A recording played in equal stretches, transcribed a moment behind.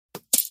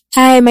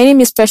Hi, my name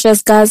is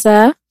Precious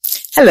Gaza.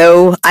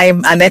 Hello,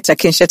 I'm Annette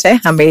Akinshete.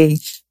 I'm a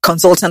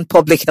consultant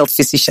public health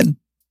physician.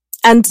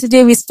 And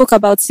today we spoke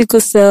about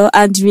sickle cell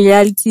and the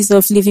realities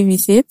of living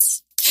with it.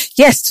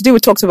 Yes, today we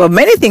talked about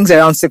many things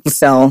around sickle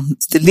cell,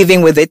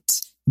 living with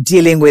it,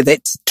 dealing with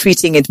it,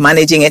 treating it,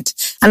 managing it,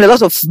 and a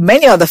lot of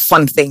many other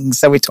fun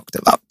things that we talked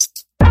about.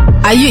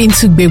 Are you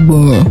into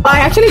Bebo? I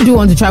actually do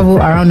want to travel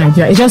around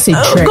Nigeria. It's just a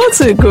trek. Go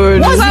to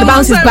good. The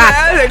bounce is back.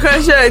 I asked a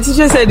question. The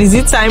teacher said, "Is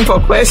it time for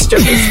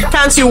questions?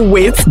 Can't you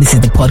wait?" This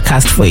is the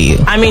podcast for you.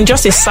 I mean,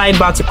 just a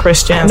sidebar to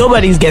Christians.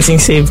 Nobody's getting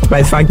saved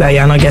by the fact that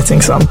you're not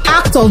getting some.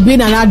 Act of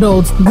being an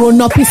adult,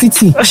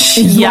 grown-upicity.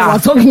 Yeah.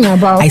 What we're talking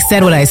about. I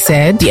said what I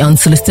said. The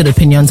Unsolicited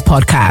Opinions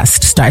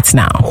podcast starts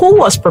now. Who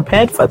was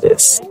prepared for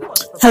this?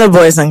 Hello,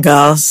 boys and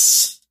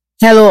girls.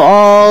 Hello,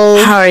 all.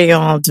 How are you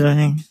all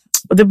doing?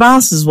 The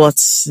bounce is what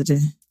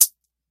today?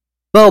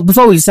 Well,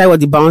 before we decide what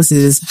the bounce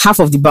is, half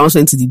of the bounce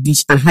went to the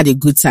beach and had a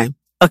good time.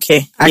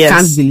 Okay. I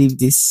can't believe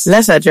this.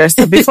 Let's address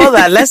that. Before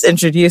that, let's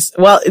introduce,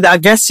 our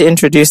guests to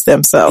introduce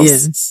themselves.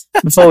 Yes.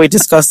 Before we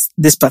discuss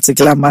this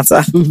particular matter.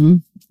 Mm-hmm.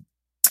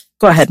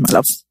 Go ahead, my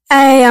love.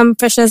 I am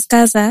Precious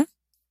Gaza.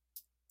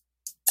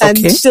 And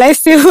Okay. shall I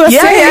say what?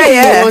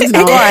 Yeah.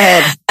 Go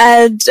ahead.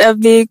 And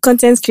I'm a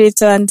content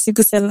creator and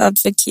sickle cell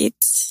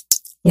advocate.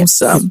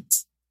 Awesome.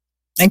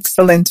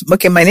 Excellent.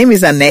 Okay, my name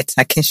is Annette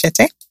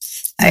Akinshete.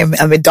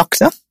 I'm a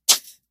doctor.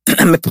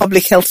 I'm a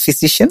public health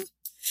physician.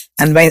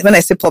 And when I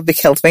say public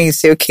health, when you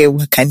say, okay,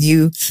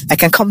 I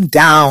can come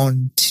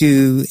down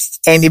to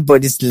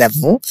anybody's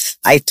level.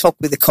 I talk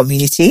with the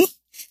community.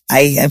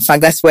 In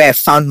fact, that's where I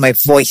found my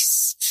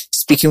voice,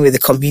 speaking with the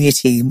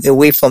community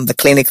away from the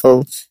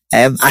clinical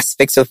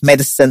aspects of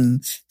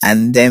medicine.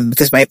 And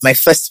because my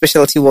first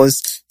specialty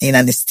was in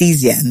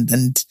anesthesia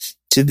and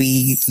to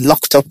be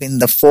locked up in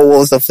the four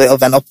walls of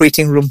an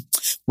operating room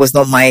was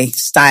not my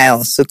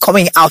style. So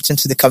coming out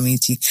into the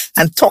community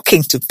and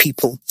talking to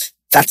people,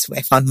 that's where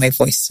I found my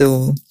voice.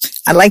 So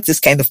I like this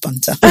kind of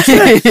banter.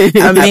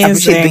 I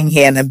appreciate being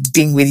here and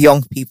being with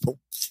young people.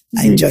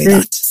 I enjoy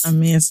that.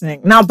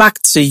 Amazing. Now back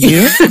to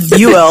you.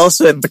 You were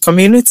also in the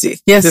community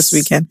this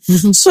weekend.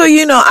 Mm-hmm. So,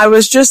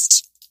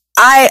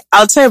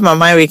 I'll tell you about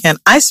my weekend.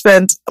 I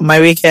spent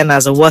my weekend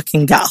as a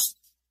working gal.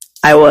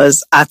 I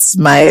was at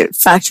my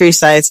factory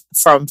site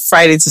from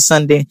Friday to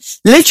Sunday,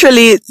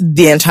 literally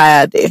the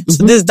entire day.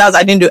 Mm-hmm. So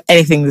I didn't do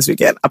anything this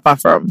weekend apart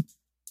from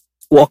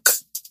work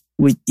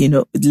with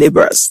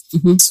laborers.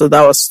 Mm-hmm. So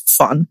that was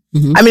fun.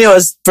 Mm-hmm. I mean, it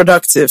was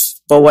productive,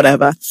 but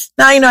whatever.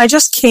 Now, I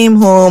just came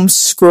home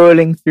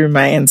scrolling through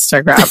my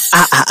Instagram.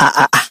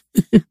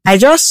 I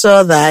just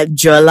saw that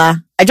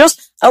Jola.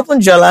 I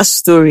opened Jola's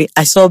story.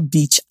 I saw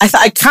beach. I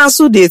thought I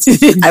canceled it.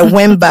 I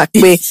went back.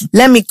 Wait,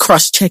 let me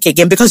cross check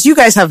again because you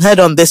guys have heard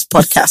on this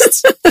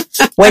podcast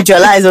where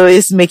Jola is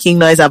always making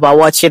noise about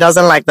what she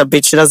doesn't like the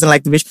beach. She doesn't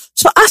like the beach.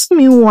 So ask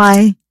me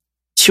why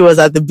she was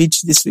at the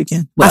beach this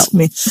weekend. Well, ask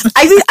me.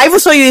 I even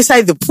saw you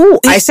inside the pool.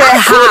 I said,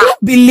 I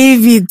couldn't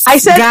believe it. I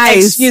said,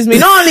 guys, excuse me,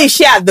 not only is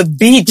she at the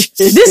beach,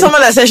 this is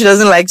someone that said she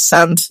doesn't like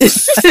sand.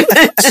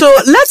 So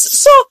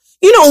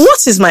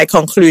what is my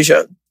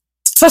conclusion?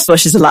 First of all,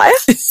 she's a liar.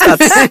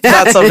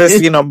 That's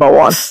obviously number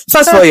one.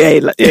 First of all,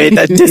 you're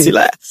a dirty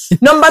liar.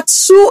 Number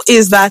two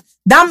is that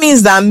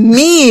means that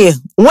me,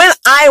 when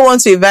I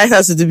want to invite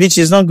her to the beach,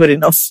 is not good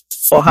enough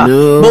for her.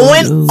 But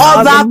when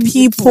other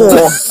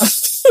people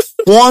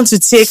want to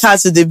take her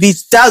to the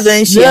beach, that's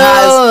when she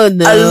has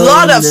a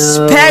lot of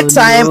spare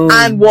time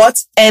and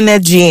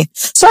energy.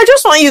 So I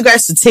just want you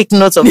guys to take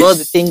note of all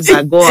the things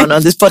that go on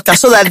this podcast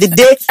so that the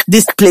day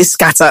this place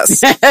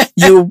scatters,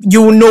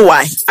 you will know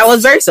why. I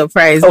was very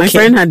surprised. My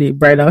friend had a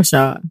bridal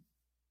shower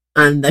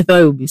and I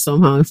thought it would be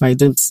somehow if I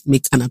don't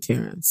make an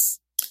appearance.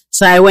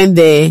 So I went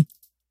there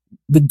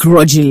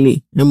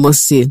begrudgingly, I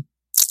must say.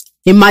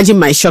 Imagine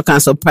my shock and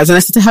surprise when I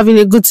started having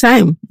a good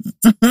time.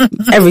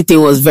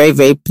 Everything was very,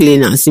 very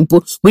plain and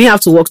simple. We didn't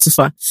have to walk too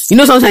far.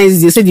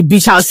 Sometimes they say the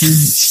beach house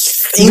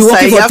is you're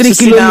walking for 3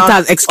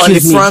 kilometers.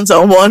 Excuse me. On the front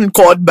on one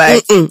quad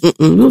bike. It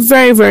was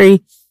very,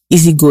 very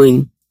easy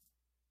going.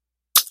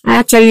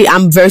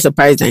 I'm very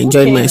surprised. I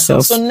enjoyed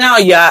myself. So now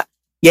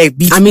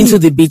I'm into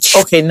the beach.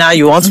 Okay, now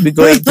you want to be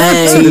going to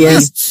the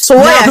yes. beach. So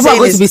what now people are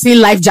going to be seeing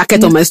life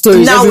jacket on my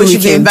stories now every we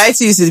should be weekend.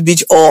 inviting you to the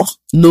beach or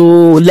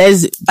no,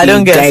 let's be I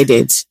don't get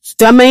guided.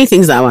 There are many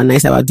things that were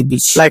nice about the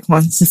beach. Like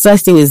one. The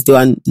first thing is there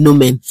are no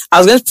men. I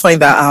was going to point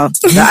that out.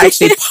 That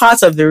actually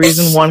part of the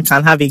reason one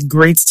can have a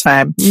great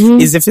time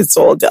is if it's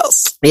all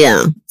girls.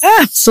 Yeah.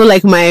 So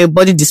my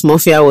body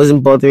dysmorphia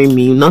wasn't bothering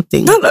me.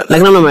 Nothing. No.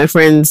 Like none of my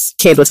friends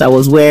cared what I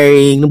was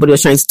wearing. Nobody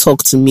was trying to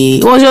talk to me.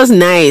 It was just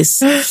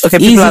nice. Okay,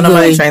 people are not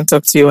really trying to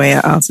talk to you when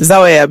you're out. Is that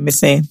what you're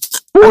missing?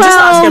 I'm just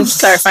asking, just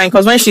clarifying,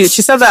 because when she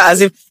said that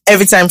as if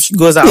every time she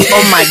goes out,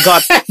 oh my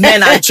God,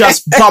 men are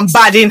just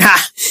bombarding her.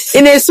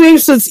 In a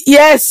swimsuit,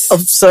 yes. Oh,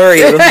 sorry.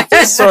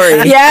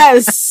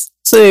 Yes.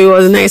 So it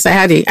was nice. I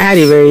had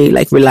a very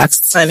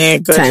relaxed time.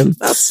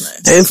 That's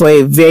nice. I went for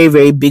a very,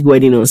 very big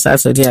wedding on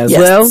Saturday as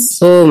well.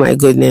 Oh my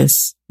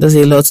goodness. There's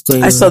a lot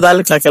going on. I saw that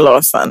looked like a lot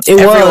of fun.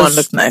 Everyone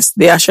looked nice.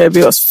 The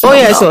Asoebi was fun. Oh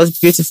yes, it was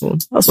beautiful.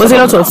 It was a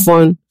lot of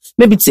fun.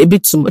 Maybe it's a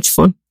bit too much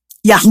fun.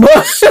 Yeah.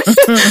 But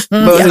it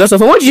was a lot of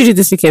fun. What did you do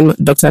this weekend,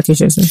 Dr.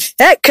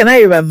 Akinshete? Can I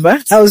remember?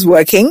 I was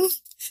working.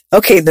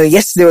 Okay, no,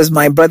 yesterday was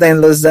my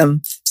brother-in-law's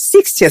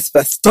 60th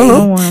birthday.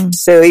 Oh, wow.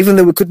 So even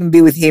though we couldn't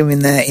be with him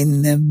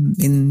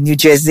in New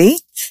Jersey,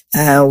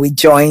 we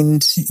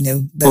joined,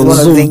 On one Zoom. of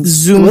the things.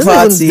 Zoom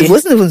party. It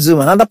wasn't even Zoom,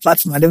 another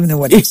platform. I don't even know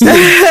what it is.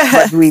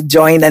 But we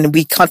joined and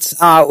we cut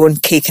our own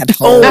cake at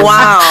home. Oh,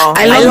 wow.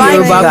 I love like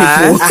Yoruba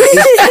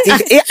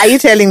that. people. Are you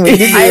telling me?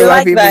 I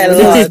like that a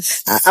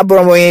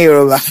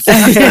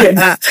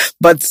lot.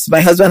 But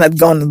my husband had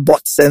gone and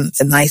bought a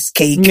nice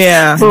cake.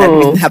 Yeah. And had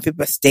written happy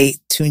birthday,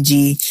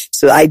 Tunji.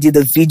 So I did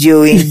the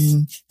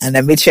videoing and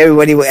I made sure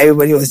everybody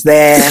was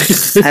there.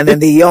 And then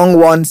the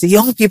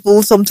young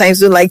people sometimes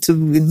don't like to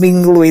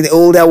mingle with the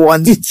older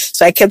ones.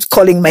 So I kept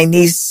calling my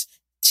niece,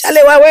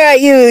 Shalewa, where are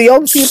you?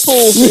 Young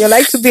people, you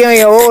like to be on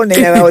your own.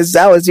 And I was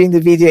doing the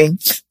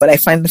videoing, but I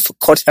finally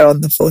caught her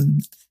on the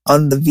phone,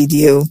 on the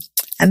video.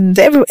 And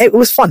it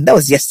was fun. That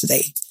was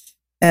yesterday.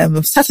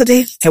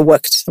 Saturday, I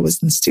worked. I was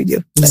in the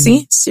studio.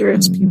 See?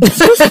 Serious people.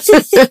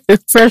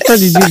 First, what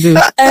did you do?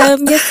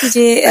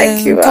 Yesterday,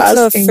 Thank you a for couple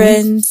of asking.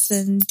 friends,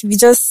 and we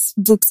just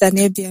booked an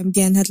Airbnb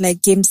and had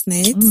like games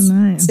night. Oh,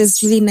 nice. So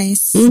it's really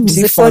nice. Mm. It was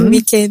Is a it fun fun?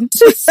 weekend.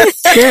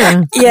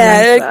 Yeah.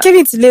 Yeah, that. came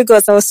into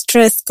Lagos. I was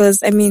stressed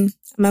because I'm a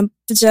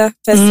Abuja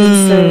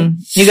person, so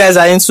You guys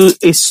are into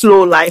a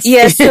slow life.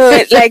 yeah. So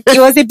like it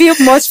was a bit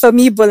much for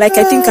me, but like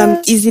I think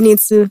I'm easing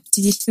into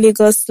the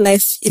Lagos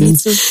life a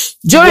little.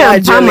 Joy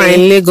and Gradually. Palmer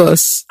in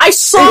Lagos. I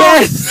saw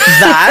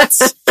that.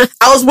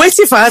 I was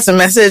waiting for her to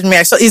message me.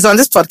 I saw he's on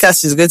this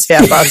podcast. She's going to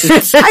hear about it.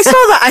 I saw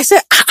that. I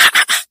said,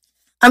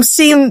 I'm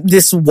seeing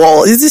this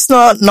wall. Is this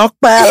not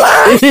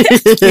Nokbala?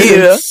 You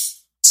know?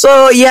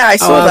 So yeah, I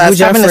saw Our that.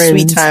 Abuja Having a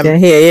sweet friends. time. Yeah,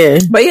 yeah.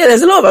 But yeah,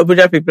 there's a lot of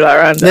Abuja people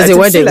around. There's I a did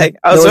wedding. feel like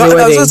I was There was a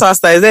wedding. supposed to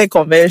ask her, is there a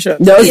convention?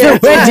 There was Yeah. a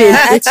wedding.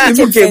 I actually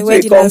People came came for a to a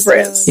wedding as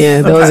conference. well.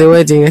 Yeah, there was a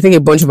wedding. I think a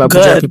bunch of Abuja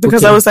Good, people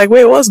because came. I was like,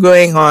 wait, what's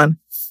going on?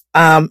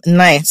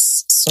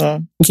 Nice.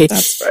 So Okay.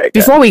 that's very good.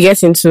 Before we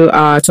get into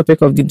our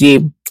topic of the day,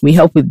 we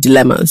help with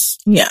dilemmas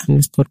Yeah. in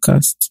this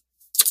podcast.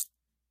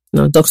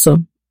 Now, Doctor,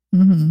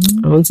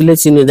 Mm-hmm. I want to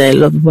let you know that a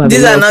lot of people have These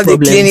a lot are of not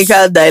problems. the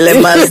clinical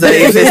dilemmas that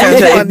you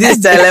face. Like, these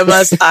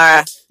dilemmas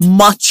are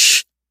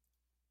much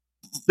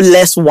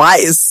less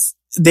wise.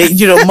 They,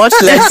 much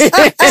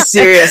less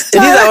serious.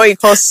 These are what you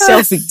call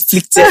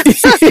self-inflicted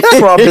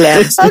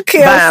problems. Okay,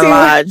 by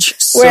I'll and see large.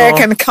 Where I So,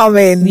 can come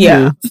in.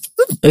 yeah.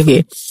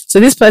 Okay. So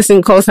this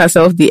person calls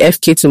herself the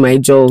FK to my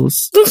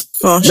Joels.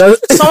 Gosh. No-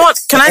 Someone,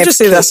 can I just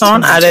say that FK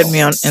someone added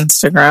me on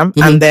Instagram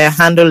and their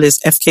handle is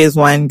FK's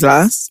wine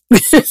glass.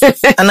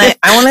 And I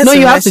wanted No, to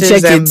you have to message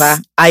check them it. back.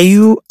 Are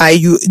you?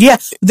 Yeah.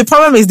 The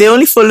problem is they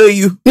only follow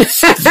you.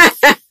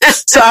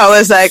 So I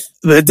was like,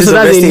 well, this So is that's a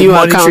obviously new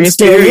monitoring account.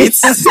 spirit.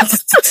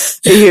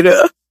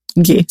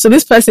 Okay. So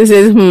this person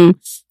says,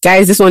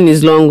 guys, this one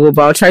is long,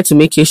 but I'll try to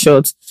make it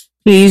short.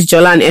 Please,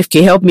 Jola and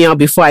FK, help me out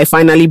before I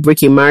finally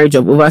break a marriage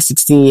of over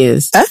 16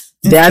 years.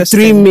 There are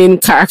three Interesting. main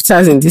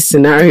characters in this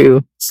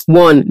scenario.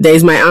 One, there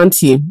is my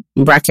auntie,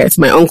 in brackets,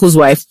 my uncle's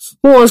wife,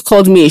 who once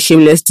called me a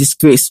shameless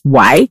disgrace.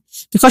 Why?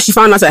 Because she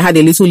found out I had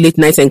a little late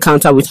night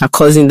encounter with her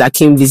cousin that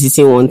came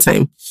visiting one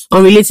time.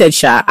 Unrelated,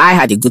 Sha, I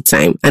had a good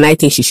time, and I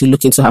think she should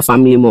look into her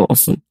family more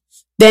often.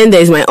 Then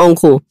there is my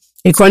uncle,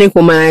 a chronic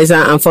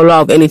womanizer and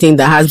follower of anything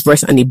that has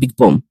breasts and a big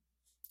bum.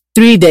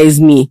 3, there is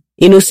me,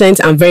 innocent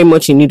and very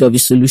much in need of a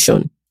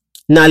solution.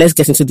 Now let's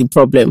get into the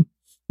problem.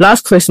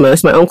 Last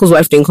Christmas, my uncle's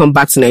wife didn't come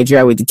back to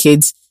Nigeria with the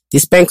kids. They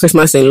spent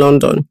Christmas in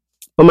London.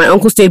 But my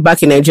uncle stayed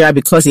back in Nigeria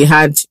because he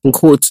had, in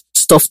quote,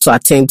 stuff to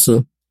attend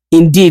to.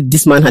 Indeed,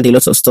 this man had a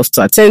lot of stuff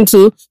to attend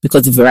to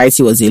because the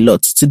variety was a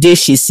lot. Today,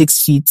 she's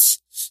 6 feet.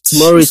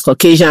 Tomorrow is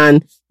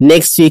Caucasian.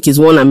 Next week is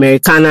one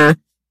Americana.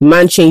 The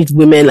man changed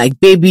women like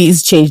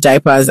babies, changed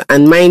diapers.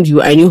 And mind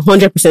you, I knew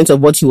 100%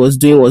 of what he was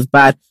doing was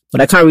bad, but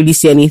I can't really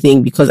say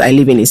anything because I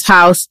live in his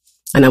house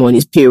and I'm on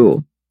his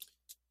payroll.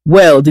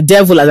 Well, the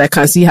devil, as I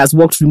can see, has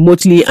worked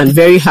remotely and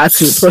very hard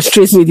to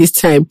frustrate me this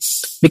time.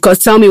 Because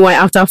tell me why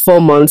after 4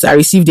 months, I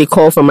received a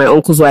call from my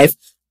uncle's wife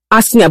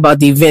asking about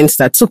the events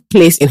that took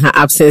place in her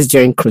absence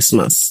during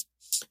Christmas.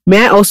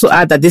 May I also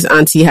add that this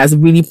auntie has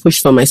really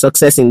pushed for my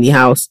success in the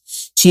house.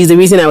 She is the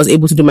reason I was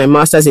able to do my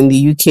master's in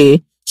the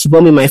UK. She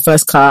bought me my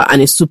first car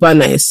and is super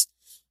nice.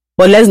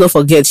 But let's not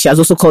forget, she has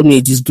also called me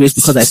a disgrace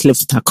because I slept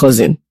with her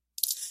cousin.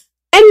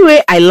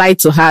 Anyway, I lied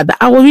to her that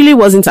I really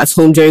wasn't at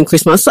home during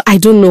Christmas, so I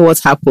don't know what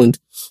happened.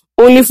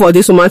 Only for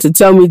this woman to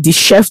tell me the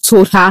chef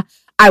told her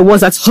I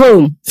was at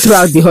home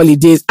throughout the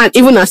holidays and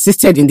even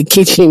assisted in the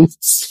kitchen.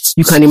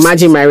 You can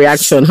imagine my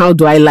reaction. How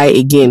do I lie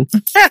again?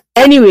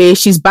 Anyway,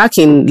 she's back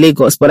in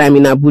Lagos, but I'm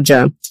in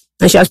Abuja.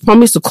 And she has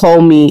promised to call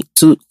me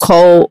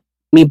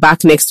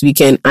back next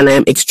weekend, and I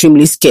am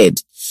extremely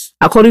scared.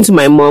 According to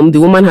my mom, the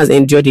woman has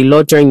endured a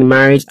lot during the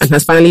marriage and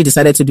has finally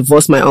decided to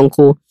divorce my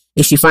uncle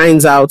if she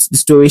finds out the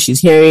stories she's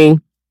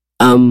hearing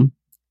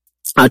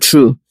are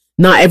true.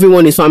 now everyone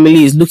in his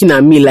family is looking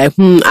at me like,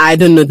 I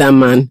don't know that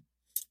man.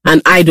 And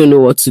I don't know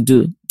what to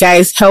do.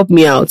 Guys, help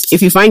me out.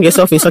 If you find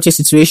yourself in such a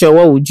situation,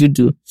 what would you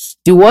do?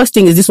 The worst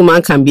thing is this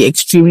woman can be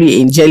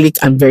extremely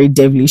angelic and very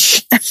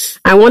devilish.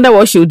 I wonder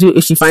what she'll do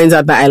if she finds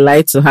out that I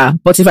lied to her.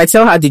 But if I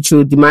tell her the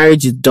truth, the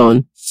marriage is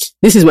done.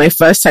 This is my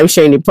first time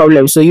sharing a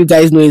problem, so you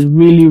guys know it's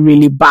really,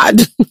 really bad.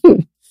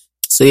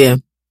 So yeah,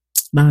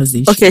 that was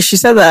the issue. Okay, she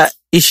said that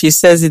if she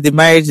says that the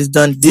marriage is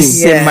done,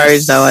 this same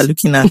marriage that we're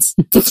looking at.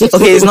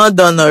 Okay, it's not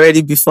done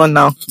already before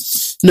now.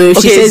 No, if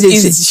she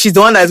says she's the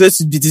one that's going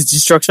to be the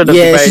destruction of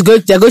the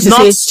marriage. They're going to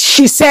say,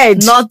 she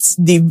said. Not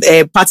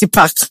the party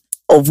pack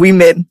of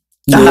women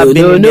that have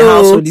been in the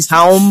household. Is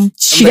how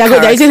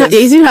they're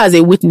using her as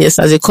a witness,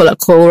 as a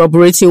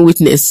corroborating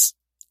witness.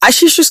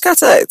 She should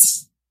scatter it.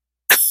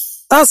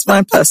 That's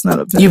my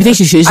personal opinion. You think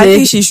she should say? I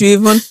think she should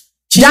even...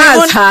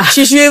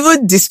 She should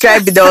even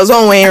describe it. There was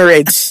one wearing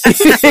red.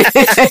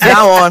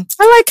 That one.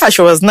 I like her.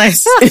 She was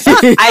nice.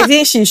 I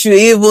think she should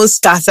even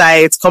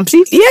scatter it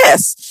completely.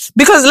 Yes.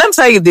 Because let me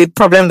tell you the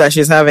problem that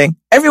she's having.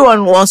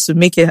 Everyone wants to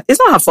make it. It's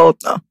not her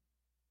fault now.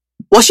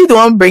 Was she the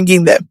one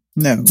bringing them?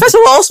 No. First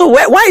of all, also,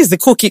 why is the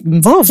cookie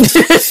involved?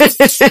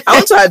 I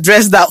want to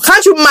address that.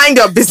 Can't you mind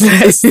your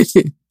business?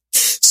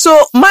 So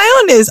my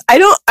own is, I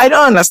don't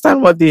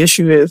understand what the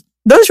issue is.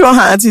 Don't you want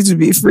her auntie to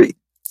be free?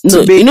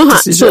 No, you know how,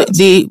 so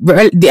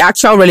the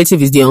actual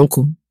relative is the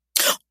uncle.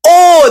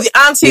 Oh, the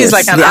auntie is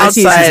like an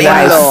outside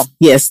in-law.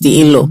 Yes,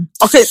 the in-law.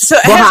 Okay, so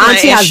but her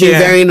auntie has been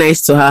very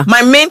nice to her.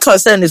 My main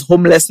concern is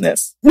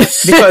homelessness.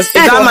 Because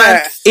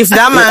if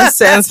that man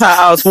sends her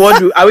out,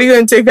 are we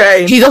going to take her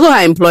in? He's also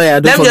her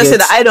employer. Let me just say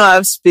that I don't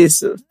have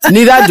space.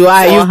 Neither do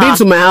I. You've been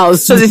to my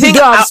house. So the thing,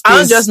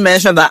 I'll just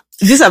mention that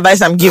this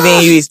advice I'm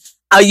giving you is,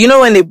 you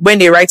know when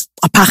they write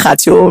pack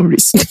at your own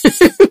risk.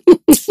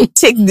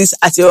 Take this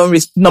at your own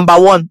risk. Number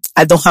one,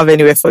 I don't have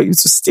anywhere for you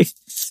to stay.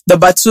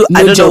 Number two,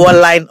 I don't know what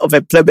line of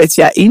employment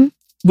you are in.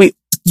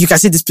 You can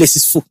see this place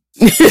is full.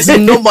 There's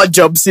no more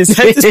jobs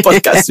inside this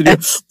podcast studio.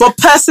 But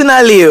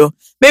personally,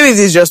 maybe this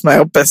is just my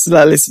own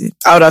personality.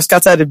 I would have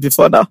scattered it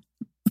before now.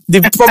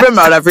 The problem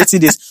I would have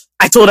written is,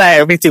 I told her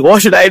everything.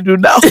 What should I do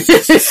now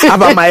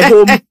about my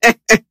home?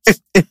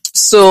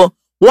 So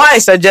what I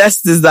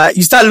suggest is that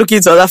you start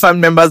looking to other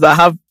family members that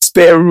have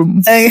spare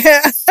room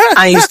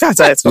and you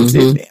scatter it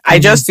completely. I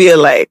just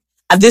feel like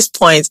at this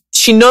point,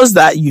 she knows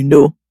that it's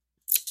wrong.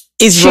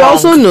 She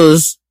also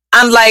knows.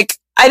 And like,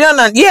 I don't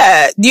know.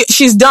 Yeah,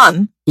 she's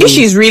done. If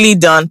she's really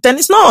done, then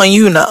it's not on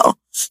you now.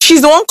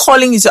 She's the one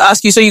calling you to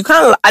ask you. So you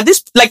can't,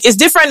 it's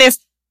different if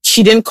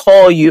she didn't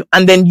call you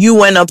and then you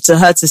went up to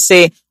her to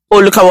say,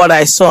 oh, look at what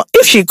I saw.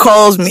 If she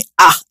calls me,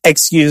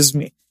 excuse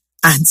me,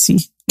 auntie.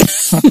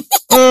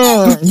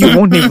 You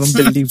won't even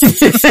believe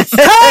it.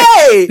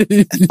 Hey!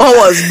 What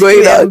was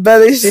going on?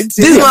 This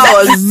man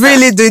was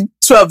really doing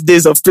 12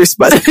 days of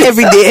Christmas.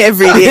 Every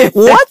day.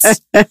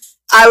 What?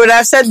 I would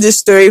have said this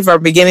story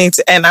from beginning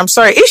to end. I'm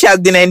sorry. If she has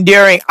been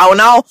enduring, I will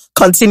now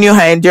continue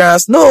her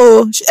endurance.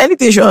 No,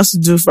 anything she wants to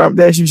do from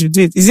there, she should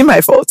do it. Is it my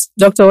fault?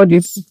 Doctor, what do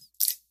you think?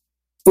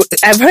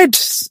 I've heard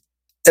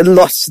a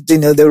lot,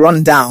 the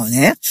rundown,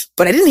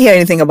 but I didn't hear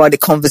anything about the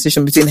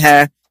conversation between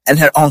her and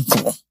her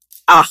uncle.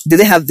 Did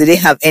they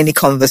have any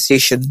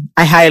conversation?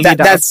 I highly doubt.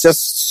 That's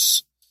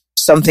just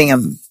something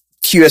I'm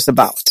curious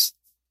about.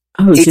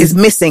 It's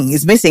missing.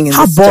 It's missing in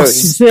the story.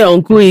 Say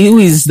uncle, who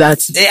is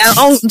that?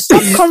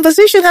 Some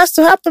conversation has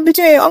to happen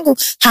between your uncle.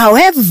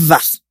 However,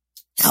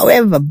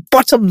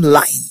 bottom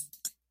line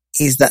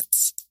is that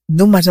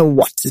no matter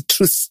what, the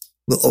truth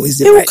will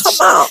always emerge. It will come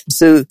out.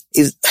 So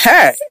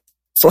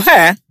for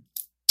her,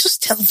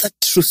 just tell the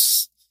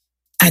truth,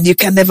 and you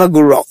can never go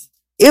wrong.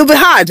 It'll be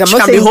hard. She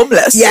can be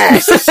homeless.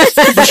 Yes.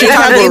 But she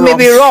can't go wrong. It may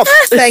be rough.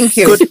 Thank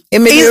you. Good. It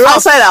may be rough.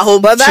 Outside at home,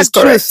 but that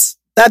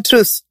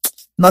truth,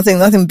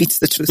 nothing beats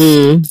the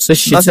truth. So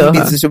she nothing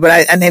beats the truth. But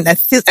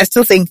I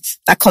still think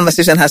that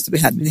conversation has to be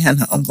had with her and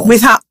her uncle.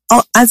 With her,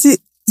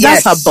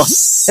 that's her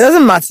boss. It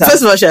doesn't matter.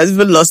 First of all, she has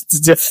even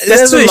lost.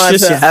 There's two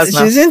issues she has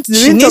now. She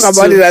didn't talk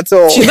about it at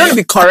all. She's going to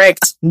be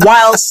correct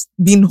whilst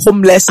being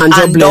homeless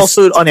and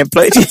also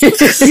unemployed.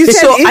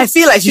 I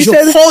feel like she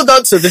should hold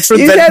on to the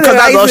truth because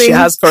that's all she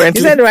has currently.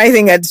 You said the right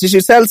thing that she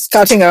should start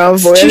scouting around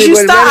for. She should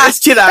start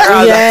asking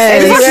around.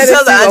 Before she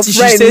tells the auntie,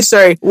 she should say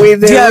sorry. Do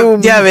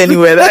you have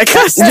anywhere that I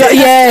can stay?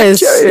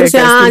 Yes.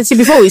 Auntie,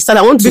 before we start,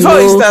 I want to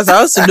know what the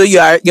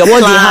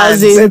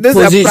housing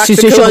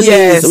situation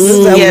is.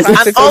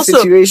 Yes. And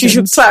also, she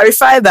should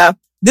clarify that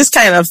this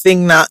kind of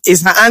thing now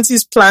is her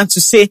auntie's plan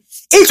to say,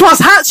 it was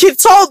her, she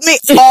told me.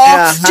 So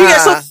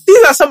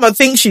these are some of the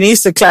things she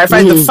needs to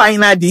clarify, the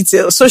finer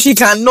details, so she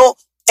can know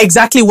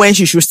exactly when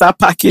she should start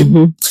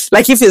packing.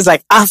 Like if it's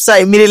like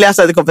immediately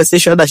after the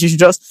conversation that she should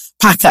just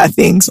pack her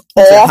things,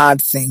 or a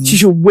hard thing. She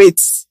should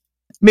wait.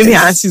 Maybe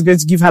her auntie is going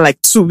to give her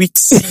like 2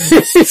 weeks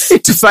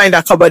to find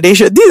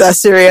accommodation. These are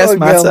serious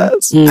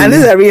matters. And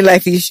these are real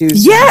life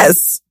issues.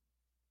 Yes.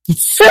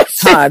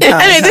 Hard.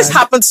 Anyway, this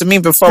happened to me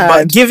before,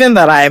 but given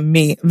that I am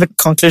me, the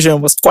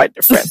conclusion was quite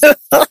different.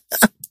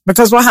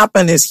 Because what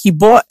happened is he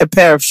bought a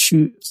pair of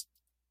shoes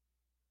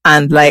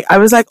And like, I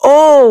was like,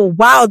 oh,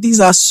 wow, these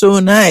are so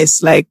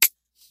nice. Like,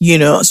 you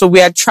know, so we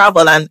had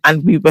traveled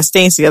and we were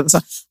staying together. So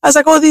I was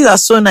like, oh, these are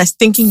so nice.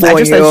 Thinking, I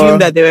just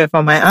assumed that they were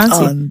for my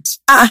auntie.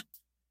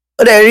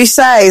 But I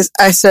resized.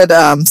 I said,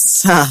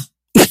 sir,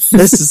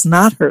 this is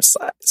not her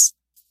size.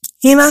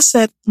 Hina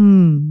said,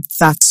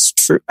 that's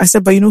true. I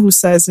said, but you know whose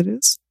size it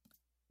is?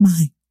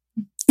 Mine.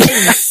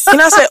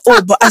 Hina said,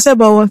 oh, but I said,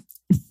 but what?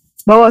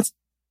 But what?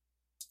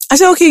 I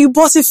said, okay, you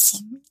bought it for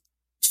me.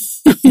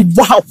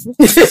 Wow.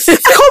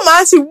 Come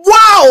auntie,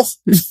 wow.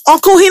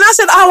 Uncle Hina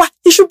said,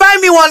 you should buy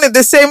me one in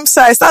the same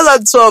size. That's how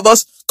the two of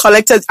us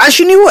collected. And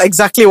she knew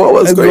exactly what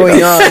was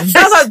going on. That's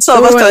how the two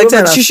of us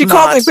collected. She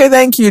called me, say,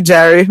 thank you,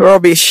 Jerry.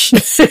 Rubbish.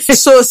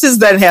 So since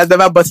then, he has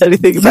never bought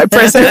anything in my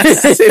present.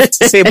 Safe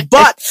to say.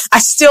 But I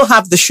still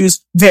have the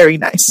shoes. Very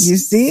nice. You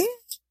see?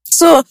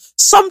 So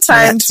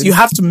sometimes you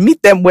have to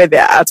meet them where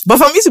they're at. But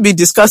for me to be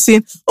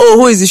discussing,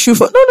 who is the shoe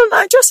for? No.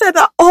 I just said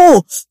that,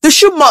 the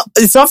shoe,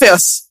 it's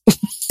obvious.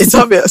 It's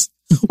obvious.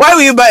 Why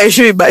will you buy a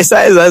shoe in my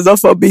size that's not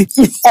for me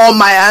or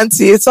my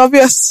auntie? It's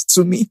obvious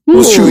to me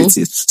whose shoe it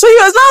is. So he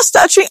was now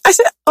starting. I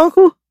said,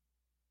 Uncle,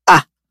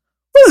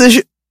 who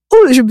is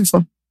the shoe be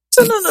for?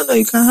 So no,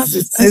 you can't have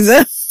it.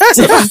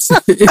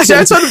 Actually,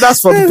 I told him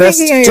that's for the best.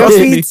 Trust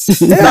me.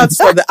 That's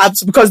for the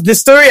abs, because the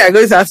story I'm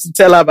going to have to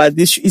tell her about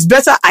this shoe is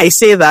better I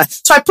say that.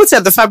 So I put it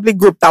in the family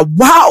group that,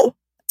 wow,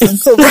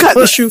 Uncle, look at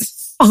the shoe.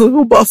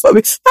 Who bought for me?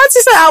 Auntie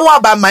said, I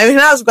want to buy mine.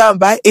 I was going to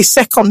buy a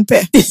second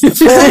pair.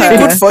 Very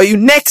good for you.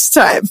 Next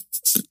time,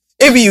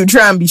 maybe you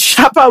try and be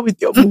sharper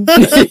with your move.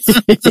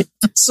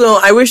 So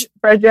I wish,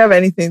 Fred, do you have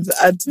anything to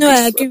add? No,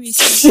 I agree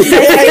with you.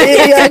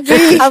 I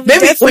agree.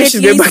 Maybe when she's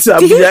going back to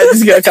Abuja,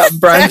 this girl can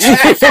branch.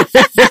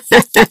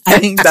 I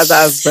think that's her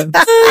husband.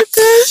 Oh,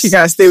 She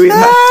can stay with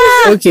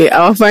her. Okay,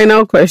 our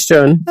final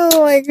question.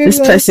 Oh my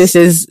goodness.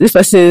 This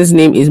person's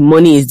name is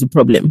Money is the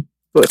Problem.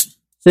 Good.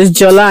 Says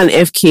Jola and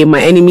FK,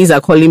 my enemies are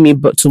calling me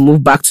to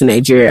move back to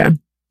Nigeria.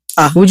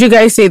 Would you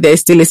guys say there's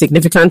still a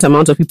significant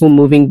amount of people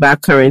moving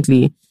back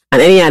currently?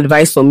 And any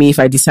advice for me if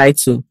I decide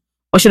to?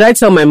 Or should I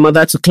tell my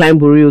mother to climb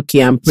Burioke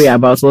and pray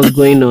about what's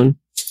going on?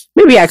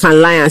 Maybe I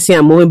can lie and say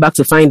I'm moving back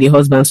to find a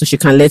husband so she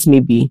can let me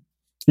be.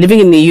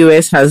 Living in the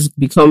US has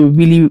become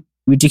really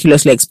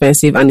ridiculously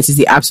expensive and it is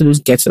the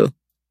absolute ghetto.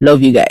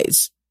 Love you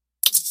guys.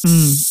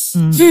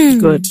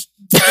 Good.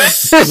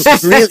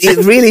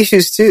 It really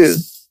should too.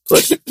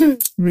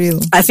 Good.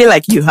 Real. I feel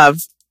like you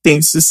have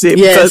things to say.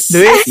 Yes. Because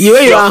the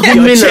way you are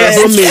humming and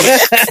humming.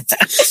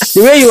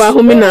 The way you are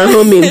humming and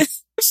humming.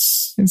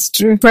 It's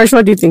true. Presh,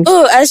 what do you think?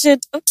 Oh, I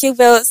should. Okay,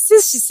 well,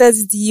 since she says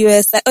it's the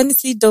US, I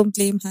honestly don't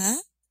blame her.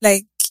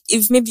 Like,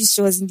 if maybe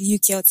she was in the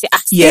UK, I would say,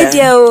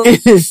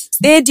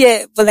 stay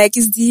there. But like,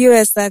 it's the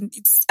US and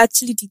it's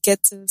actually the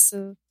ghetto.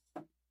 So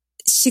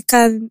she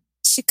can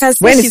say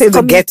when you say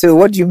the ghetto,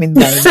 what do you mean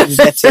by the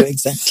ghetto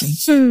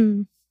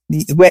exactly?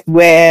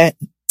 Where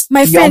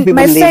my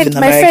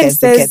friend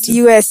says the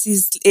US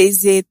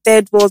is a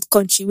third world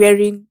country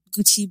wearing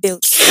Gucci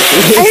belts.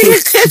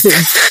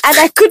 And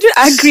I couldn't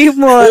agree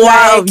more.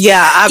 Wow, like,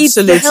 yeah,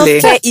 absolutely.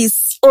 The healthcare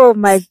is, oh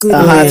my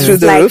goodness. Through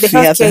the like roof, the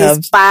healthcare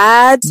is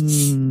bad.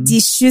 The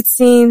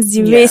shootings,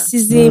 the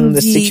racism,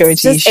 the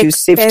security issues,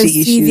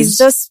 safety issues. It's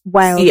just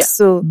wild. Yeah.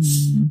 So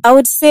I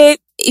would say,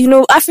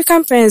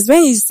 African parents,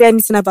 when you say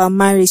anything about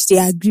marriage, they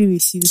agree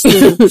with you. So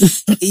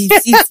it's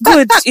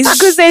good. It's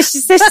good that she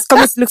says she's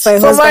coming to look for a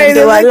husband.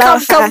 They will allow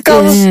her.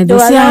 Yeah, they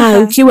say,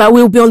 okay, well,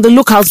 we'll be on the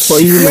lookout for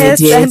you, my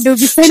dear. And they'll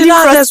be sending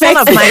There's one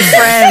of my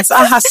friends,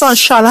 her son,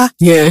 Shala.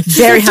 Yeah.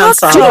 Very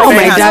handsome. Oh,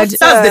 Very my dad. handsome.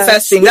 That's the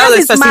first thing. That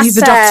was the first thing. He's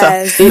a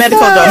doctor.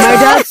 Medical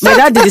doctor. My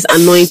dad did this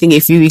annoying thing a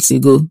few weeks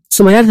ago.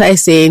 So my dad started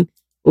saying,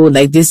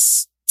 like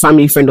this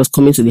family friend was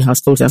coming to the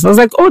house. So I was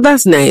like, oh,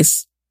 that's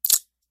nice.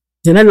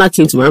 Then I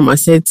came to my room and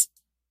said,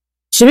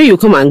 Shebe, you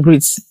come and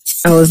greet.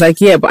 I was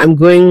like, yeah, but I'm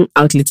going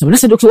out later. And I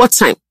said, okay, what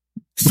time?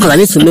 Because I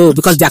need to know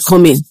because they're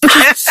coming.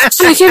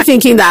 So I kept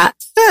thinking that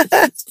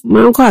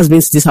my uncle has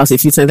been to this house a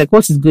few times. Like,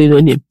 what is going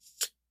on here?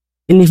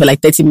 Only for like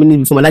 30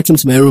 minutes before my dad came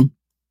to my room.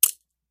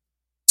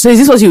 So is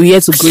this what you were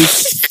here to greet?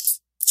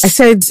 I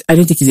said, I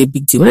don't think it's a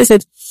big deal. When I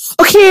said,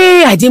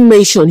 okay, I didn't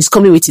mention he's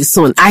coming with his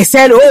son. I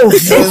said,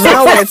 so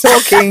now we're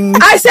talking.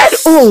 I said,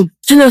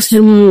 and I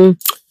said,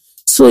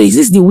 so is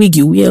this the wig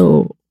you wear?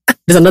 Or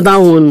there's another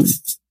one.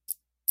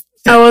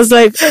 I was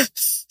like,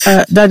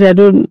 Daddy, I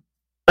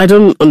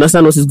don't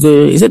understand what is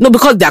going on. He said, no,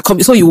 because they are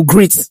coming, so you will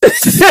greet.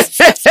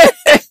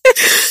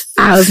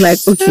 I was like,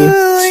 okay.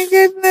 Oh my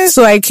goodness.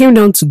 So I came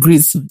down to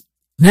greet.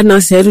 And I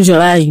said,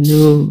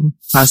 Jola,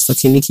 Pastor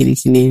Kini.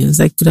 I was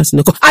like, good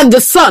afternoon. And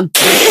the son.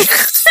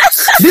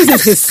 This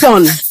is his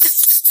son.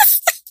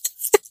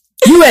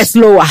 US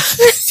lower.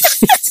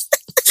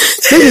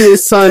 This is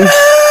his son.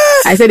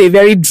 I said a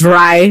very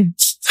dry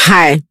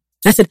hi.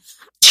 I said,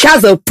 she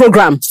has a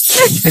program.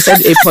 I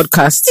said a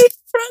podcast.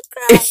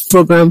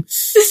 Program.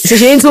 So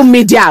she into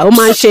media. Oh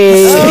my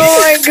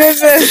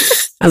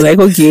goodness. I was like,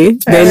 okay.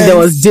 Then there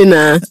was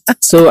dinner.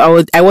 So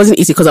I wasn't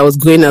eating because I was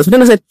going out. So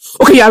then I said,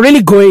 okay, you are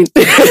really going.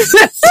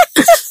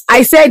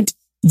 I said,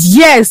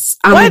 Yes,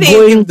 Why did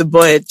you give the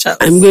boy a chance?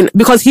 I'm going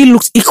because he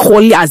looks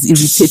equally as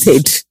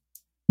irritated.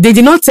 They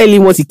did not tell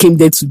him what he came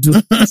there to do.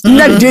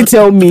 Neither did they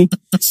tell me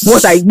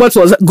what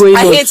was going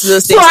on. I hate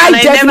those things. So I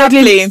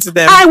definitely play into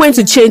them. I went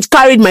to change,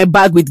 carried my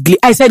bag with glee.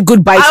 I said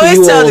goodbye to you. I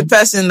always tell the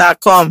person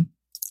that come,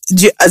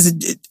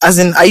 as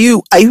in, are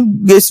you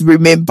going to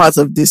remain part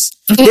of this?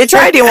 They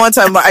tried it one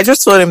time, but I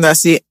just told him that,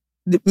 see,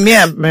 me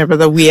and my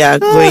brother, we are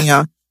going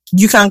out.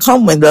 You can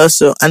come with us,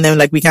 so, and then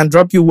like we can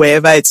drop you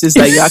wherever it is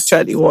that you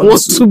actually want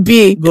to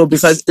be. Go,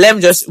 because let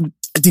me just,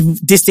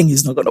 this thing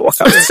is not going to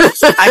work out.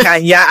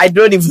 I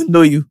don't even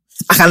know you.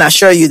 I can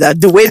assure you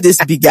that the way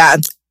this began,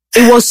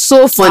 it was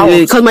so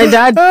funny because my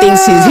dad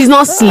thinks he's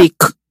not slick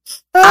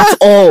at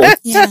all.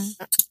 Yeah.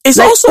 It's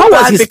like, also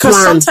bad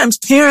because sometimes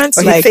parents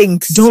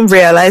don't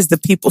realize the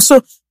people.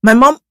 So my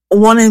mom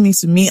wanted me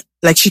to meet,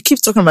 like she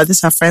keeps talking about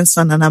this, her friend's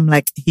son, and I'm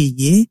like, hey,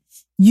 yeah,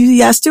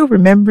 you are still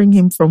remembering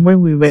him from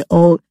when we were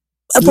all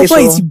Papa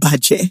is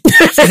Ibaje.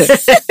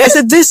 I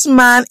said, this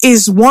man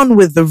is one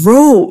with the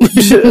road.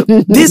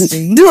 This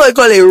I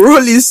call a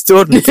rolling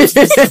stone.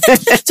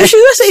 So she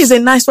would say he's a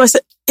nice boy. I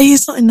said, hey,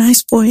 he's not a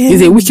nice boy.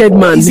 He's a wicked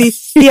man.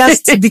 He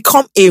has to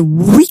become a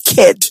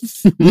wicked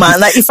man.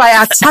 Like if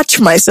I attach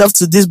myself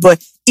to this boy,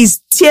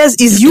 his tears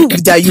is you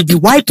that you'll be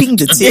wiping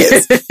the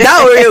tears.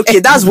 That way, okay,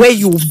 that's where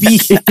you'll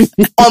be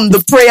on the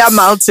prayer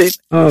mountain.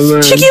 Oh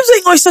man. She keeps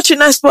saying, oh, he's such a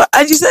nice boy.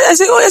 I said,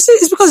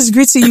 it's because he's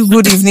greeting you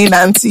good evening,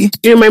 auntie.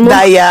 You know, my mom.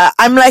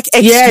 I'm like,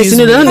 excuse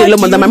me.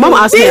 My mom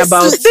asked me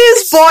about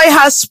this boy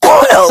has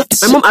spoiled.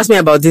 My mom asked me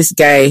about this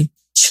guy.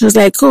 She was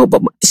like, oh,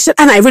 but she said,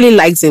 and I really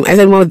liked him. I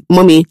said,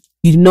 mommy,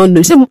 you did not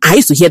know. She said, I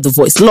used to hear the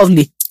voice.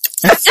 Lovely.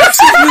 You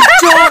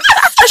don't.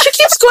 And she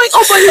keeps going,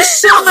 oh, but he's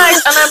so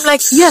nice. And I'm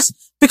like, yes.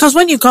 Because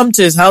when you come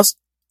to his house,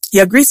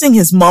 you're greeting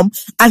his mom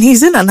and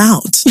he's in and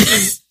out.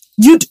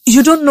 You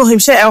don't know him.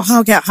 Say, oh,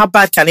 how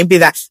bad can it be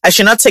that I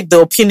should not take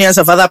the opinions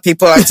of other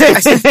people? I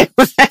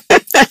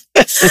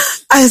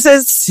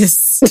said,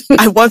 sis,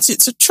 I want you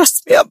to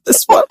trust me on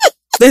this one.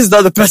 This is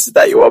not the person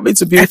that you want me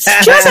to be with. She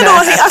said,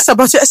 oh, he asked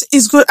about you. I said,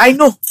 it's good. I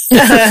know.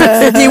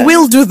 He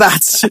will do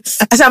that.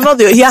 I said, I'm not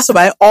the, he asked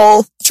about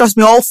all, trust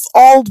me,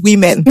 all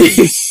women.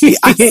 He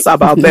asks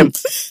about them.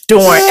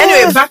 Don't worry.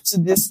 Anyway, back to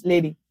this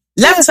lady.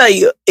 Let me tell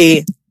you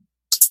a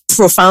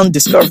profound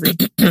discovery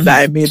that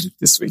I made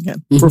this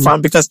weekend. Mm-hmm.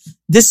 Profound, because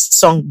this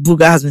song,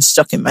 Booga, has been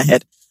stuck in my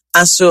head.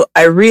 And so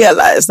I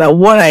realized that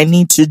what I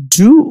need to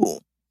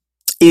do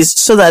is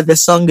so that the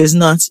song is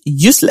not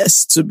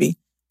useless to me,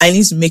 I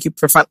need to make it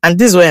profound. And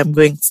this is where I'm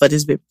going for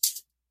this, babe.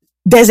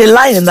 There's a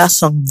line in that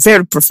song,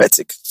 very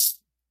prophetic.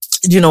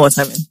 Do you know what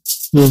I mean?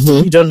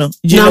 Mm-hmm. You don't know.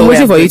 I'm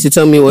waiting for you to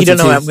tell me what you don't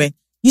know where I'm going.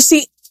 You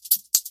see,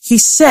 he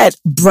said,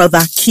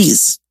 Brother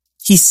Keys,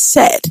 he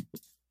said,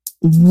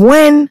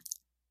 when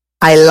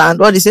I land,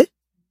 what is it?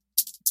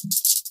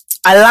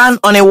 I land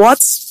on a what?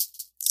 Is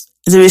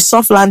it a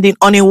soft landing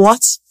on a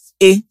what?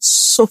 A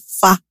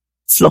sofa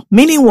floor.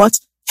 Meaning what?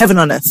 Heaven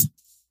on earth.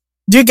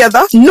 Do you get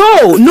that?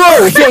 No,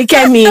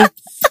 Kemi.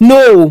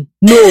 No.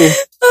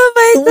 Oh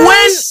my gosh.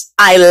 When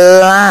I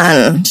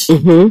land,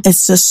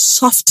 it's a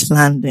soft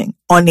landing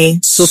on a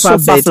sofa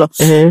floor.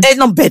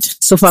 Not bed.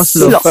 Sofa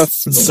floor.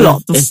 Floor.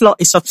 The floor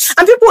is soft.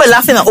 And people were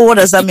laughing at, oh, what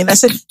does that mean? I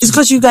said, it's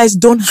because you guys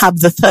don't have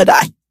the third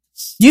eye.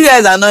 You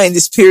guys are not in the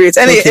spirit.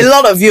 And a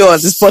lot of you on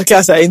this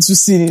podcast are into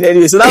sinning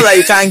anyway. So that's why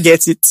you can't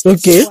get it.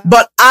 Okay.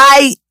 But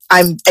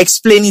I'm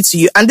explaining to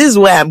you, and this is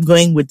where I'm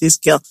going with this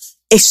girl.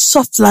 A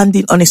soft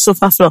landing on a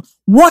sofa floor.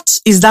 What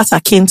is that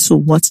akin to?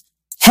 What?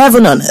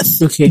 Heaven on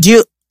earth. Okay.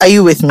 Are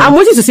you with me? I'm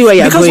waiting to see where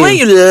you're going. Because when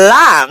you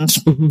land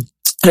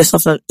on a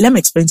sofa floor, let me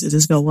explain to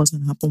this girl what's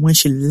going to happen when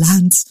she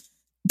lands.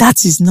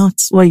 That is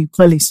not what you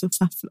call a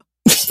sofa floor.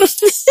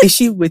 Is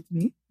she with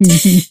me?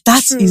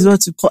 That is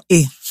what you call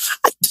a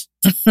hard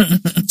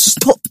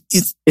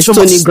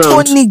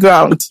stony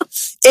ground.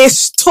 A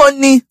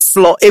stony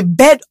floor. A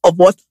bed of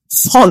what?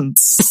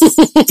 Thorns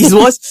is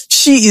what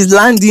she is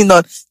landing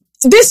on.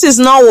 This is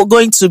not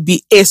going to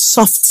be a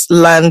soft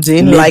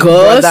landing like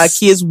Brother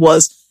Keys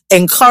was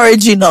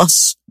encouraging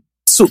us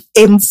to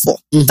aim for.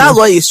 That's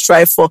what you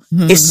strive for.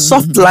 A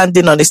soft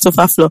landing on a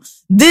sofa floor.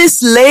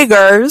 This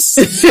Lagos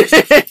is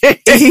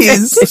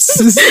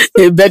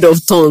a bed of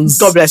thorns.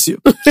 God bless you.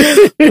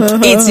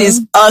 It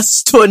is a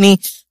stony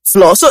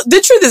floor. So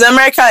the truth is,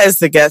 America is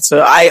the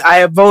ghetto. I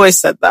have always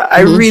said that.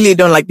 I really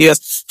don't like the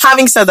US.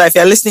 Having said that, if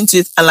you're listening to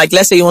it and like,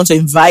 let's say you want to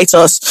invite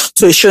us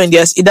to a show in the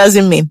US, it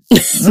doesn't mean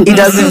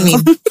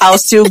I'll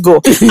still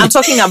go. I'm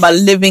talking about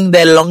living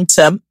there long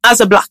term as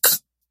a black.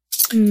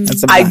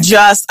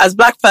 As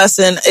black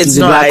person, it's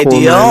not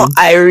ideal. Woman.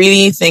 I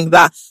really think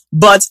that.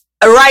 But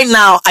right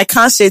now, I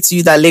can't say to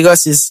you that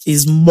Lagos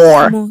is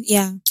more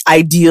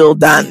ideal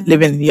than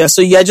living in the US.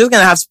 So you're just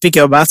going to have to pick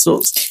your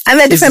battles. And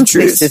they're different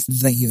places in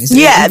the US.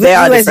 Yeah, they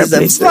are different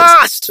places.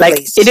 Vast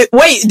place.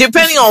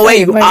 Depending on where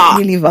you are.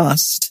 Really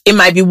vast. It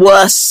might be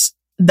worse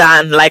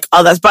than like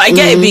others, but I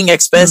get it being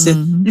expensive.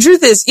 The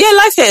truth is,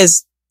 life here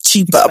is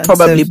cheaper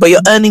probably, but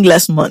you're earning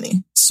less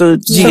money. So,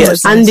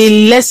 and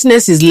the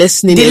lessness is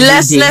lessening. The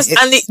lessness,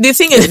 and the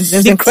thing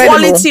is, the incredible.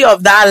 quality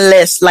of that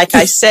less, like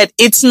I said,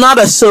 it's not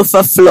a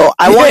sofa floor.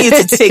 I want you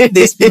to take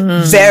this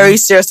very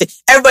seriously.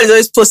 Everybody's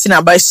always posting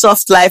about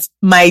soft life,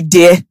 my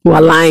dear. We're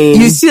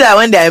lying. You see that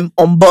when they're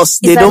on bus,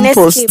 they don't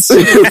post.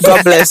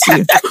 God bless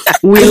you.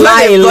 We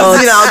lie a lot.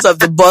 Busting out of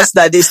the bus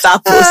that they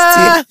start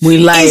posting. We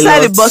lie Inside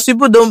a lot. the bus,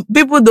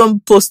 people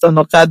don't post on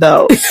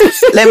Okada.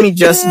 Let me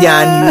just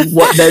yarn you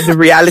what the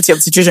reality of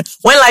the situation.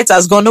 When light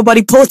has gone,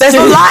 nobody posts. There's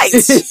no light.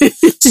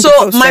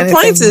 So my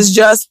point is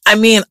just, I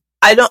mean,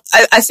 I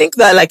think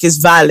that like is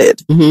valid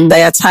that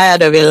you're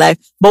tired of your life.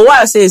 But what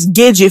I say is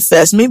gauge it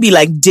first. Maybe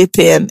like dip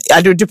in,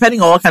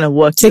 depending on what kind of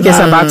work. Take a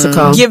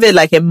sabbatical. Give it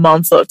like a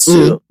month or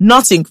two.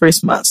 Not in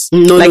Christmas.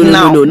 No, like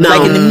now.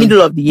 Like in the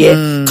middle of the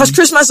year. Because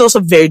Christmas is also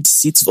very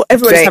deceitful.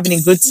 Everybody's having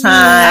a good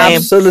time.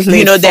 Absolutely.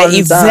 You know, their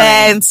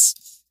events.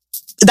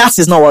 That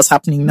is not what's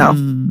happening now.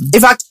 In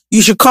fact,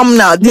 you should come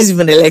now. This is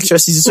even the lecture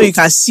season, so you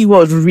can see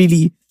what's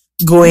really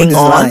going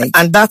on. Like.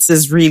 And that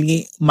is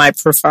really my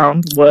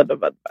profound word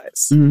of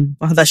advice.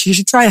 Well, that she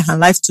should try her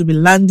life to be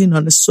landing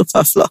on the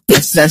sofa floor.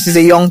 She's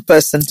a young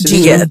person too.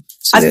 Yeah.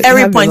 At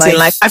every point in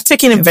life, I've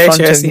taken it very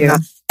seriously now.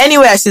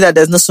 Anywhere I see that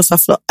there's no sofa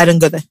floor, I don't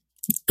go there.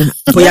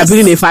 But you're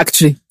building a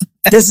factory.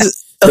 This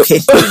is okay.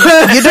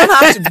 You don't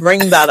have to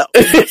bring that up.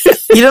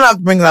 You don't have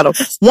to bring that up.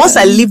 Once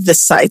I leave the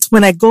site,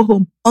 when I go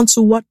home,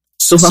 onto what?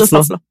 Sofa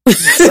floor.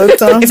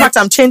 In fact,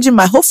 I'm changing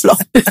my whole floor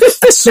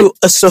to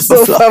a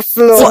sofa floor.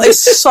 For a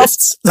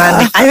soft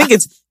landing. I think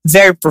it's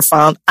very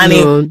profound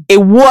and a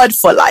word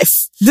for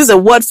life. This is a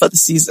word for the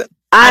season.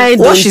 I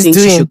don't think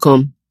she should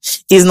come.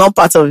 Is not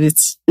part of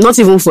it. Not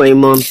even for a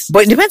month.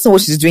 But it depends on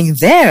what she's doing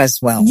there as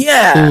well.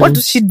 Yeah. What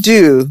does she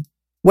do?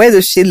 Where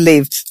does she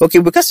live? Okay,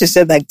 because she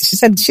said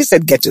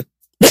ghetto.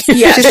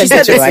 Yeah, she said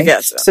ghetto, right?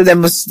 ghetto. So there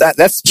must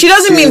that's. She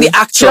doesn't mean the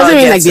actual. She doesn't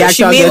mean like the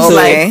She actual means ghetto.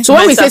 like. So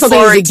when we say something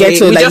is the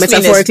ghetto, we like just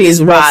mean metaphorically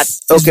is rough.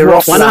 Okay,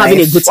 rough. We're not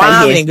having a good We're not time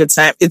having here. a good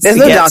time. It's There's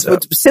the no ghetto.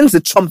 doubt, but since the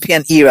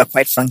Trumpian era,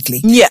 quite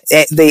frankly, Yes.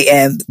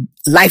 the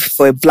life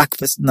for a black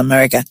person in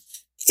America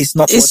is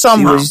not It's what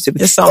somehow. it used to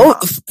be. It's somehow.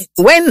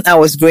 When I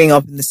was growing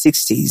up in the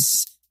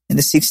 60s,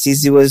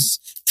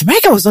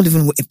 America was not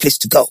even a place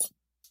to go.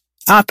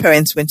 Our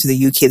parents went to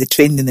the UK, they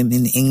trained them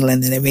in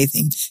England and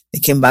everything. They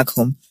came back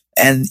home.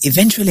 And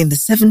eventually in the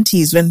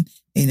 70s, when,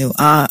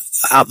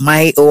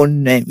 my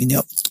own,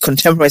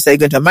 contemporaries started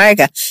going to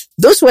America,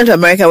 those who went to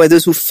America were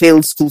those who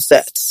failed school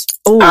certs.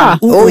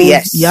 Oh,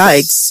 yes.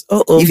 Yikes.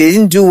 If you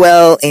didn't do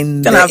well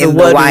in the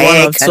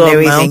WAEC and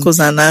everything. My uncles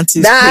and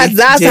aunties. That's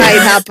how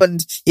it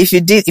happened. If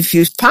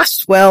you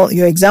passed well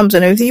your exams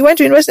and everything, you went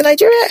to University of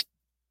Nigeria.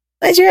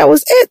 Nigeria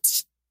was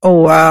it.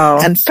 Oh, wow.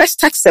 And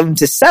Festac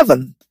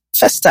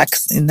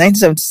in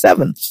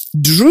 1977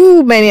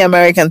 drew many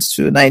Americans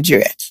to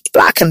Nigeria,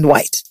 black and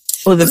white.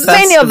 Oh,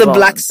 many of the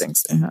blacks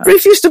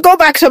refused to go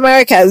back to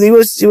America.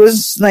 It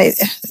was like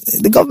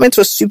the government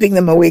was sweeping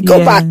them away.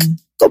 Go back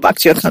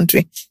to your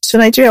country. So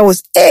Nigeria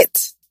was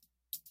it.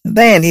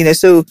 Then,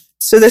 so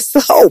there's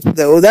still hope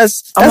though.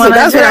 That's what I want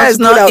to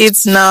put out.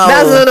 It's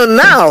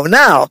now.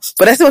 Now.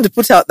 But I still want to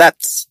put out that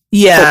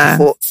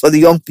hope for the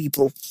young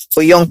people.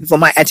 For young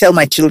people, I tell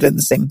my children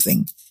the same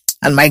thing,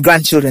 and my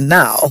grandchildren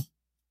now,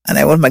 and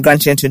I want my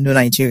grandchildren to know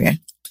Nigeria,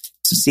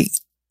 to see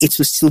it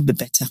will still be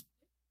better.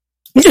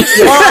 Well,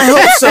 I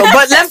hope so.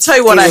 But let me tell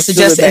you what I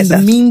suggest in the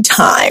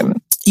meantime.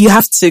 You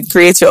have to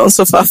create your own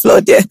sofa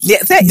floor there. Yeah,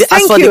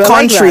 as for the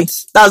country,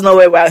 that's not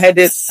where we're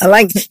headed.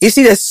 You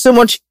see, there's so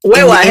much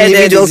where we're headed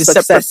individual is a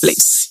separate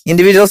place.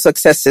 Individual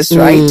successes,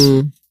 right?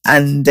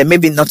 And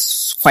maybe not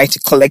quite a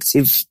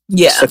collective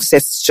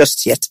success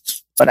just yet.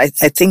 But I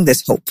think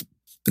there's hope.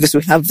 Because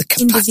we have the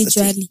capacity.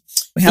 Individually.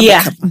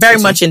 Very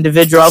much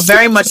individual.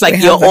 Very much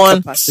like your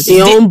own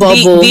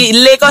bubble. The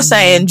Lagos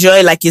I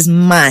enjoy like is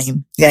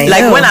mine. Yeah,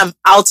 like when I'm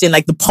out in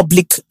like the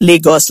public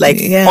Lagos, like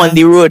on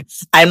the road,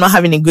 I'm not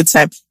having a good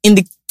time. In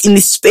the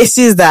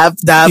spaces that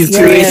I've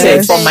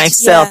created for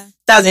myself. Yeah.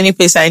 That's any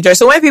place I enjoy.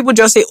 So when people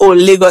just say, oh,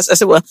 Lagos, I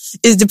say, well,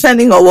 it's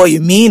depending on what you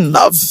mean,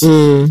 love.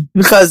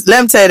 Because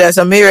let me tell you, there's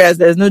some areas,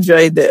 there's no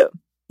joy there.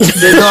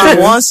 They don't have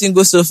one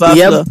single sofa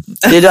floor.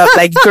 They don't have,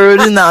 like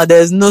Ikorodu now,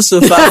 there's no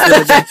sofa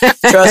floor there.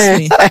 Trust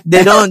me.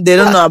 They don't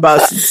know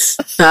about it.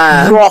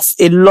 Rough,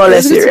 a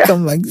lawless area.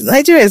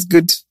 Nigeria is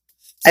good.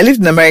 I lived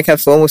in America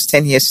for almost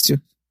 10 years too.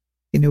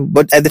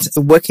 But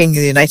working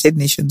in the United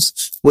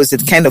Nations was a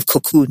kind of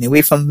cocoon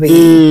away from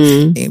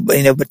me. But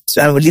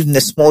I lived in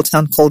a small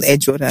town called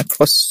Edgewater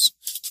across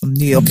from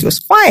New York. It was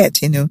quiet,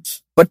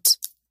 but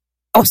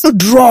I was still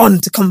drawn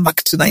to come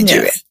back to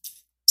Nigeria. Yeah.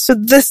 So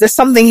there's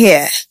something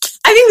here.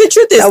 I think the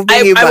truth is,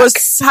 I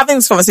was having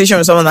this conversation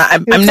with someone that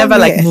I'm never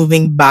like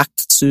moving back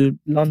to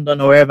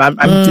London or wherever.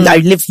 I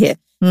live here.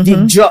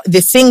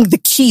 The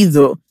key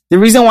though, the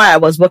reason why I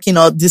was working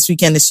out this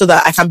weekend is so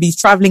that I can be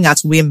traveling at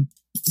whim.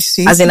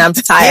 As in, I'm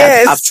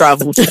tired. I've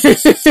traveled.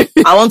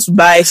 I want to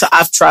buy, so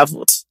I've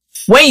traveled.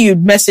 When you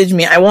message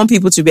me, I want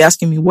people to be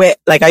asking me, where,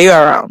 like, are you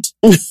around?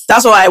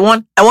 That's what I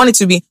want. I want it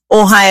to be,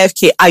 oh, hi,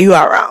 FK, are you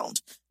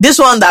around? This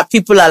one that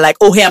people are like,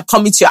 oh, hey, I'm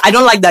coming to you. I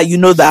don't like that. You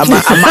know that I'm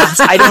at.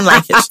 I don't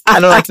like it.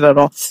 I don't like it at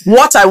all.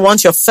 What I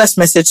want your first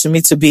message to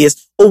me to be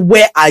is, oh,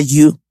 where are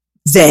you?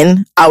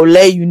 Then I'll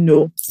let you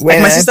know.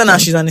 Like my sister now,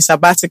 she's on a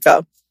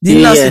sabbatical. Did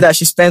you not see that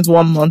she spent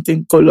 1 month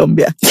in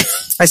Colombia?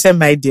 I said,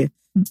 my dear,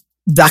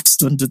 blacks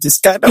don't do this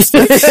kind of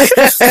thing.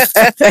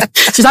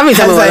 She's having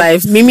time of her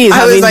life. Mimi is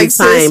having the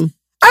time.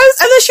 And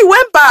then she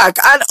went back,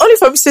 and only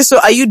for me to say, so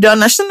are you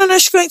done? I said, no,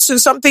 she's going to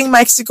something,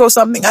 Mexico,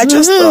 something. I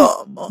just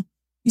thought,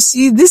 you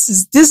see, this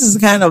is the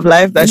kind of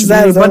life that she's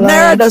living. But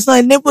Naira does not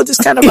enable this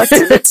kind of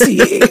activity.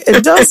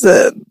 It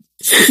doesn't.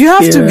 You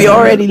have to be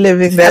already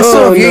living there.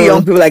 So you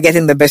young people are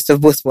getting the best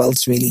of both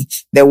worlds, really.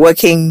 They're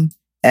working,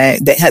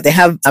 they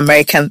have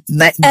American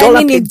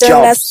dollar-paid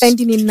jobs.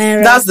 Spending in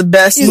Naira. That's the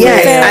best way.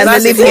 And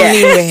that's the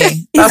only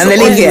way. That's the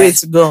only way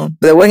to go.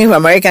 But they're working for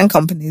American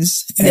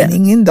companies,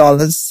 earning in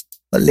dollars,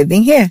 but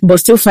living here.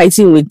 But still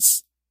fighting with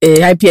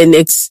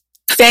IPNX.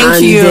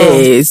 Thank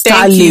you.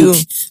 Thank you.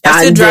 I'm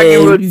still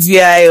dragging road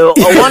VIO.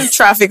 One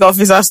traffic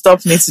officer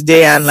stopped me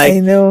today and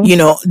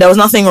there was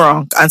nothing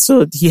wrong. And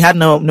so he had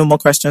no more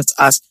questions to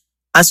ask.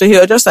 And so he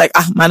was just like,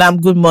 madam,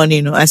 good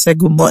morning. I said,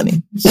 good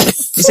morning. He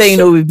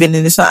said, we've been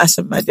in the sun. I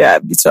said, my dear,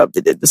 I'll be to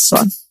updated the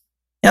sun.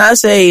 And I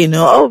say,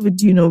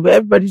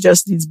 everybody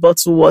just needs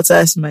bottled water.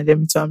 I said, my dear,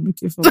 me too, I'm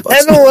looking for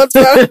bottled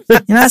water.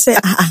 And I said,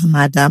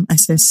 madam. I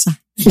said, sir.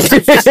 He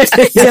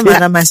said,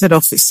 madam. I said,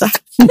 officer.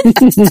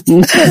 I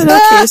said,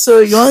 okay, so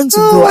you want to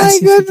go? Oh my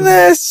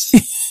goodness.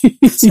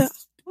 I said,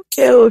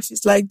 okay,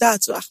 she's like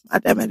that. So,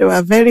 madam, they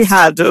were very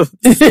hard. I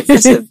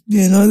said,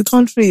 the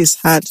country is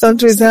hard.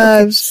 Country is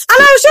hard. And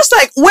I was just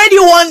like, where do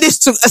you want this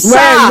to,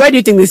 where do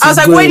you think this is I was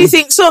like, going? where do you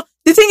think? So,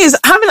 the thing is,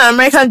 having an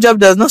American job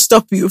does not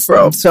stop you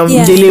from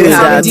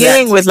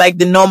dealing with like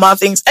the normal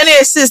things.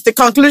 Anyway, sis, the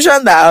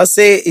conclusion that I'll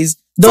say is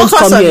don't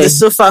focus on here. the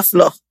sofa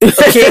floor.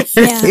 Okay?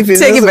 Yeah. Take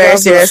it very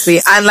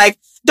seriously. And like,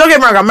 don't get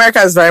me wrong, America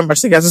is very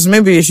much together. So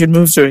maybe you should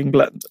move to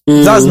England.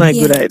 That's not a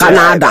good idea.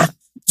 Canada.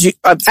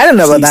 I don't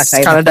know about that.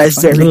 Canada is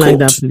very cold. Like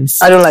that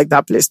place. I don't like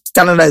that place.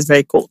 Canada is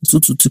very cold. Too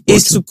cold.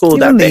 It's too cold.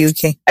 Even the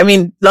UK. I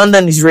mean,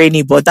 London is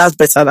rainy, but that's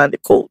better than the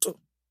cold.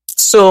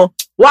 So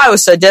what I would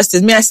suggest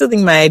is, I still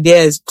think my idea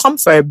is come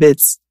for a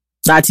bit.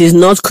 That is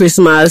not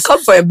Christmas.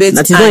 Come for a bit.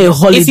 That is not a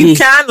holiday. If you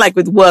can, like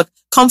with work,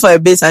 come for a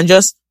bit and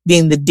just be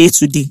in the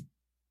day-to-day.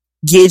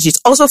 Gauge it.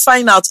 Also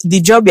find out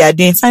the job you are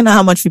doing. Find out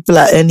how much people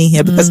are earning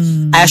here, because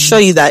I assure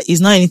you that it's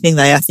not anything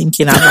that you're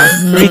thinking about.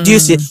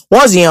 Reduce it.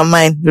 What's in your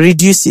mind?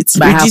 Reduce it.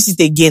 Reduce it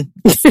again.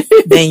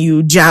 Then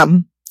you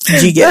jam.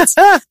 You get.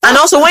 And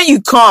also when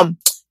you come,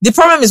 the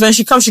problem is when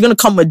she comes, she's going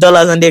to come with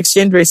dollars and the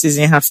exchange rate is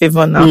in her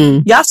favor now.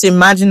 You have to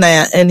imagine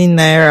that you're earning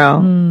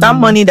Naira. That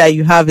money that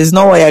you have is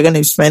not what you're going to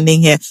be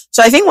spending here.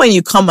 So I think when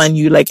you come and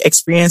you like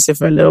experience it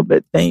for a little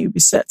bit, then you'll be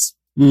set.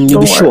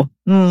 You'll be sure.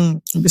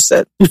 You'll be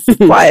set.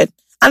 Quiet.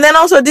 And then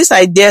also this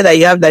idea that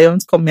you have that you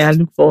want to come here and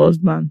look for a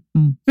husband.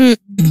 Okay,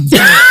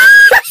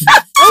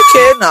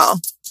 now.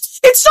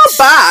 It's not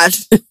bad.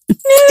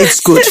 It's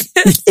good.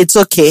 It's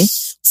okay.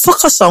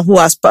 Focus on who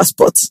has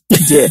passport.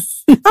 Yeah.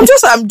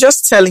 I'm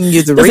just telling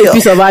you the real. A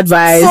piece of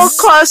advice.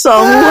 Focus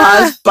on who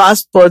has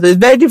passport. It's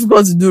very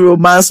difficult to do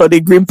romance or the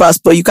green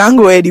passport. You can't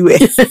go anywhere.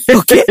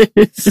 Okay?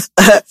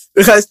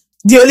 Because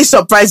the only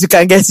surprise you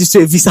can get is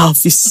to a visa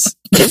office.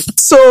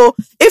 So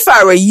if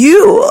I were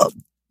you,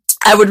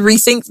 I would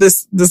rethink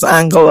this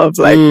angle of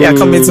like, you're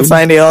coming to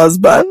find a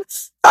husband.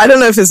 I don't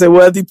know if it's a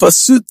worthy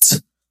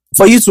pursuit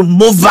for you to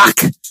move back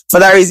for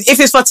that reason. If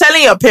it's for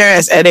telling your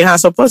parents, they can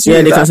support you.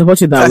 Yeah, they can support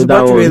you with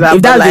that one.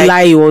 If that's the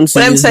lie you want to.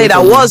 Let me tell you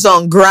that was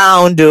on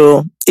ground,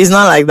 though. It's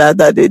not like that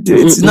they do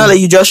it. It's not like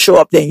you just show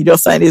up there and you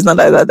just find it. It's not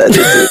like that they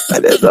do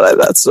it. It's not like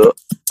that. So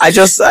I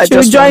just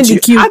join the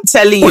queue. I'm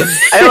telling you,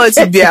 I want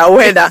you to be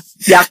aware that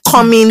you are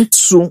coming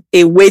to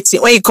a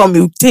waiting. When you come,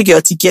 you take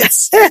your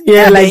tickets.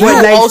 Yeah, like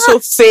also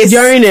face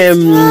during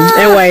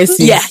NYSC.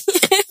 Yeah,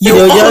 you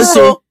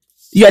also.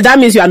 That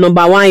means you are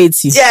number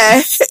 180.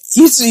 Yeah,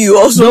 you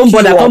also don't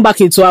bother. Come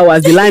back in 2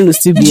 hours. The line will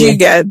still be. You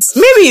get.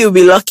 Maybe you'll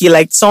be lucky,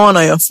 like someone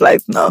on your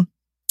flight now.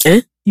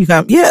 You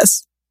can.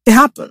 Yes, it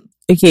happened.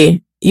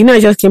 Okay, I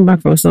just came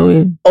back from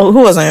somewhere. Oh,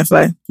 who was on your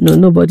flight? No,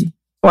 nobody.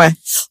 Why?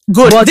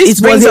 Good. But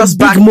this brings us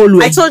back. Molo.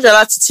 I told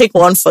Jola to take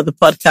one for the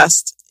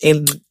podcast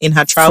in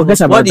her travel.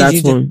 Forget about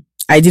that one.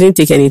 I didn't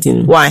take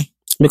anything. Why?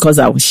 Because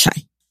I was shy.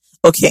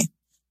 Okay.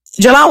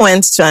 Jola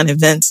went to an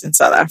event in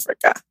South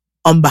Africa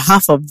on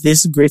behalf of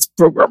this great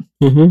program.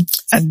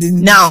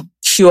 And now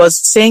she was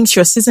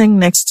sitting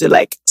next to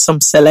like some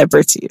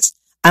celebrities.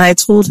 And I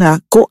told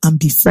her, go and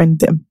befriend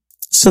them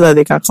so that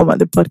they can come on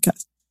the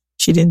podcast.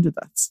 She didn't do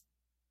that.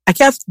 I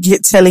kept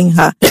telling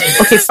her,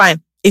 okay,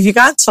 fine. If you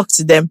can't talk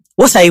to them,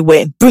 what are you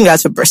wearing? Bring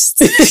out your breast.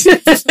 She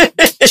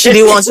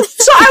didn't want to.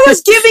 So I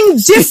was giving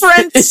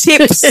different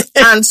tips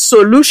and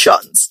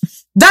solutions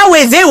That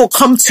way they will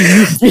come to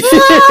you. So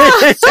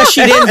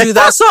she didn't do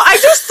that. So I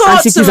just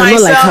thought to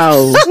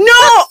myself,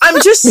 no,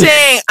 I'm just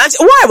saying,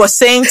 what I was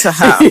saying to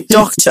her,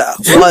 doctor,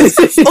 was,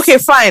 okay,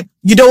 fine.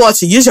 You don't want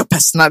to use your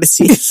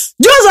personality.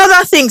 Those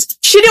other things.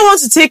 She didn't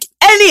want to take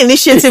any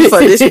initiative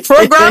for this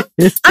program.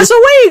 And so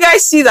when you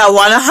guys see that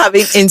we're not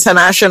having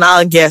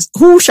international guests,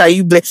 who shall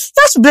you blame?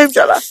 You have to blame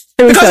Jola.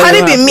 Because had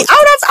it been me, I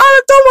would have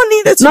done what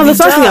needed to be done. Now, the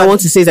first thing I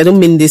want to say is I don't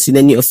mean this in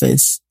any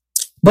offense.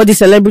 But the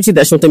celebrity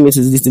that shot me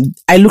to this thing,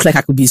 I look like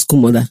I could be his school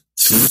mother.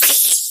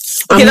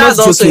 Okay, that's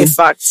also a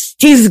fact.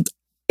 He's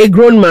a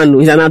grown man,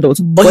 he's an adult.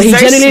 But he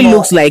generally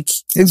looks like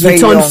he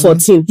turned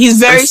 14. He's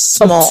very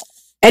small.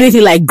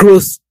 Anything like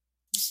growth.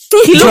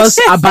 He looks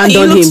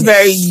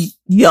very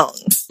young.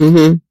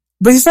 Mm-hmm.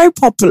 But he's very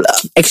popular.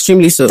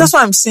 Extremely so. That's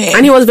what I'm saying.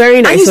 And he was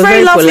very nice. And he's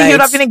very lovely. Polite. He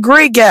would have been a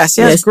great guest.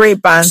 He has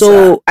great banter.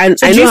 So, I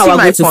know how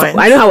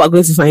we're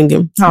going to find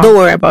him. Huh. Don't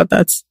worry about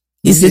that.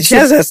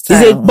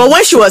 But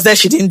when she was there,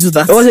 she didn't do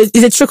that.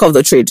 It's a trick of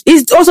the trade.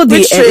 It was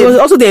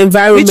also the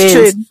environment.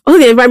 Also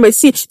the environment.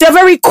 See, they're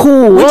very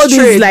cool. All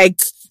these, like,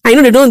 I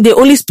know they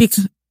only speak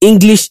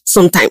English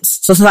sometimes.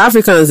 So South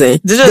Africans,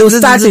 they'll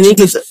start in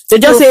English. They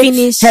just say,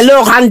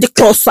 hello, hand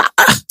closer.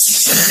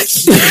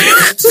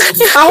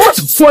 I want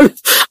to follow.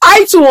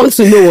 I too want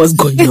to know what's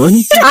going on.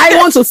 I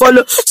want to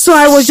follow. So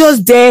I was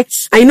just there.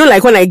 And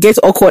like when I get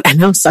awkward, I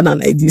now stand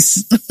like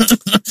this.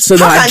 So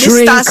how can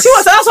this stance? See,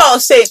 that's what I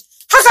was saying.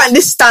 How can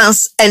this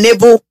stance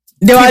enable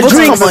there were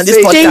drinks on this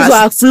podcast? Things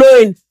were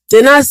flowing.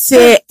 Then I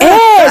say,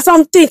 hey,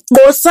 something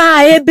goes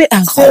I'll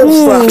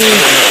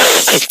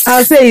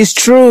say it's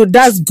true.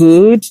 That's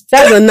good.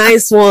 That's a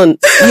nice one.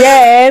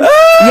 Yeah,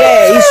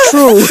 it's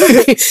true.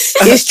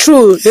 It's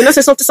true. Then I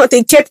say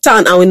something Cape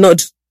Town, I will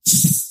nod.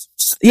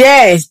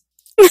 Yeah.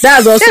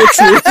 That's also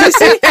true.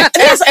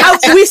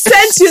 We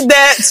sent you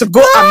there to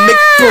go and make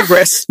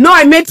progress. No,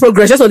 I made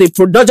progress. Just not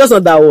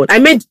that one. I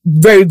made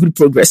very good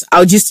progress.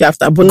 I'll just see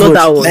after, but not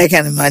that one. I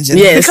can imagine.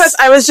 Yes. Because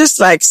I was just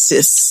like,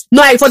 sis.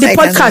 No, for the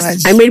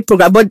podcast, I made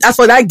progress. But as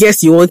for that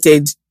guest you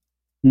wanted,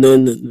 no.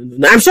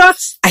 I'm sure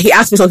he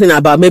asked me something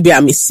about maybe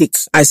I'm sick.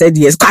 I said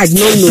yes.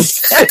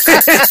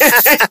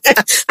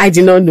 I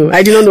did not know.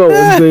 I did not know what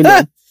was going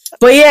on.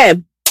 But yeah,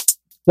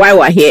 why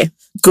we're here.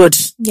 Good.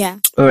 Yeah.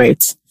 All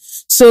right.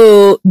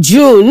 So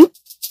June,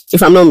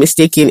 if I'm not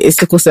mistaken, is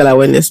Sickle Cell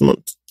Awareness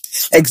Month.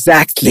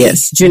 Exactly.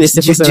 Yes, June is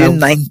Sickle Cell. June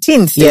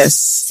 19th.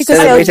 Yes,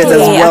 celebrated as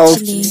World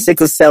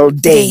Sickle Cell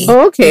Day.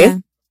 Oh, okay. Yeah.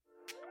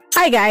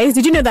 Hi guys,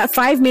 did you know that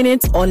 5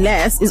 minutes or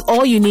less is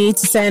all you need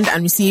to send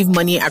and receive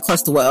money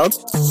across the world?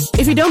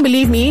 If you don't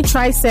believe me,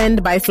 try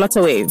Send by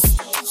Flutterwave.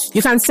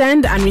 You can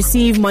send and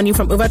receive money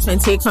from over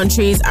 28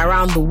 countries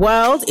around the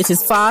world. It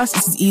is fast,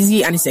 it is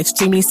easy, and it's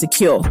extremely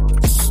secure.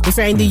 If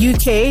you're in the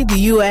UK, the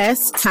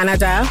US,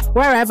 Canada,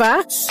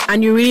 wherever,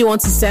 and you really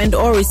want to send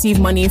or receive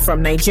money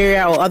from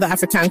Nigeria or other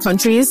African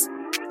countries,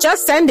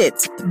 just send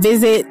it.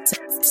 Visit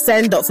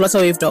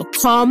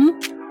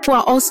send.flutterwave.com, who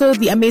are also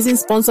the amazing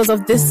sponsors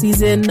of this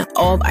season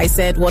of I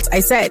Said What I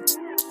Said.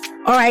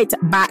 All right,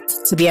 back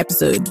to the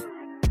episode.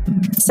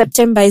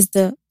 September is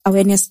the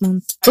awareness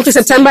month. Okay,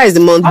 September is the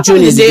month.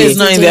 June is the day. Is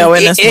not in the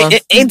awareness month.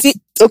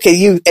 Okay,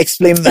 you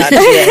explain that.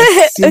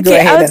 Yes.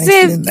 Okay, I would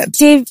say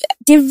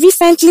they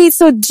recently,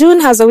 so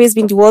June has always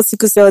been the World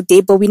Sickle Cell Day,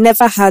 but we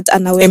never had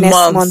an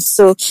awareness month.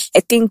 So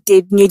I think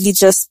they newly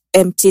just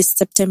placed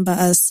September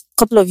as a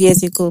couple of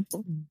years ago.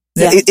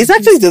 Yeah. It's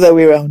actually the other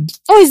way around.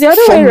 Oh, it's the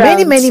other way around.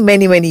 For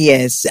many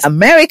years.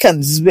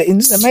 Americans,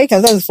 that's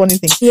the funny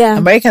thing. Yeah.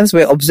 Americans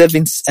were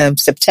observing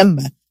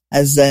September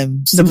as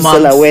Sickle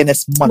Cell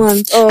Awareness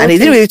Month. Oh, and it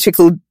didn't really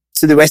trickle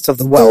to the rest of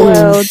the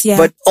world. Yeah.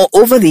 But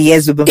over the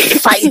years, we've been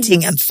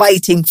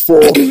fighting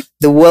for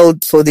the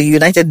world, for the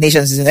United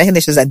Nations. The United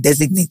Nations that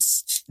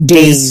designates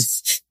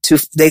days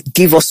they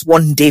give us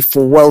one day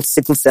for World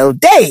Sickle Cell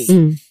Day.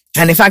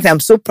 And in fact, I'm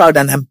so proud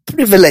and I'm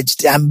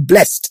privileged, I'm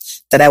blessed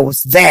that I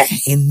was there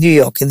in New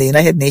York in the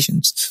United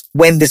Nations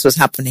when this was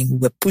happening. We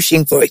were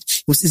pushing for it.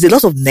 It's a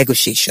lot of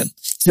negotiation.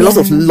 It's a lot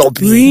of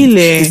lobbying.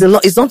 Really?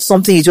 It's not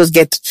something you just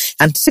get.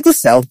 And sickle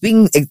cell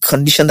being a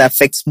condition that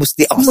affects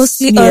mostly us. Us.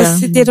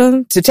 They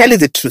don't. To tell you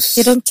the truth,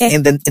 they don't care.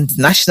 In the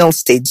international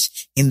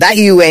stage, in that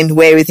UN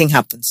where everything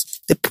happens,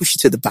 they push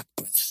it to the back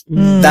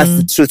burner. That's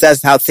the truth.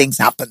 That's how things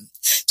happen.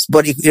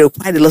 But it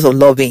required a lot of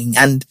lobbying.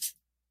 And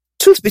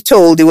truth be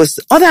told, it was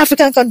other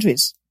African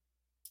countries.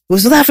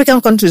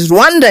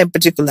 Rwanda in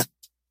particular,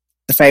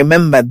 if I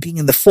remember, being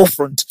in the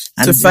forefront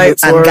and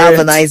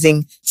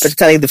galvanizing,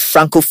 particularly the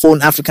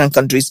Francophone African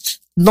countries,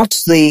 not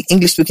the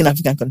English-speaking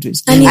African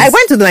countries. I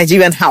went to the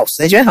Nigerian House.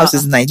 Nigerian House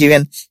is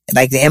Nigerian,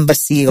 like the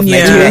embassy of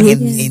Nigeria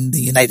in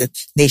the United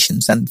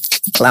Nations, and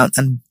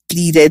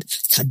pleaded,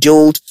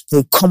 cajoled,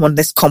 come on,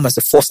 let's come as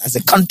a force, as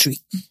a country.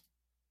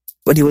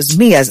 But it was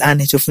me as Anne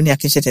Tofuni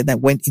Akinshete that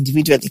went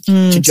individually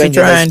to join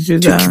you.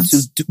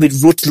 We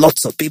wrote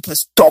lots of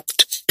papers,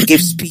 talked,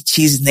 gave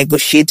speeches,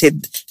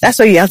 negotiated. That's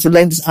why you have to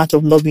learn this art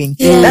of lobbying.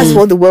 Yeah. That's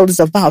what the world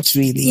is about,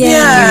 really.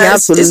 Yeah, you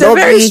have to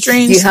lobby, a very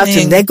strange you have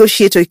to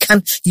negotiate, or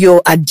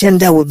your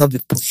agenda will not be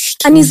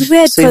pushed. And it's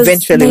weird, so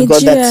eventually we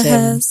got that.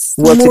 That's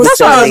why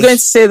I was going to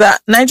say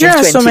that Nigeria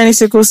has so many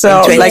sickle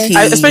cell,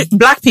 especially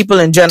black people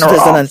in general,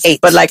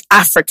 2008. but like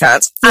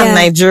Africans and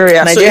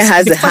Nigeria. Nigeria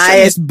has the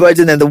highest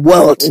burden in the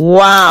world.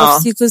 Wow.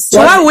 So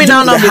why are we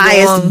now not the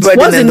highest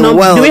burden in the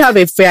world? Do we have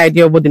a fair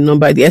idea of what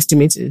the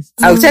estimate is?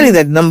 I'll tell you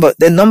the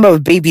number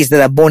of babies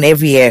that are born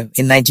every year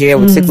in Nigeria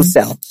with sickle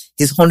cell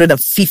is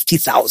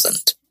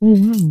 150,000.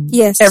 Mm-hmm.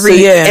 Yes.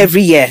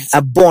 Every year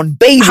are born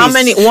babies. How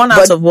many? One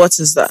out of what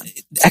is that?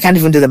 I can't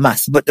even do the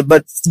math, but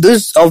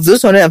those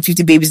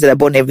 150 babies that are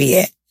born every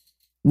year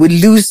will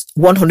lose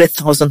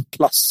 100,000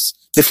 plus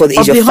before the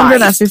age of 5.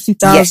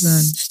 150,000.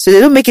 Yes. So they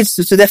don't make it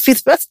to their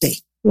 5th birthday.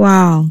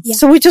 Wow. Yeah.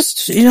 So we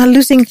just,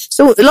 losing.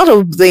 So a lot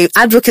of the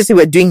advocacy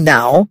we're doing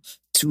now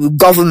to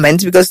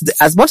government, because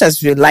as much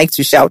as we like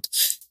to shout,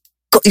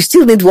 you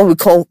still need what we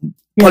call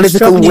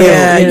political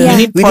will. You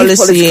need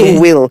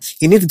political will.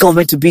 You need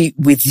government to be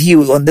with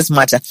you on this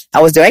matter.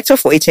 I was director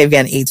for HIV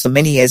and AIDS for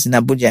many years in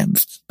Abuja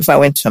before I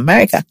went to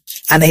America.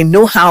 And I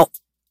know how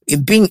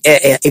it being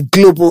a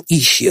global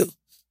issue,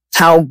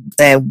 how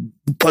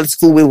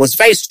political will was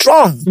very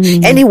strong.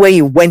 Mm-hmm. Anywhere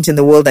you went in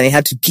the world and you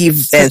had to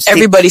give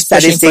everybody's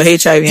pushing for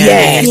HIV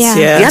and AIDS.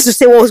 You have to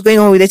say what was going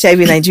on with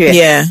HIV in Nigeria.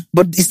 Yeah.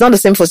 But it's not the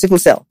same for sickle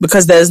cell.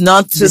 Because there's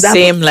not the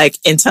same like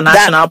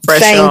international pressure.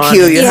 Thank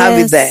you. You have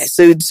it there.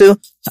 So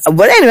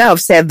but anyway,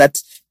 I've said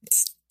that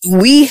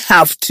we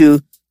have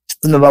to,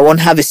 number one,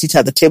 have a seat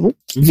at the table.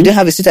 Mm-hmm. If you don't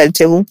have a seat at the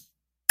table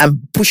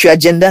and push your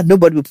agenda,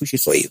 nobody will push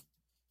it for you.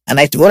 And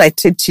what I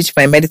teach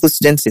my medical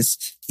students is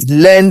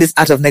learn this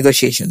art of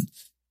negotiation.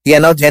 I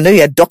know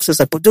you're doctors,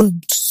 but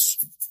don't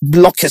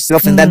block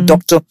yourself in that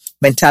doctor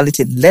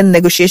mentality. Learn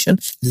negotiation,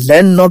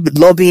 learn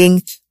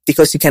lobbying,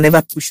 because you can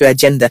never push your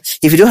agenda.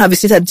 If you don't have a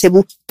seat at the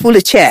table, pull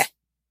a chair.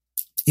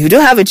 If you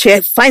don't have a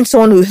chair, find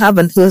someone who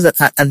has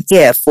an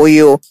ear for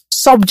your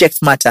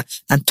subject matter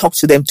and talk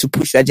to them to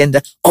push your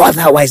agenda.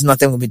 Otherwise,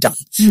 nothing will be done.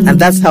 Mm. And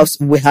that's how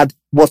we had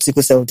World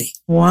Sickle Cell Day.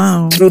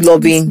 Wow. Through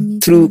lobbying,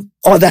 through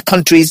other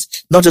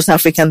countries, not just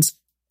Africans,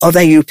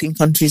 other European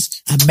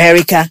countries,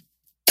 America.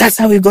 That's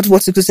how we got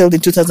World Sickle Cell Day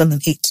in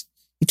 2008.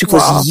 It took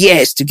us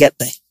years to get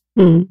there.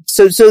 Mm.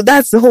 So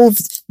that's the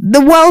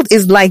world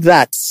is like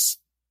that.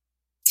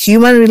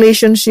 Human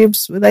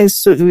relationships, whether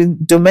it's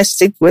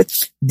domestic,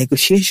 with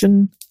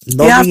negotiation,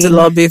 lobbying. You have to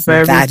lobby for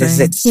everything. That is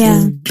it.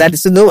 Yeah. That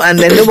is and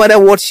then no matter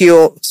what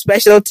your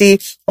specialty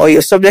or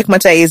your subject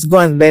matter is, go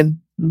and learn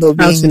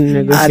lobbying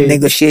and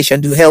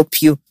negotiation to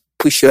help you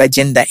push your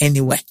agenda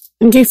anywhere.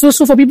 Okay, so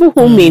for people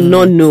who may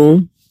not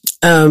know,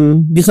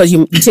 because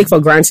you take for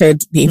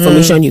granted the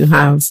information you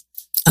have,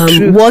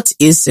 what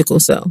is sickle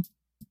cell?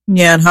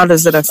 Yeah, and how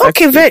does it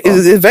affect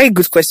it's a very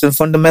good question,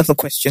 fundamental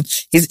question.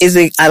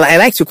 I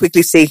like to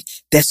quickly say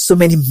there's so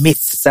many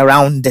myths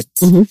around it.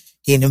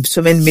 Mm-hmm.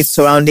 So many myths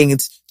surrounding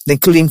it,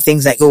 including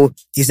things like,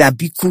 is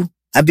Abiku?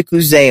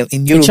 Abiku's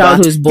in Yoruba.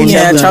 Child who's born.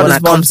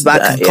 Comes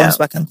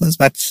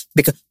back.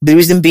 Because the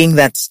reason being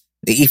that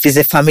if it's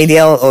a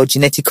familial or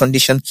genetic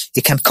condition,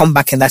 it can come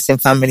back in that same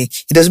family.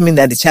 It doesn't mean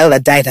that the child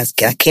that died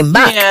came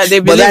back. Yeah,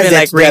 they believe in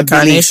like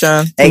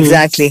reincarnation.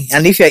 Exactly.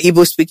 And if you're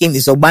Igbo speaking,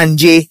 it's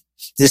Obanje.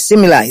 It's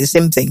similar, it's the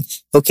same thing.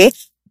 Okay?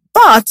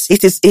 But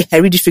it is a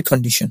hereditary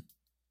condition.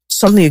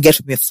 Something you get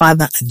from your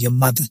father and your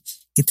mother.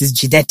 It is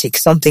genetic,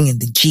 something in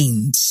the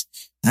genes.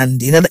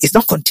 And it's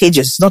not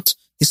contagious.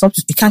 It's not,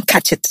 you can't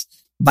catch it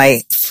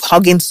by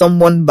hugging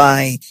someone,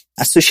 by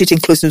associating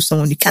closely with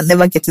someone. You can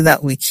never get it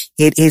that way.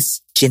 It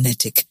is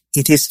genetic.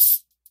 It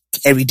is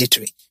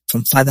hereditary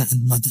from father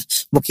and mother.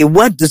 Okay,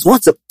 what's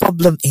the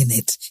problem in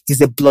it is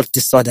a blood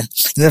disorder.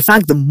 In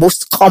fact, the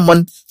most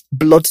common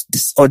blood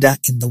disorder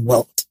in the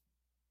world.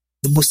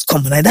 The most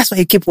common. And that's why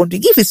you keep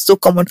wondering, if it's so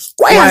common,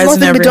 why has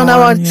nothing been done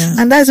around? Yeah.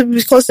 And that's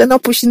because they're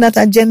not pushing that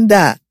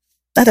agenda.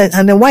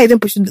 And then why are they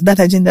pushing that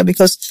agenda?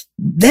 Because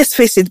let's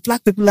face it,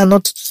 black people we're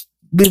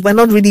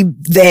not really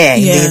there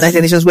in the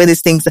United Nations where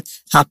these things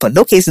happen.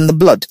 Okay, it's in the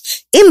blood.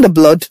 In the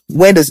blood,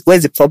 where's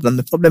the problem?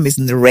 The problem is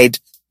in the red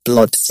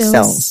blood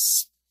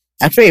cells.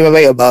 I'm sure you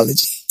remember your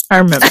biology. I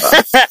remember.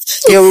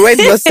 Your red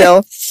blood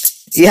cell.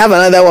 You have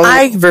another one.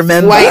 I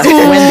remember when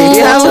they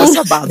taught us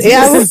about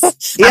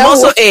this. I'm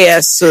also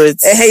AS, so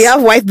it's you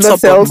have white blood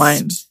cells.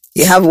 Mind.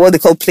 You have what they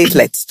call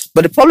platelets.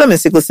 But the problem in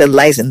sickle cell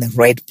lies in the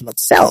red blood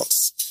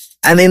cells.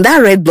 And in that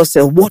red blood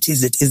cell, what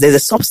is it? There's a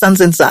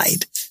substance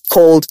inside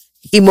called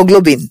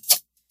hemoglobin.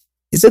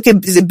 It's okay.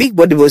 It's a big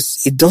body, but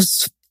it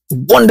does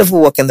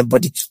wonderful work in the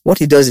body.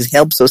 What it does is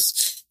helps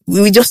us.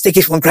 We just take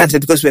it for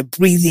granted because we're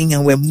breathing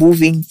and we're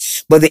moving.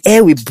 But the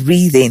air we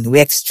breathe in, we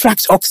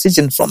extract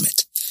oxygen from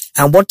it.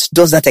 And what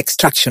does that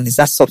extraction is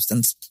that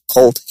substance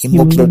called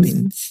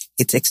hemoglobin.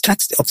 It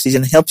extracts the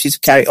oxygen, helps you to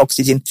carry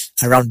oxygen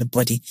around the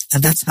body.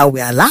 And that's how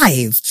we're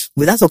alive.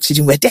 Without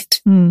oxygen, we're dead.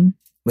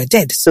 were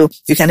dead. So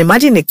you can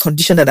imagine a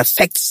condition that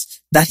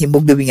affects that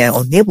hemoglobin. You're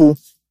unable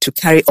to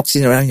carry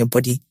oxygen around your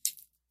body.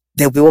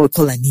 There'll be what we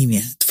call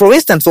anemia. For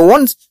instance, for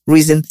one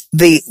reason,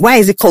 why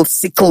is it called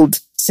sickle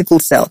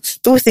cell?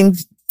 People think,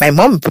 my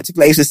mom in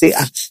particular used to say,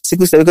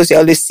 sickle cell because you're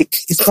always sick.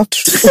 It's not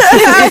true.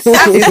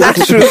 It's not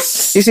true.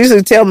 She used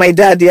to tell my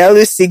dad, you're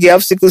always sick, you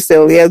have sickle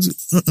cell.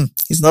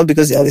 It's not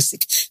because you're always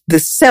sick. The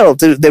cell,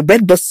 the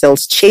red blood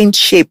cells change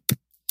shape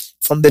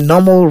from the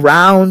normal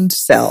round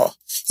cell.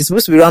 It's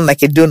supposed to be round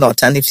like a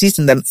donut. And if you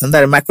see it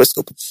under a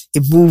microscope,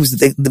 it moves,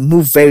 they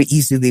move very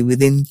easily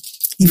within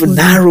even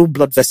narrow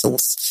blood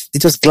vessels. They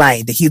just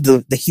glide. They hit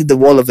the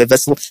wall of a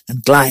vessel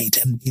and glide.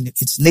 And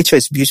its nature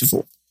is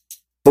beautiful.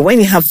 But when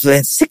you have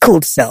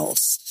sickled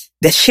cells,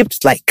 they're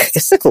shaped like a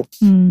sickle.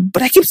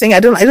 But I keep saying I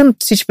don't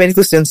teach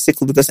medical students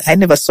sickle because I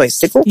never saw a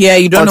sickle. Yeah,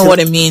 you don't know what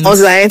it means.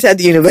 Until I entered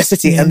the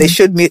university and they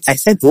showed me. I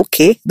said,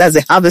 okay, that's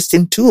a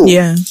harvesting tool.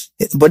 Yeah,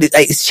 but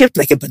it's shaped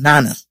like a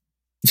banana.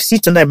 If you see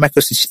it under a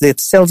microscope, the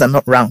cells are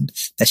not round.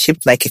 They're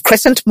shaped like a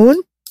crescent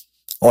moon,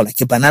 or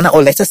like a banana,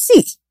 or letter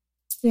C.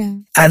 Yeah.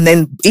 And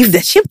then if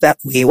they're shaped that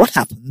way, what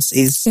happens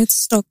is it's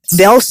stuck.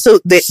 They also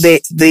they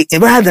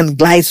rather than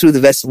glide through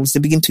the vessels, they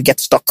begin to get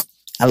stuck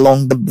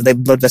along the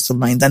blood vessel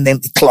lines, and then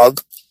they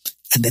clog,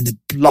 and then they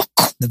block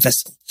the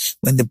vessel.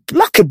 When they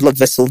block a blood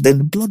vessel, then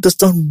the blood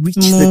does not reach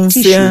the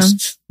tissues. Yeah.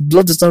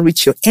 Blood does not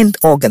reach your end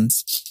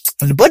organs.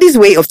 And the body's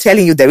way of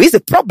telling you there is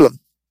a problem.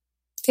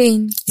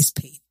 Pain. Is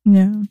pain.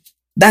 Yeah.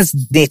 That's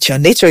nature.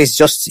 Nature is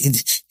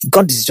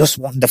God is just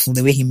wonderful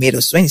the way He made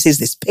us. When He says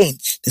there's pain,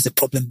 there's a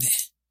problem there.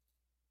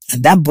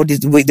 And that body,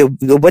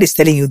 the body is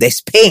telling you there's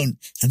pain.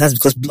 And that's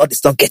because blood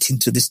is not getting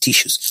to these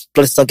tissues.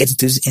 Blood is not getting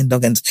to these end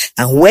organs.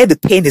 And where the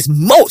pain is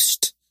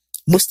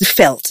mostly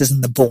felt is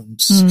in the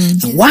bones.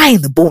 And why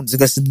in the bones?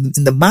 Because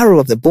in the marrow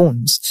of the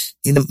bones,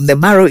 the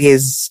marrow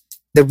is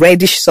the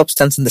reddish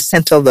substance in the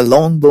center of the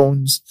long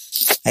bones.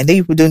 I know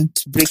you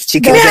wouldn't break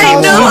chicken. Yeah, I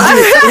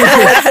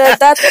know.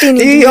 That thing.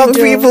 You young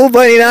people,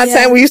 but in our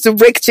time we used to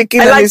break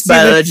chicken. I like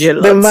biology a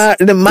lot.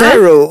 The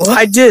marrow.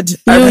 I did.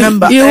 I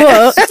remember. You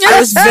were. I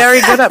was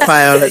very good at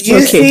biology.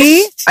 You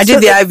see? I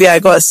did the IB. I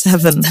got a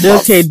 7.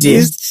 Okay,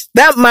 dear.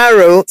 That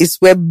marrow is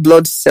where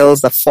blood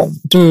cells are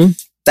formed.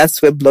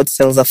 That's where blood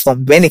cells are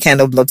formed. Any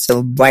kind of blood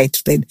cell,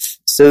 white blood.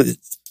 So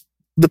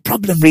the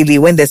problem really,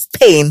 when there's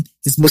pain,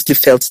 is mostly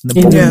felt in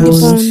the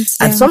bones.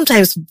 And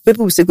sometimes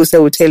people with sickle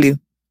cell will tell you,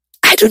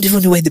 I don't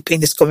even know where the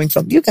pain is coming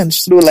from. You can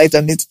throw light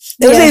on it.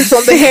 They'll say it's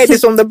from the head,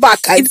 it's from the back.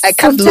 I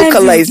can't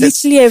localize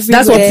it.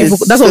 That's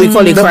what we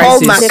call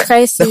a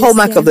crisis. The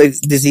hallmark of the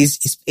disease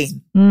is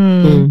pain.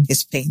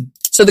 It's pain.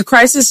 So the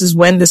crisis is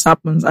when this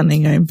happens and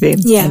then you're in pain.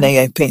 Yeah. And then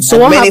you're in pain. So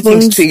what many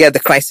happens? Things trigger the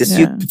crisis.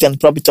 You can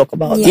probably talk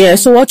about that. Yeah.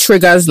 So what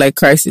triggers like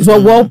crisis?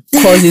 What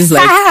causes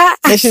like?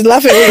 And she's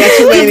laughing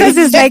because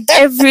it's like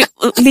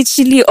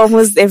literally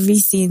almost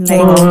everything.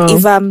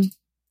 Like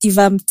if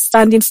I'm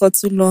standing for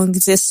too long,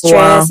 it's a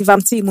stress. If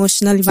I'm too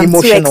emotional, if I'm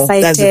too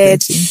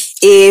excited,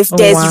 if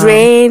there's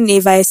rain,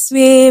 if I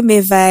swim,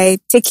 if I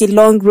take a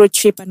long road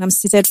trip and I'm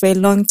seated for a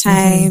long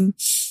time,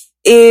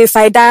 if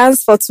I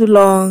dance for too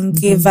long,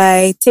 if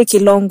I take a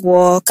long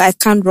walk, I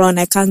can't run,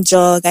 I can't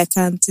jog,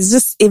 it's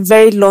just a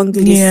very long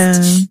list. Yeah.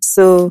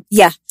 So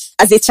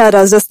as a child,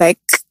 I was just like,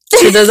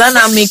 so does that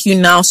now make you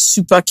now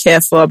super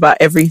careful about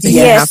everything?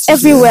 Yes,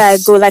 everywhere I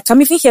go. Like I'm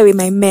even here with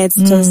my meds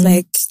because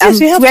like I'm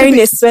wearing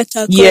a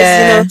sweater.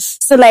 Yeah.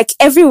 So like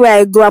everywhere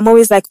I go, I'm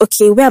always like,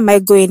 okay, where am I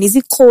going? Is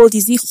it cold?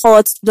 Is it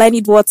hot? Do I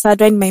need water?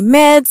 Do I need my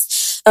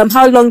meds?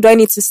 How long do I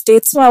need to stay?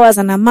 2 hours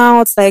and I'm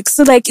out. Like,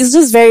 so like, it's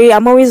just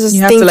I'm always just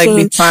you thinking. Have to,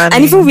 like, be planning.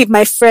 And even with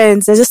my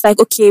friends, they're just like,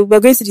 okay, we're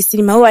going to the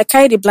cinema. Oh, I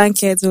carried a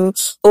blanket.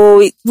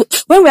 Or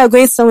when we are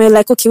going somewhere,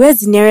 like, okay,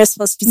 where's the nearest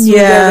hospital?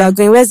 Where we are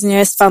going? Where's the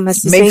nearest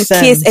pharmacy? So in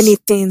case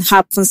anything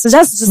happens. So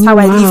that's just how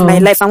I live my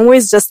life. I'm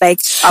always just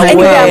like,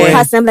 anywhere I'm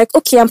passing, I'm like,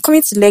 okay, I'm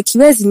coming to Lekki.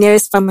 Where's the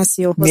nearest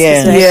pharmacy or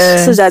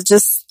hospital? So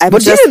that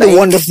but you know the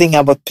wonderful thing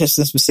about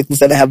persons with sickle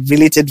that I have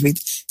related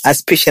with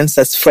as patients,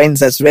 as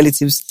friends, as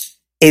relatives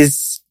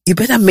is you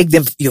better make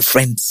them your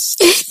friends.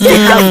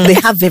 They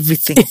have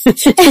everything.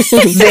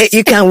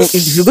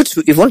 If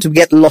you want to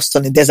get lost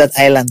on a desert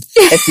island,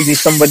 it has to be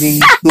somebody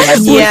who has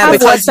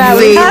because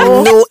they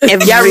know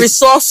everything. They are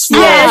resourceful.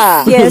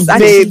 Yes,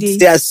 actually.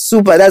 They are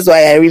super. That's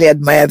why I really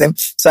admire them.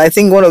 So I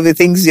think one of the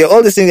things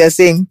all the things you're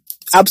saying,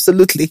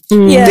 absolutely.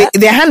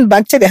 Their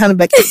handbag, check their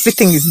handbag,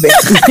 everything is there.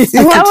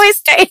 You want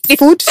always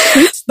food,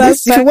 sweet,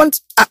 if you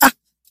want,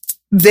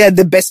 they're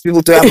the best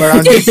people to have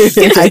around you.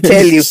 I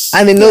tell you.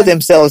 And they know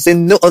themselves. They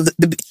know,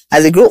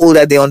 as they grow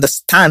older, they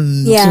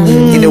understand,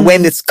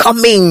 when it's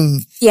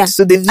coming. Yeah.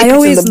 So they nip it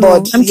in the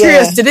bud. I'm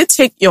curious, did it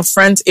take your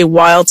friends a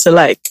while to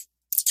like,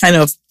 kind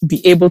of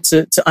be able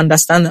to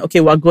understand that, okay,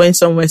 we're going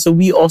somewhere, so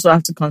we also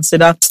have to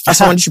consider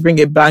someone should bring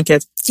a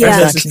blanket,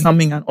 is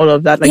coming and all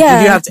of that. Like,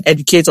 did you have to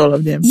educate all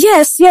of them?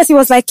 Yes, it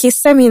was like a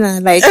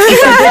seminar. Like,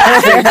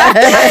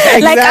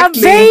 like I'm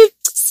very,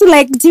 so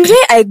like the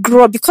way I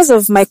grew up, because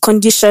of my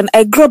condition,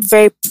 I grew up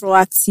very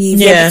proactive.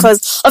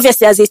 Because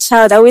obviously as a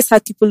child, I always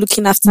had people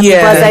looking after me.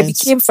 But as I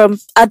became from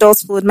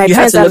adulthood, my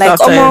parents are like,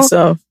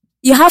 yourself.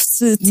 you have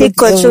to take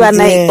control.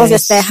 And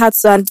obviously I had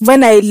to. And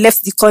when I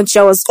left the country,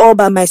 I was all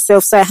by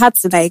myself. So I had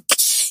to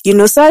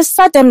so I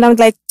sat them down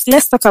like,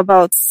 let's talk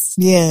about,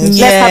 let's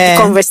have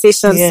the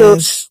conversation. Yes.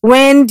 So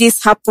when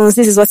this happens,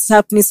 this is what's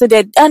happening. So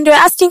they're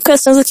asking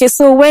questions. Okay,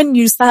 so when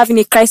you start having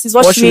a crisis,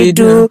 what should we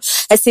do?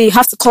 I say, you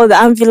have to call the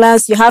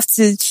ambulance. You have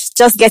to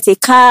just get a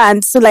car.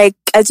 And so I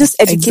just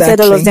educated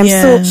all of them.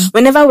 Yeah. So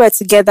whenever we're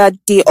together,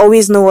 they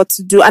always know what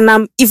to do.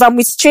 And if I'm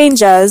with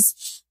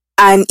strangers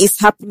and it's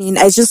happening,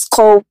 I just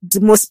call the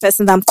most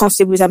person that I'm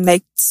comfortable with. I'm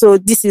like, so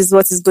this is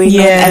what is going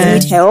on. I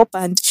need help.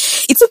 And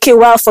it took a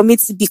while for me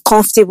to be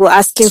comfortable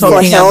asking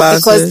for help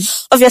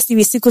because obviously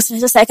with sickle cell,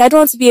 just I don't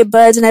want to be a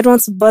burden. I don't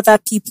want to bother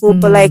people,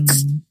 but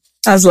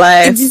as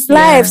life, it is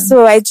life.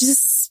 So I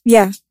just,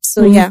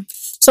 So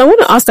I want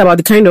to ask about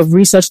the kind of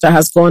research that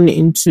has gone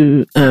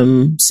into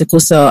sickle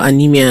cell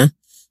anemia.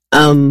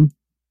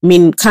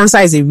 Cancer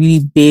is a really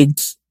big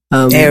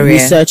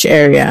research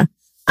area,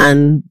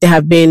 and there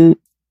have been.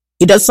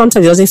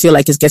 Sometimes it doesn't feel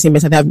like it's getting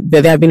better.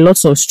 There have been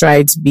lots of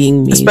strides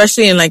being made.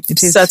 Especially in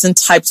certain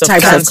types of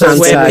cancer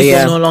where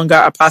people no longer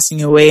are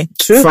passing away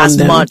as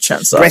much.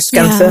 And so. Breast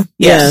cancer,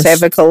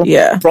 cervical,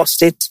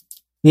 prostate,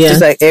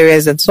 just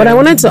areas. But I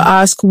wanted to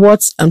ask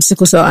what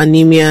sickle cell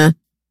anemia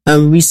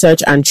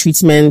research and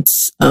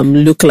treatment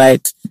look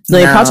like.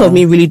 A part of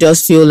me really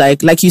does feel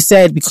like you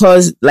said,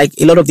 because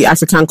a lot of the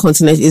African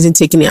continent isn't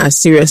taking it as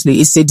seriously.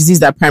 It's a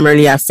disease that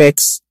primarily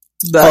affects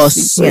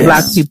us,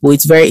 Black people.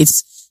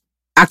 It's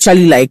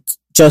actually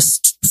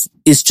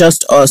it's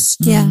just us.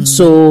 Yeah.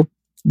 So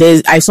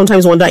I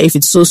sometimes wonder if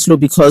it's so slow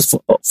because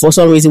for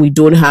some reason we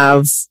don't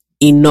have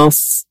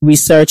enough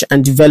research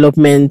and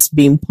development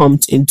being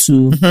pumped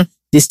into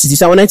this disease.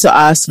 So I wanted to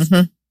ask,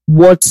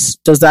 what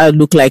does that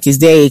look like? Is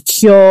there a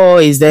cure?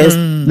 Is there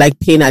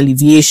pain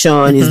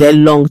alleviation? Is there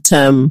long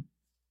term?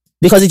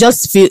 Because it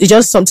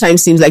just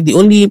sometimes seems like the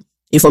only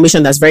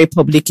information that's very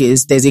public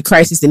is there's a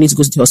crisis, they need to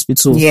go to the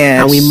hospital,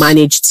 and we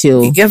manage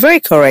till. You're very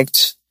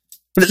correct.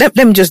 But let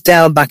me just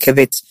dial back a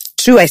bit.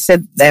 True, I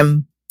said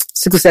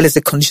sickle cell is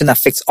a condition that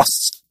affects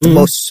us the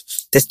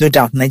most. There's no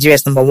doubt. Nigeria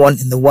is number 1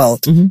 in the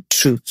world.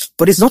 True.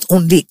 But it's not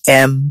only,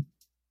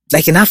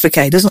 like in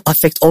Africa, it doesn't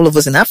affect all of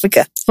us in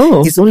Africa.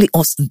 Oh. It's only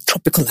us in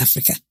tropical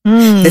Africa.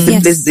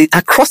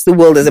 Across the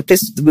world, there's a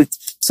place with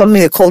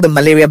something they call the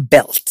malaria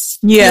belt.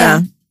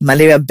 Yeah.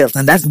 Malaria belt.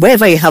 And that's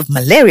wherever you have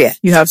malaria,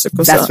 you have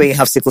sickle cell. That's where you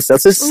have sickle cell.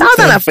 So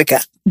Southern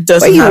Africa,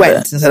 where you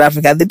went in South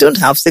Africa, they don't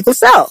have sickle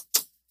cell.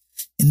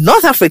 In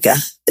North Africa,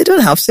 they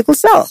don't have sickle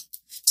cell.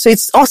 So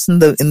it's us in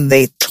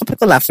the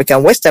tropical Africa,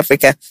 West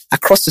Africa,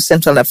 across to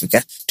Central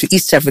Africa, to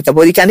East Africa.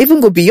 But you can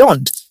even go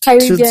beyond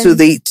Caribbean. to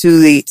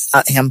the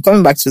I'm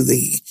coming back to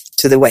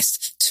the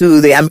West, to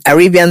the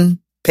Arabian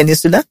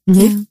Peninsula,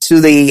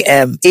 to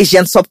the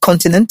Asian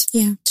subcontinent,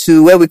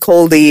 to where we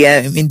call the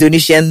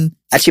Indonesian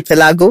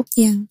archipelago.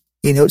 Yeah.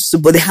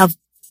 But they have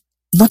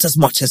not as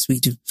much as we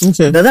do.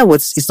 Okay. In other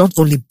words, it's not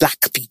only Black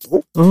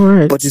people,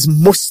 but it's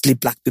mostly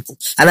Black people.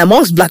 And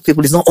amongst Black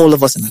people, it's not all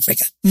of us in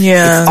Africa.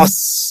 Yeah. It's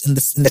us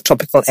in the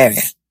tropical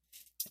area.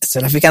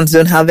 South Africans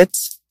don't have it.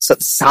 So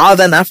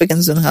Southern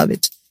Africans don't have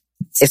it.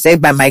 It's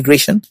by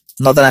migration.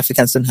 Northern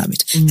Africans don't have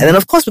it. And then,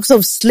 of course, because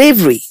of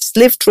slavery,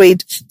 slave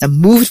trade that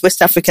moved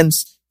West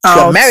Africans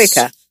to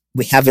America,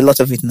 we have a lot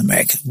of it in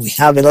America. We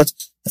have a lot,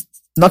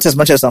 not as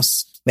much as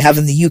us. We have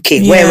in the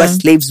UK, wherever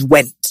slaves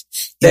went.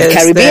 In the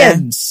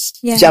Caribbeans,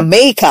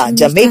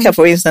 Jamaica,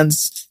 for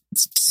instance,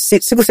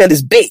 sickle cell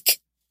is big,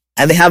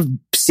 and they have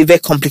severe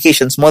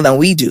complications more than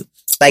we do.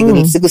 Like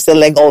sickle cell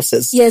leg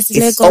ulcers. Yes,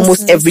 it's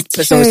almost every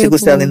person with sickle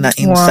cell in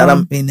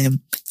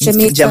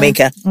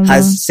Jamaica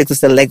has sickle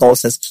cell leg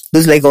ulcers.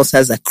 Those leg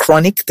ulcers are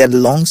chronic, they're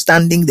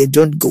long-standing, they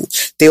don't go.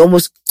 They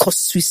almost cause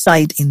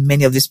suicide in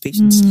many of these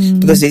patients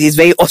because it is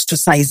very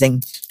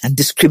ostracizing and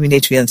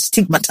discriminatory and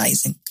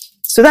stigmatizing.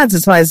 So that's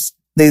as far as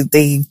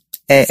the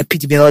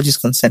epidemiology is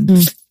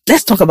concerned.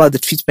 Let's talk about the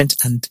treatment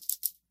and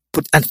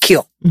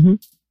cure.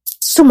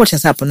 So much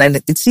has happened, and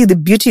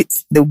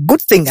the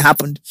good thing that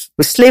happened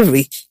with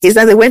slavery is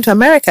that they went to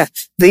America.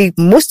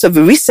 Most of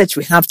the research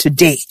we have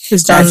today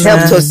has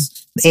helped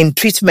us in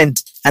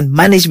treatment and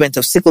management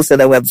of sickle cell,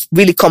 that we have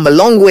really come a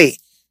long way.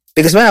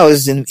 Because when I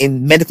was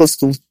in medical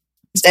school,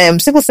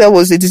 sickle cell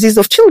was a disease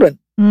of children.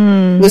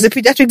 It was a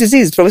pediatric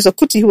disease. Professor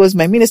Kuti, who was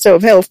my Minister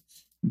of Health,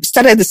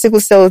 started the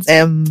sickle cell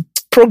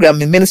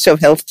program in Ministry of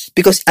Health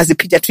because as a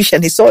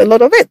pediatrician, he saw a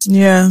lot of it.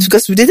 Yeah.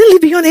 Because we didn't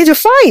live beyond age of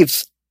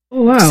 5.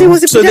 Oh, wow.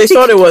 So they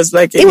thought it was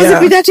a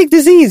pediatric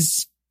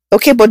disease.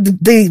 Okay, but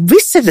the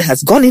research that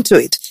has gone into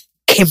it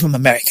came from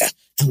America.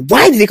 And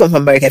why did it come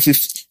from America?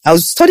 I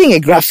was studying a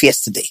graph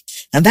yesterday,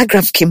 and that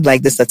graph came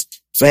like this, that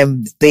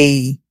from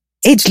the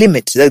age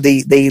limit,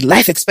 the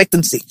life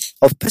expectancy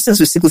of persons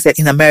with sickle cell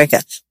in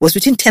America was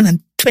between 10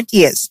 and 20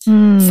 years.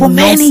 For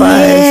many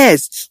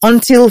years.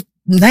 Until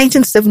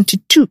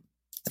 1972.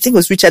 I think it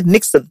was Richard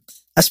Nixon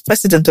as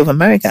president of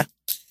America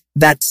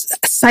that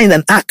signed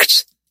an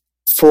act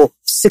for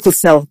sickle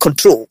cell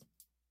control.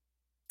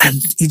 And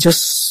it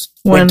just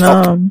went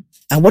up.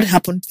 And what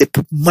happened? They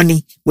put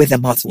money where their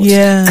mouth was.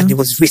 Yeah. And it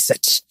was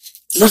research.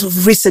 a lot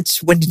of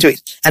research went into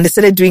it, and they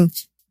started doing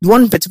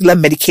one particular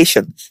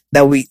medication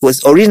that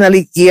was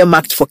originally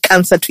earmarked for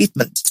cancer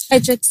treatment.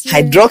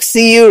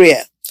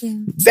 Hydroxyurea. Yeah.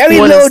 Very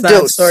low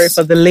dose. Sorry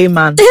for the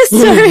layman.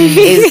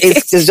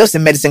 It's just a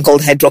medicine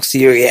called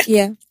hydroxyurea.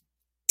 Yeah.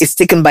 It's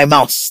taken by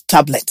mouth,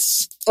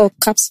 tablets. Or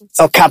capsules,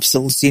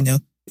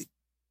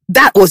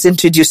 That was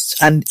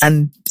introduced and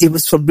it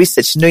was from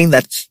research, knowing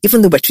that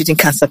even though we're treating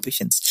cancer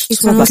patients,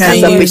 some of our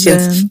cancer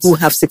patients who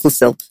have sickle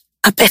cell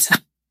are better.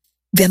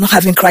 They're not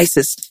having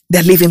crisis.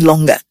 They're living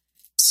longer.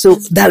 So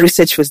that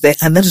research was there.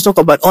 And then to talk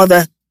about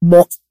other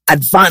more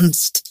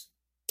advanced,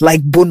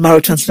 like bone marrow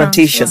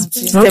transplantation,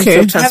 stem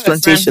cell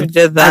transplantation.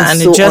 Did that,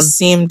 and it just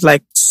seemed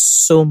like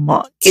so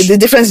much. The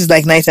difference is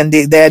like night and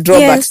day. There are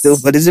drawbacks though,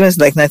 but the difference is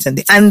like night and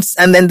day. And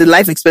then the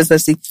life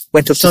expectancy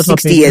went up to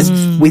 60 years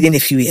within a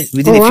few years,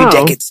 within a few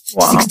decades.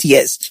 60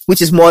 years,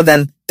 which is more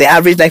than the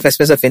average life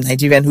expectancy of a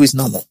Nigerian who is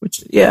normal.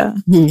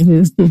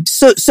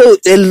 So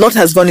a lot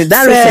has gone in.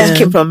 That research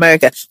came from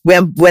America.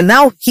 We're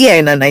now here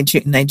in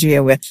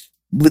Nigeria where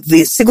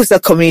the sickle cell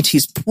community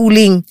is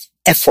pooling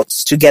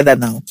efforts together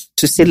now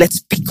to say, let's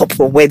pick up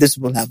from where this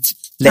will have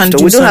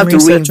left. We don't have to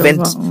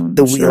reinvent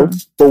the wheel,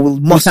 but we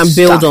must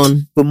build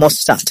on. We must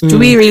start. Do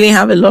we really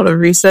have a lot of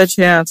research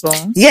here at all?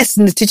 Yes,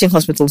 in the teaching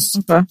hospitals.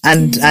 Okay.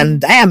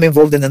 And I am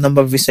involved in a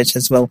number of research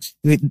as well.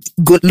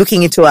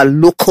 Looking into our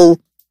local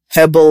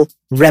herbal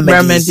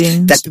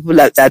remedies that people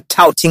are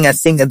touting and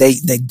saying that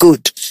they're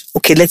good.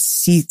 Okay,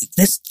 let's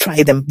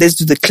try them. Let's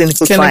do the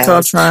clinical trial.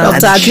 Dr.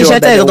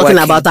 Akishete is talking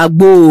about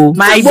Agbo.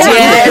 My dear,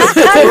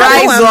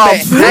 rise up.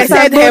 I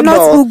said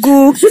herbal.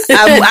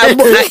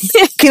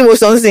 Kim was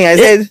something. I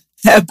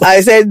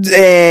said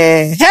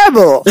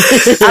herbal.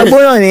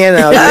 Agbo on here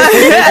now.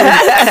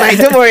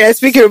 Don't worry, I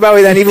speak Yoruba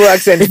with an Igbo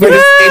accent, but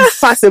it's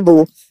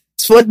possible.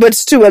 But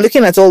still, we're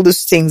looking at all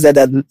those things that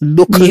are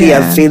locally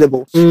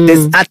available.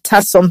 There's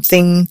Atta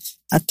something.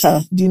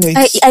 Atta, do you know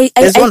it?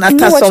 There's one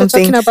Atta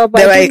something. There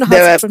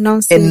are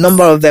a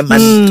number of them,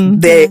 and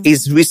there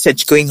is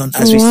research going on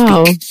as we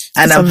speak.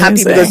 And I'm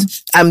happy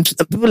because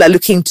people are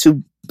looking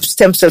to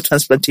stem cell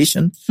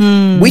transplantation,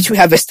 which we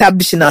have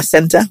established in our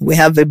center. We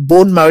have a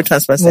bone marrow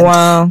transplant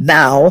center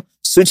now,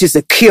 which is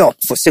a cure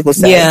for sickle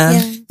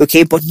cell.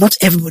 Okay, but not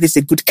everybody is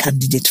a good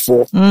candidate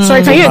for.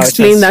 Sorry, can you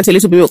explain that a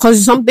little bit? Because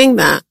it's something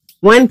that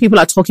when people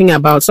are talking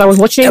about, so I was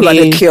watching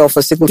a cure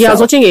for sickle cell. I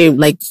was watching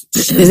there's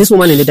this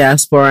woman in the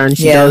diaspora and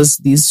she does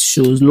these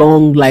shows,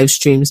 long live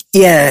streams.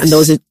 Yeah. And there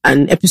was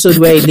an episode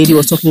where a lady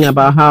was talking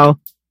about how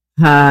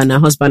her and her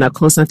husband are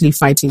constantly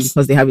fighting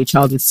because they have a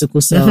child with sickle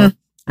cell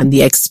and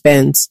the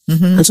expense.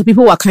 And so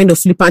people were kind of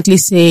flippantly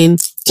saying,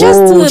 just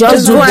do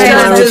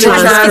transplant.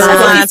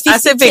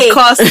 As if it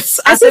costs,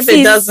 as if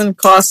it doesn't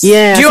cost.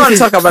 Yeah. Do you want to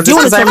talk about this?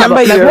 Because I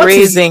remember you were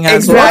raising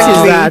as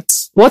well.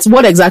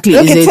 What exactly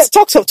is it?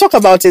 Talk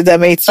about it,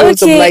 mate. Throw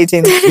some light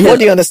in. What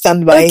do you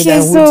understand by it?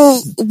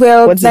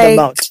 What's it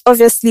about?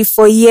 Obviously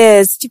for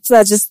years, people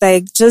are just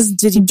like, just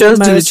do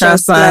the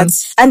transplant.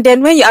 And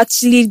then when you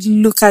actually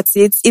look at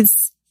it,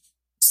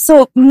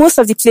 so most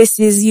of the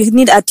places you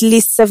need at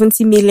least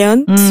 70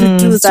 million to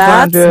do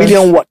that.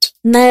 Million what?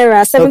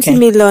 Naira, 70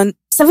 million.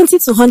 70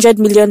 to 100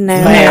 million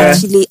naira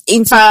actually.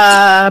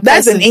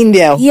 That's in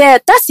India. Yeah,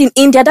 that's in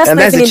India. That's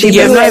not even in the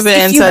US.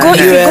 If you go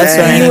to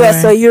the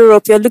US or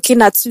Europe, you're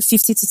looking at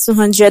 $250,000 to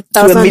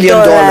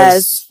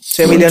 $200,000.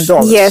 $2 million.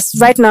 Yes,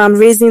 right now I'm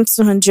raising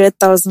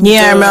 $200,000.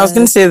 Yeah, I was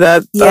going to say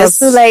that. Yeah,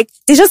 so like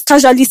they just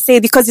casually say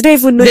because you don't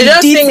even know the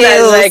details. They just think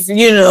that, like,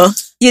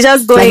 you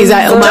just go and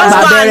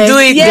do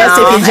it. Yes,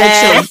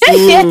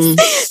 injection.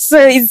 So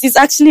it's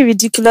actually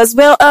ridiculous.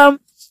 Well,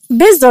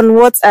 based on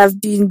what I've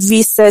been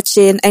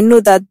researching, I know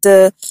that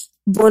the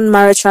bone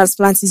marrow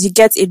transplant is you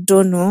get a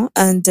donor,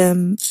 and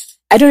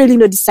I don't really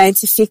know the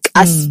scientific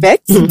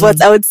aspect,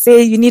 but I would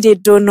say you need a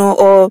donor,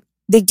 or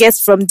they get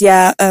from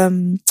their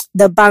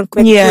the bank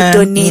when people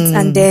donate,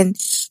 and then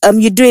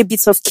you do a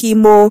bit of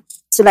chemo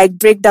to like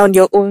break down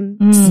your own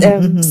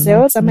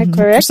cells. Am I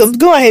correct? So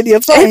go ahead,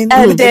 you're fine.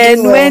 And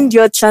then when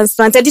you're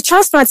transplanted, the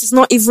transplant is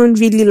not even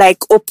really like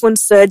open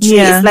surgery.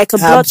 It's like a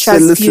blood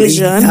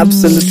transfusion.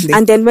 Absolutely.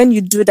 And then when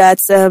you do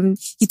that,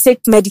 you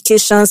take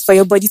medications for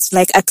your body to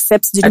like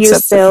accept the new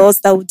cells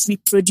that would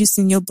reproduce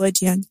in your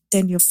body, and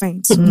then you're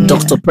fine.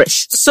 Dr.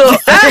 Presh. So, but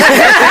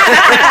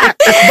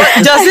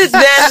does it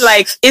then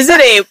like, is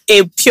it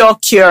a pure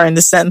cure in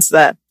the sense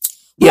that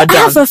I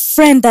have a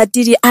friend that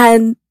did it,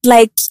 and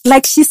like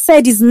she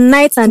said, it's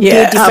night and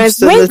day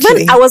difference.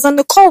 When I was on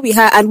the call with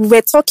her and we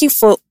were talking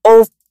for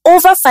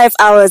over 5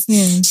 hours,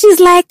 she's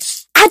like,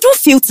 I don't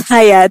feel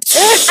tired.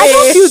 I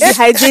don't feel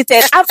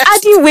dehydrated. I'm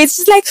adding weight.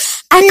 She's like,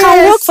 I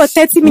can walk for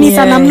 30 minutes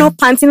and I'm not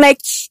panting. Like,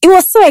 it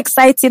was so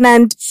exciting,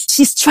 and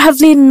she's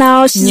traveling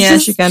now.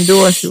 She can do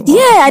what she wants.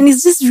 Yeah, and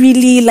it's just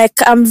really like,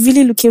 I'm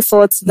really looking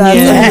forward to that.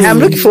 Yeah. I'm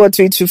looking forward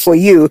to it too for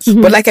you.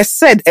 But like I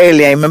said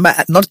earlier, I remember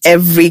not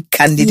every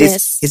candidate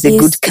is a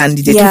good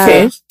candidate. Yeah.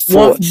 Okay.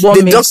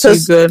 The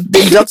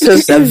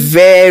doctors are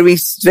very,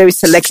 very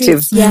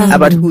selective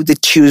about who they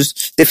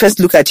choose. They first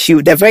look at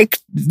you. There are very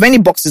many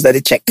boxes that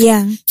they check.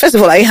 Yeah. First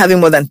of all, are you having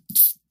more than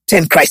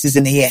 10 crises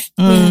in a year.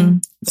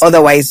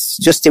 Otherwise,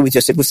 just stay with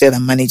your sickle cell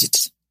and manage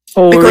it.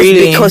 Oh,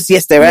 really? Because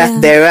yes, there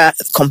are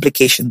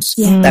complications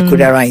that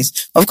could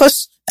arise. Of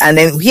course, and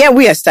then here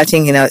we are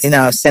starting in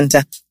our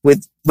center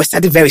we're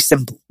starting very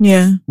simple.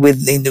 Yeah. We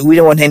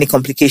don't want any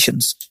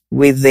complications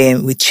with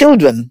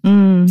children,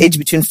 age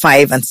between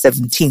 5 and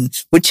 17.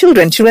 With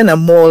children are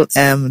more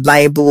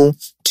liable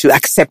to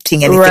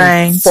accepting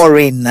anything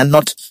foreign and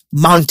not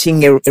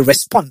mounting a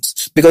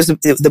response, because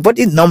the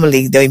body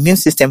normally, the immune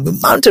system will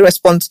mount a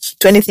response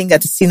to anything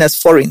that is seen as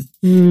foreign,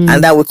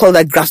 and that we call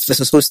that graft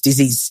versus host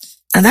disease.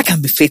 And that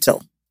can be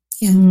fatal.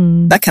 Yeah.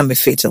 That can be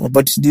fatal,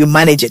 but you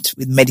manage it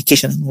with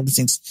medication and all the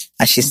things,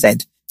 as she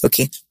said.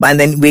 Okay. And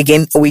then we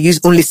use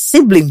only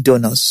sibling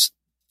donors.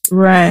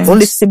 Right.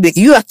 Only sibling.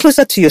 You are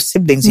closer to your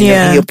siblings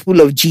in your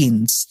pool of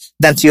genes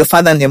than to your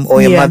father and your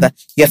mother.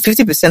 You are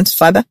 50%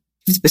 father,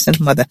 50%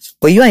 mother.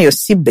 But you and your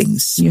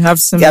siblings, you have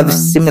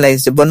similar,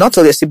 but not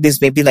all your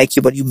siblings may be like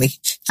you, but you may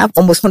have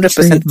almost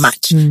 100%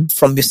 match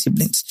from your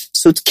siblings.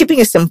 So keeping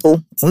it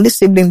simple, only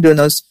sibling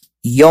donors,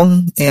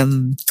 young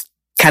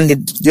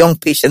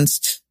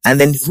patients, and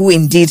then who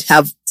indeed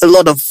have a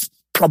lot of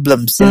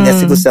problems in their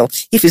sickle cell.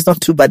 If it's not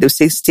too bad, they'll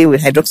say stay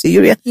with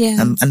hydroxyurea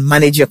and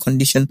manage your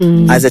condition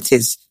as it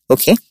is.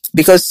 Okay?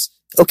 Because,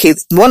 you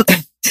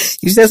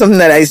said something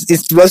that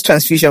it was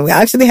transfusion. We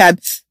actually had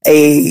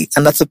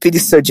an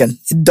orthopedic surgeon,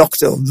 a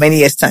doctor of many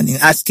years standing,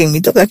 asking me,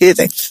 Dr.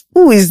 Kete,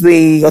 who is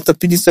the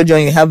orthopedic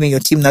surgeon you have in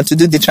your team now to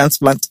do the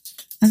transplant?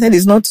 I said,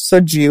 it's not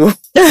surgery.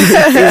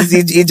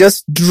 He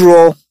just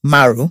draw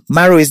marrow.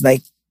 Marrow is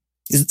like,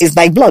 it's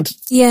like blood.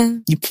 Yeah.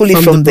 You pull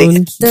it from the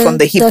hip bone.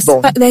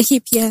 The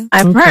hip, yeah.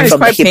 I've heard it's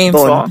quite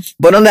painful.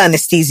 But under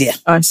anesthesia.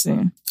 I see.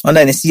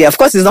 Under anesthesia. Of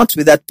course, it's not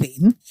without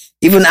pain.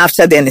 Even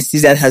after the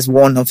anesthesia has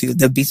worn off you,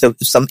 there'll be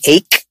some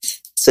ache.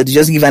 So they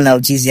just give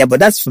analgesia. But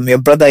that's from your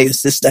brother or your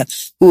sister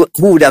who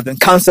would have been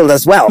counseled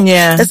as well.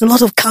 Yeah. There's a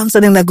lot of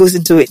counseling that goes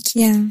into it.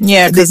 Yeah.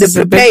 Yeah. They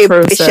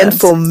prepare a patient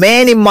for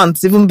many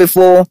months, even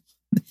before.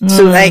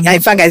 So in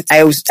fact,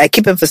 I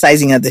keep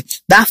emphasizing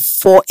that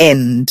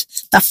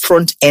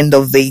front end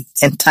of the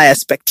entire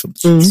spectrum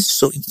is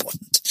so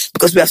important,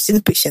 because we have seen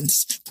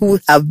patients who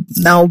have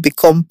now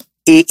become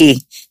AA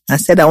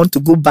and said, I want to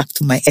go back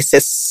to my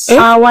SS.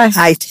 Why?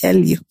 I tell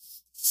you.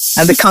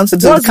 And the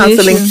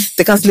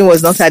counseling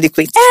was not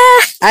adequate.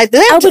 I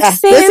would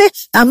say,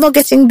 I'm not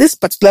getting this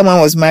particular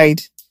man was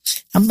married.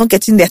 I'm not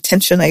getting the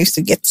attention I used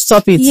to get.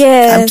 Stop it.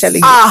 Yes. I'm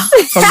telling you.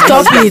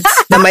 Stop it.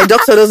 Now my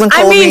doctor doesn't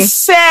call me. I mean,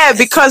 fair,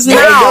 because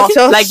now,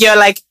 you're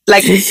like,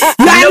 you're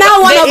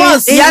now one of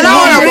us. You're now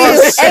one of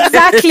us.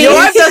 Exactly. Your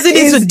wife doesn't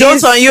need to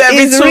dote on you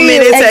every 2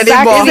 minutes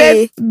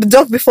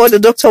anymore. Before the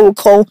doctor will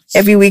call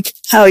every week,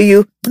 how are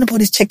you?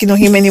 Nobody's checking on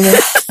him anymore.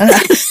 It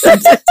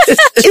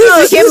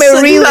became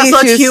a real issue. That's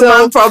not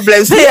human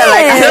problems. Yeah,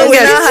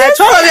 like,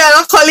 probably are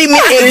not calling me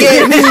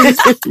again.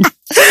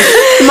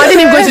 Imagine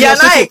him going to the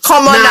hospital.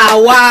 Come on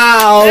now.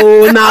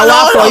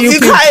 Wow for you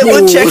people.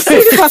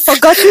 I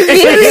forgot to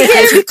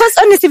because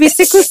honestly, with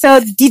sickle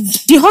cell,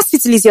 the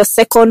hospital is your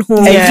second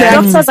home. Yeah.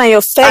 The doctors and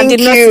your family,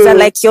 the nurses are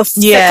like your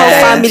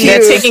second family.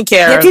 They're taking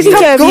care of you.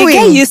 You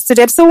get used to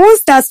them. So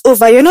once that's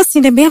over, you're not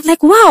seeing them. I'm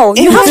like, wow,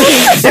 you have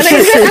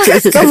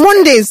to. On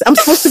Mondays, I'm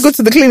supposed to go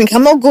to the clinic.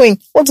 I'm not going.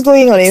 What's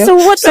going on? You know? So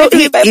what? So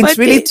it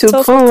really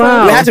took. We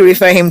had to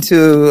refer him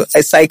to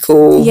a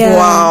psycho. Yeah.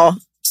 Wow.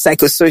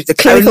 The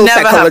clinical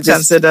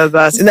psychologist.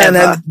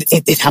 No,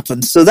 it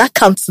happens. So that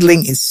counseling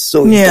is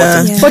so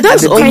important. Yeah. But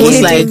that's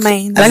almost like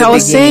I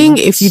was saying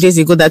a few days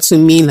ago, that to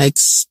me, like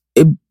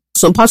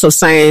some parts of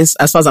science,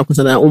 as far as I'm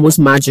concerned, are almost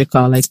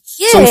magical. Like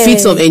some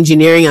feats of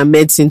engineering and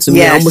medicine to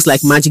me are almost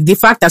like magic. The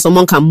fact that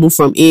someone can move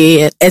from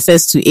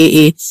SS to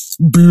AA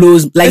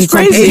blows, like, it's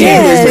crazy.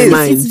 Blows my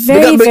mind. It's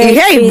very, but very you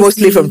hear crazy. it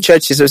mostly from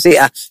churches who say,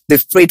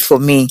 they've prayed for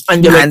me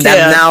and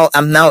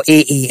I'm now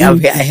AA.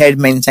 I heard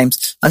many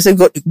times. I said,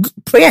 God,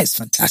 prayer is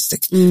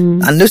fantastic.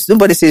 And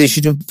nobody says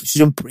you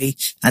shouldn't pray.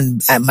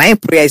 And my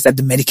prayer is that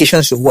the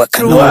medication should work.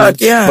 But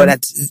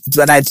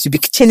that to be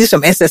changing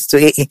from SS to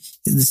AA,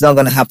 it's not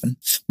going to happen.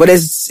 But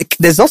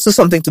there's also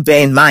something to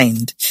bear in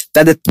mind,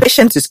 that the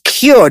patient is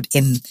cured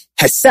in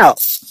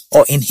herself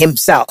or in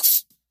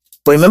himself.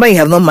 But remember, you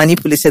have not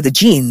manipulated the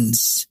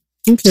genes.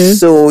 Okay.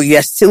 So you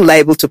are still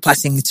liable to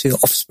passing it to your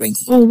offspring.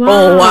 Oh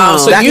wow.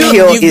 So that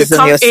cure is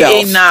become in yourself.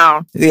 AA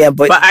now. Yeah,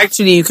 but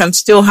actually you can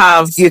still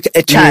have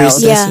a child.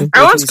 Yeah.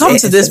 I want to come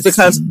to this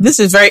because this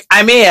is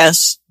I'm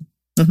AS.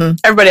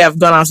 Everybody I've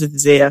gone out with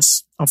is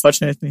AS,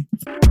 unfortunately.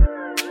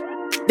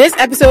 This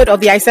episode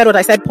of the I Said What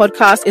I Said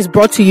podcast is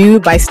brought to you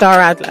by Star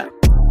Radler.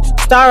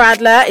 Star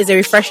Radler is a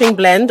refreshing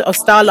blend of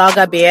Star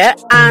Lager beer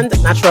and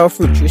natural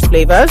fruit juice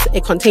flavors.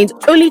 It contains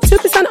only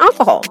 2%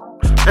 alcohol.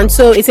 And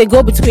so it's a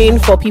go-between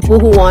for people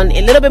who want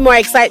a little bit more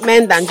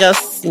excitement than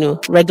just,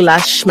 regular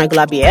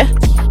schmegula beer.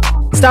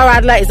 Star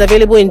Radler is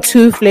available in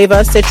 2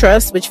 flavors,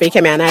 citrus, which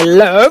Fakemi and I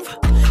love,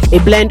 a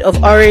blend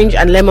of orange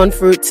and lemon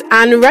fruits,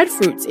 and red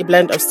fruits, a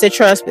blend of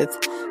citrus with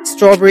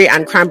strawberry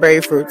and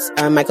cranberry fruits.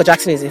 Michael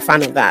Jackson is a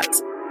fan of that.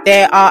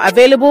 They are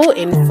available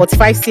in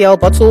 45cl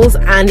bottles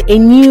and a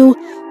new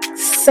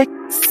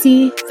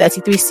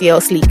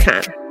C33CL sleek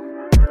can.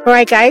 All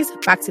right, guys,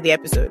 back to the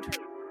episode.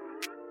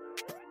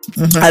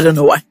 I don't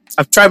know why.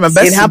 I've tried my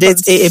best to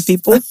date AA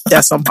people.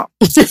 Yeah, somehow.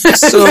 So,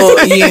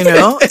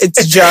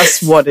 it's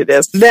just what it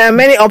is. There are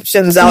many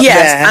options out there.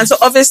 Yes, and so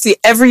obviously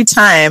every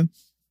time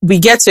we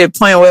get to a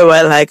point where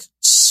we're like,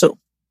 so,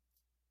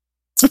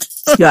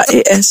 you're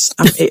AS,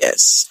 I'm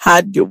AS.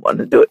 How do you want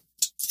to do it?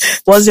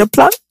 What's your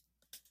plan?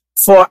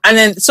 And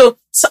then, so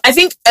I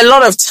think a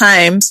lot of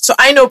times, so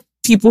I know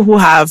people who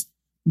have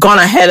gone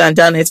ahead and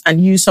done it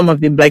and used some of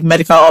the like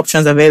medical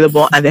options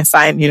available and they're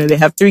fine. They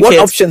have 3 kids. What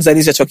options are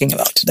these you're talking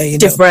about?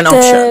 Different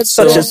options.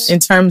 Such as in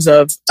terms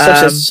of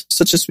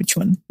such as which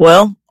one?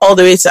 Well, all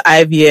the way to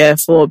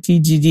IVF or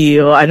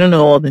PGD or I don't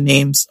know all the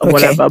names or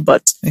whatever,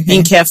 but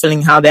being careful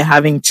in how they're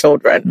having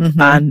children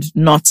and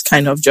not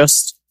kind of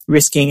just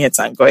risking it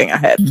and going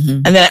ahead.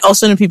 And then I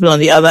also know people on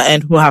the other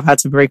end who have had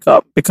to break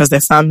up because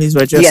their families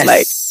were just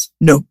like,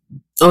 no.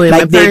 Oh, yeah,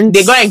 like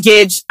they got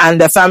engaged and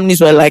their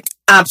families were like,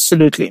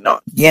 absolutely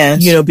not.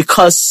 Yes.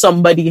 Because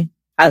somebody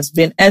has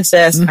been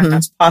SS and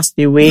has passed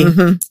away.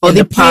 Or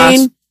the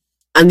pain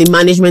and the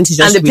management is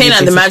just and the pain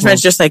and the management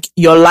is just like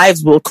your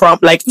lives will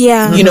crumble. Like,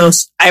 I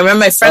remember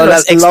my friend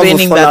was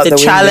explaining that the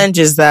challenge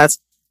is that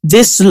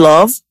this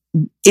love,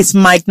 it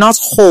might not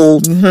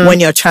hold when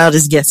your child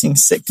is getting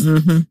sick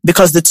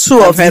because the two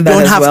of you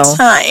don't have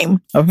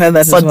time for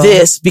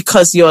this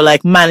because you're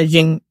like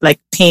managing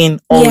like pain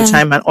all the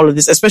time and all of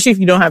this, especially if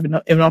you don't have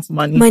enough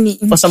money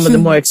for some of the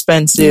more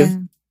expensive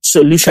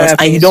solutions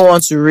and you don't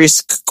want to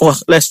risk,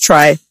 let's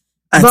try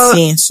and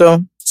see.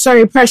 So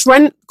sorry, Presh,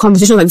 when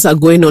conversations like this are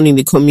going on in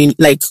the community,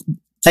 like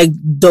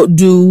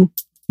do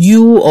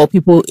you or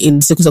people in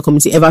the sickle cell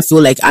community ever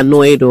feel like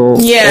annoyed or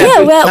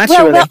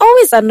we're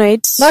always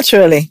annoyed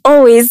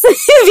always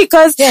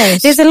because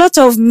there's a lot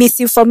of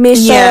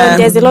misinformation,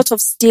 there's a lot of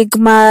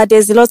stigma,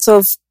 there's a lot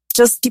of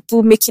just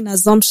people making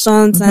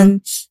assumptions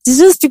and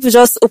just people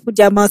just open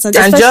their mouths and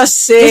just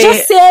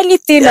say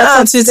anything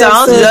on Twitter.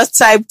 Just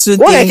type to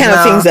what are kind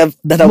of things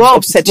that have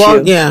upset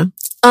you?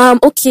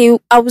 Okay,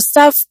 I will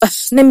start.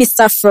 Let me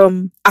start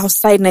from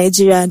outside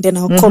Nigeria and then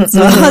I'll come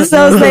to us. So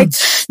I was like,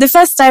 the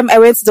first time I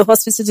went to the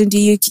hospital in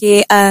the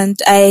UK and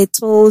I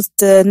told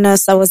the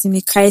nurse I was in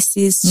a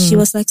crisis. She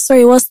was like,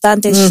 sorry, what's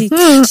that?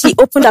 And she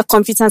opened her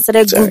computer and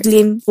started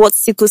Googling what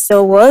sickle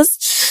cell was.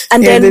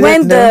 And then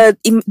when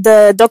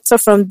the doctor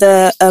from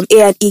the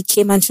A&E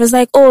came and she was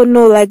like, oh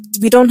no, like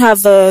we don't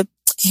have a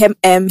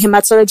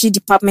hematology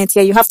department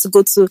here. You have to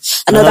go to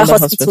another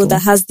hospital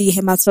that has the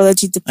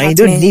hematology department. And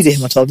you don't need a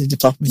hematology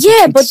department.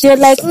 Yeah, but they're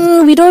like,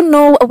 we don't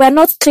know. We're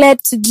not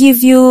cleared to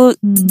give you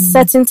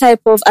certain type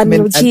of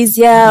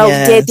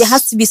analgesia. There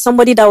has to be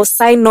somebody that will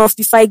sign off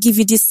before I give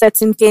you this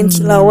certain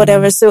painkiller or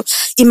whatever. So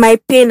in my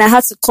pain, I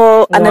had to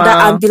call another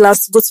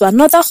ambulance to go to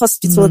another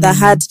hospital that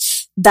had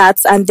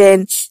that. And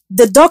then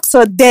the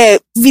doctor there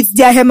with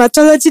their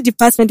hematology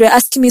department were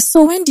asking me,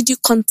 so when did you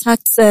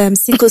contact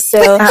sickle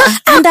cell?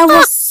 And I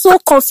was so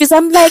confused.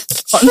 I'm like,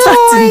 they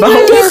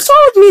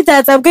told me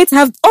that I'm going to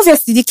have,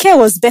 obviously the care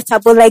was better,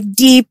 but like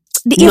the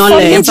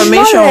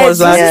information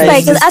was like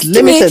asking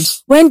limited. Me,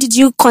 when did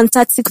you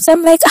contact sickle cell?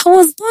 I'm like, I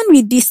was born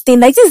with this thing.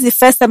 Like, this is the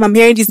first time I'm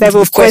hearing this type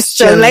of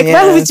question. Like,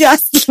 why would you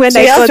ask me when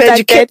I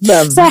contacted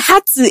them? So I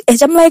had to,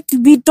 I'm like,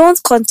 we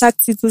don't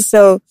contact sickle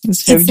cell.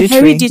 It's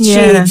hereditary.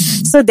 Yeah.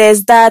 So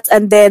there's that.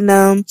 And then,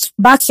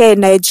 back here in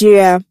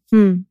Nigeria,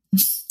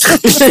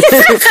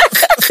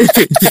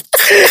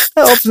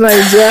 Oh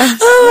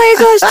my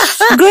gosh.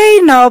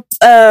 Growing up,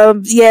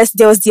 yes,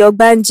 there was the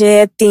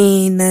Ogbanje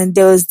thing and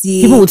there was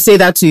the... People would say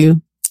that to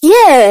you?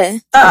 Yeah.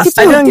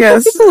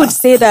 People would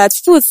say that.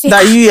 People would say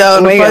that you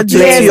are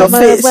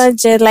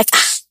Ogbanje. Like,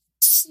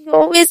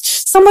 always...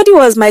 Somebody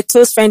was my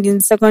close friend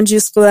in secondary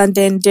school and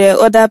then the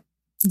other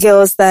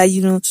girls that,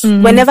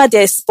 whenever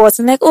there's sports,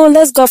 I'm like, oh,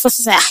 let's go for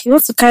sports. Like, you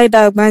want to carry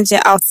that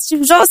Ogbanje out.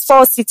 You just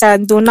fall sick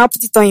and do not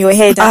put it on your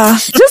head.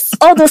 Just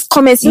all those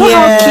comments. You know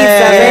how kids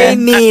are very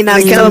mean.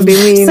 They cannot be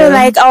mean. So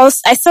like, I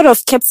sort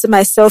of kept to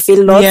myself a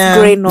lot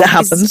growing up. That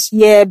happens.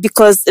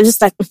 Because it's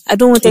just like, I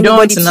don't want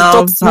anybody to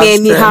talk to me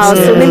anyhow.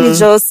 So let me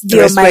just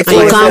be on my own.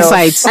 And you can't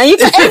fight. And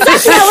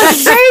exactly, I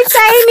was very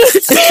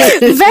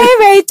tiny. Very,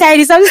 very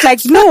tiny. So I'm just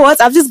like, you know what?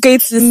 I'm just going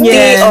to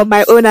stay on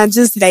my own and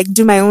just like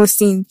do my own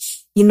thing.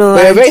 You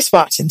were very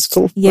smart in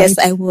school. Yes,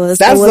 right? I was.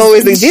 That's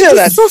always the deal.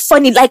 That's so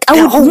funny. Like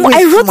I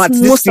wrote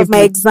most of my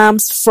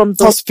exams from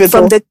the hospital,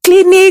 from the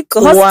clinic,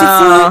 hospital.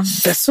 Wow,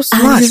 that's so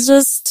smart. And it's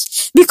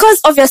just because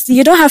obviously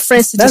you don't have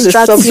friends to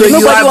distract you.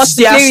 Nobody wants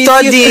to play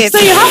with you. So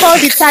you have all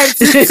the time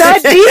to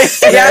study.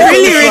 Yeah,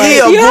 really reading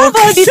your book. You have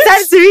all the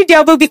time to read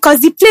your book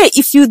because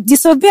if you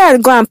disobey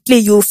and go and play,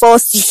 you fall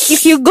sick.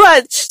 If you go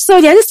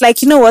so they're just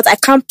like, you know what? I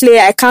can't play.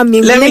 I can't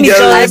mingle. Let me just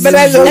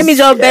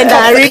bend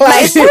down and read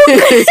my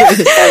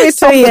book.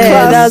 So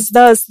yeah,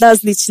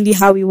 that's literally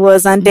how it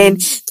was. And then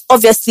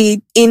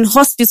obviously in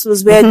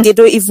hospitals where they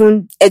don't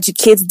even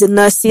educate the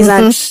nurses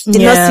and the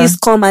nurses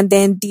come and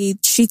then they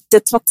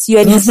talk to you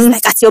and it's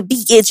like at your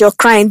big age you're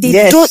crying.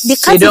 They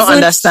can't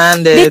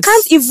understand it. They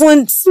can't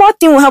even, small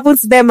thing will happen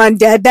to them and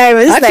they're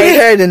dying. I actually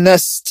heard a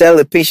nurse tell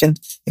a patient,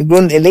 a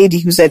lady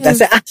who said,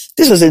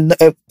 this was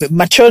a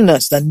mature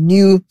nurse that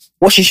knew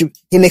what she should,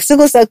 in a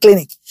single cell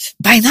clinic.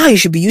 By now you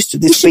should be used to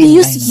this pain.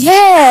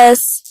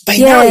 Yes. By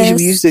now you should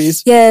be used to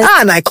this. Yes.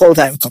 And I called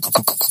her.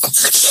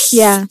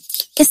 Yeah.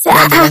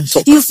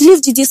 You've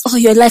lived with this all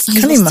your life and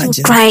you're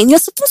still crying. You're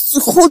supposed to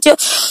hold your,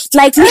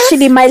 like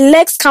literally my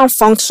legs can't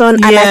function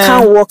and I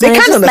can't walk. They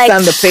can't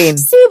understand the pain.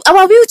 See,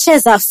 our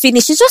wheelchairs are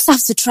finished. You just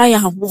have to try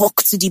and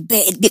walk to the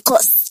bed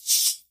because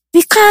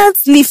we can't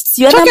lift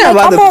you. And talking I'm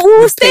about like,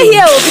 we'll stay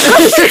here.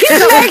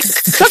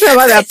 Talking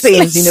about that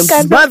pain,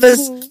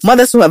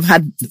 mothers who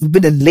have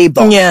been in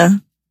labor. Yeah.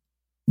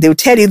 They will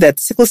tell you that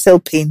sickle cell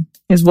pain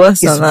is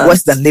worse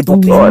than labor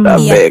pain. Lord,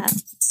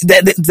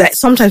 that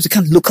sometimes you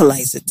can't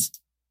localize it.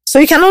 So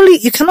you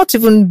cannot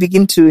even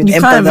begin to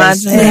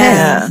empathize.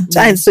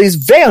 And so it's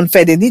very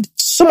unfair. They need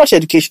so much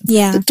education.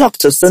 Yeah. The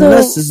doctors, the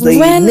nurses,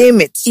 name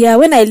it. Yeah,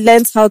 when I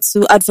learned how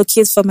to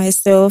advocate for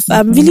myself,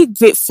 I'm really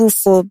grateful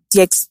for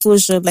the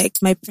exposure, like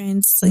my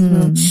parents, you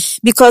know,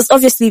 because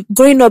obviously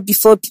growing up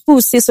before, people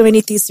would say so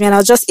many things to me and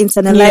I'll just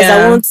internalize.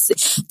 I won't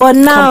say, but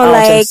now,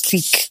 like,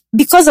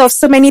 because of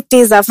so many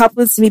things that have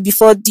happened to me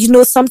before, you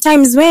know,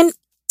 sometimes when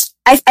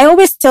I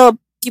always tell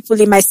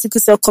people in my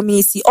sickle cell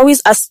community, always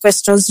ask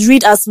questions,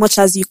 read as much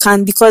as you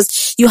can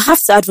because you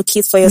have to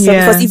advocate for yourself.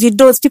 Because if you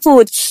don't,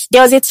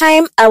 there was a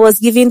time I was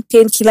giving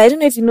painkiller. I don't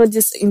know if you know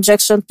this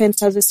injection,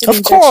 pentazocine injection.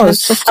 Of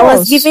course. I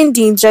was giving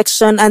the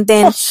injection and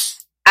then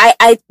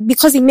I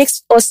because it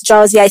makes us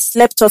drowsy, I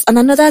slept off and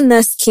another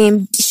nurse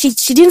came. She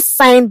didn't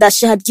sign that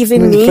she had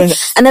given me.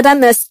 Another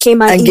nurse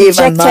came and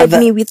injected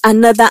me with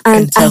another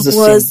and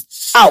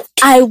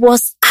I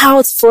was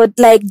out for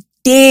like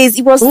days.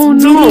 It was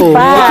really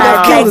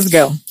bad. Kill this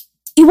girl.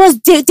 It was,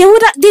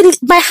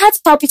 my heart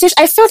palpitation.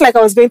 I felt like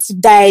I was going to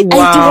die.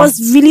 Wow. It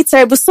was really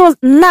terrible. So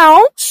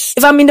now,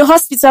 if I'm in the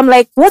hospital, I'm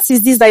like, what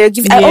is this that you're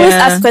giving? I always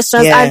ask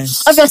questions. And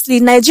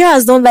obviously,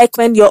 Nigerians don't like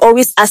when you're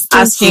always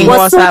asking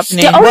what's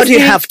happening. But you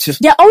have to.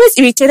 They're always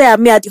irritated at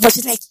me at the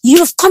hospital. Like,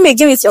 you've come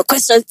again with your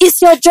questions.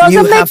 It's your job.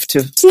 You have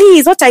to.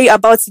 Please, what are you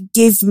about to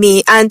give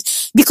me? And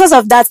because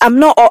of that,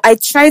 I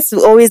try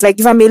to always, like,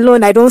 if I'm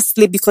alone, I don't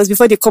sleep because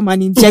before they come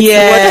and inject me.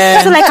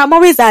 So like, I'm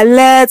always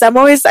alert.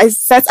 I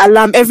set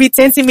alarm every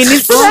 20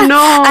 minutes. Oh no.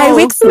 I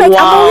wake so like, I'm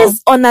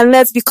always on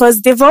alert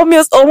because they've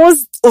almost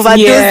overdosed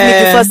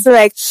me before. So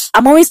like,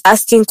 I'm always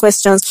asking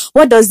questions.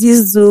 What does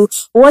this do?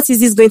 What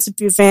is this going to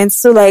prevent?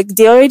 So like,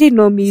 they already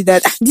know me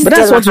that this but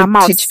that's what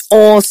you teach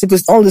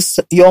all these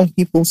young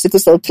people, sickle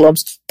cell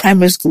clubs,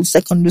 primary school,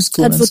 secondary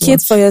school.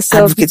 Advocate for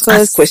yourself.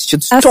 Ask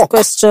questions. Ask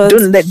questions.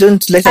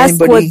 Don't let ask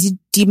anybody. What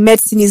the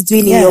medicine is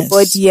doing in your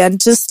body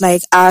and just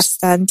like ask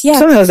and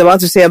Something I was about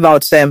to say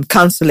about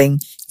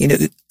counseling, you know,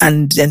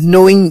 and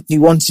knowing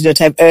you want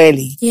genotype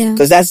early. Yeah.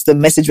 Because that's the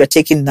message we're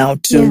taking now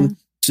to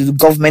the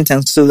government,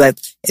 and so that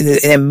in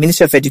the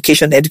Ministry of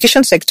Education, the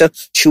education sector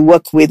should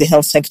work with the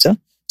health sector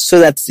so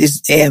that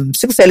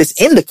sickle cell is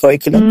in the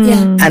curriculum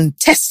and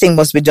testing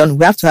must be done.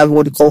 We have to have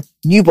what we call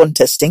newborn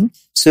testing.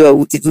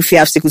 So if you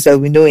have sickle cell,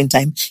 we know in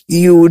time.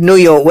 You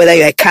know whether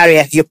you're a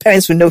carrier. Your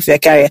parents will know if you're a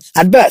carrier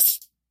at birth.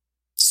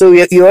 So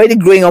you're already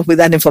growing up with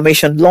that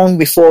information long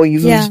before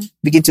you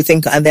begin to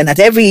think. And then at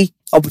every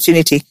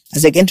opportunity,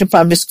 as they enter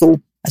primary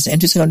school, as they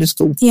enter secondary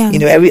school, you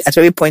know, at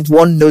every point,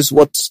 one knows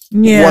what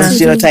one's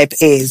genotype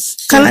is.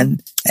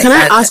 Can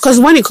I ask? Because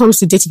when it comes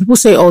to dating, people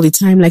say all the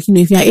time, like, you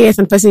know, if you're AS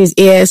and the person is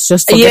AS,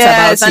 just forget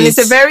about it. And it's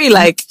a very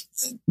like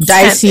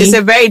dicey. It's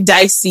a very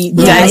dicey.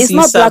 It's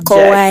not subject. Black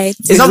or white.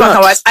 It's not black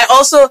or white.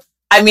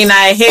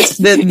 I hate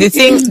the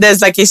thing.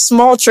 There's like a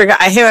small trigger.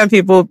 I hate when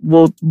people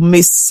will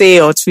say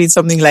or tweet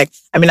something like,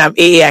 I'm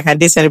AA, I can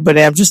date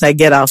anybody. I'm just like,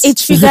 get out. It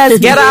triggers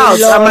get out.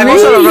 I'm like, what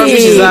sort of rubbish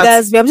is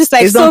that? I'm just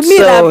like, it's not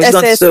so. It's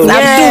not so.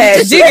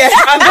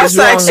 I'm just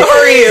like,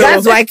 sorry.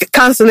 That's why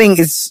counseling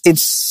is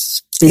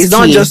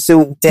not just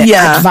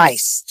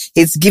advice.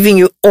 It's giving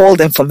you all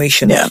the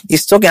information. Yeah.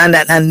 It's talking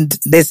and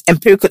there's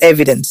empirical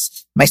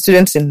evidence. My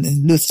students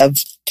in Luth have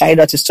carried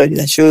out a study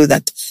that show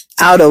that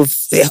out of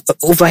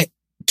over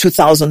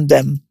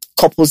 2,000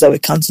 couples that were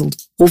cancelled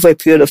over a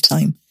period of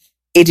time,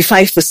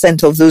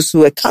 85% of those who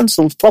were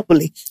cancelled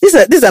properly. These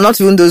are not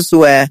even those who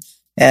were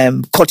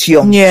caught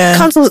young. Yeah.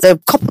 Cancelled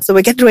couples that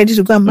were getting ready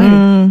to go and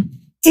marry.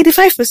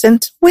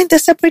 85% went their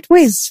separate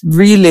ways.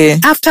 Really?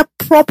 After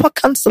proper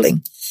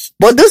counselling.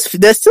 But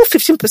there's still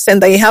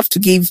 15% that you have to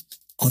give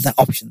other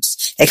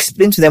options.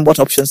 Explain to them what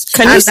options.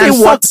 Can you say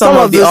what some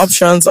of the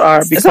options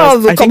are? Because some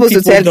of the couples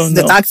will tell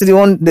the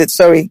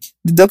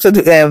doctor,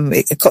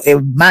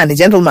 a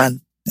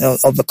gentleman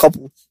of the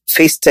couple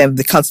faced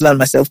the counselor and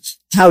myself.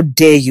 How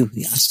dare you?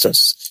 He asked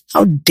us.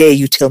 How dare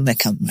you tell me I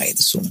can't marry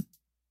this woman?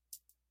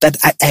 That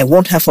I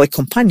want her for a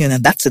companion,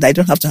 and that's it. I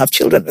don't have to have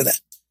children with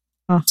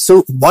her.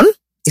 So one,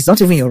 it's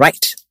not even your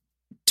right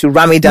to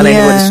ram it down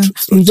anybody's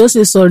throat. You just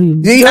say sorry.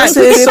 You just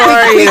say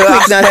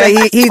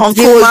sorry. He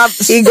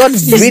got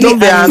really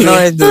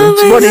angry.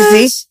 But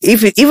you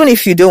see, even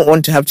if you don't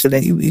want to have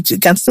children, you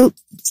can still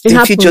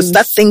in future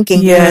start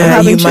thinking.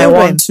 Yeah, you might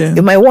want to.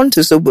 You might want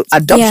to. So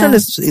adoption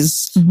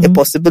is a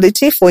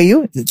possibility for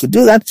you. You could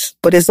do that.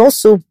 But there's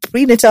also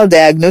prenatal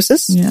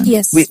diagnosis.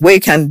 Yes. Where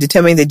you can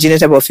determine the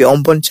genotype of your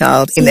unborn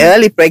child in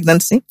early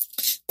pregnancy.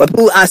 But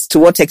who asks to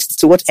what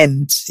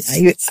end? Are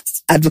you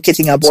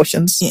advocating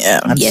abortions?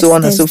 And so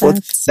on and so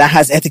forth. That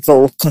has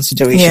ethical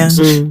considerations.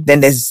 Then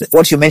there's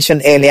what you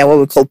mentioned earlier, what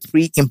we call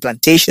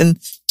pre-implantation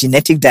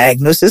genetic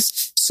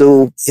diagnosis.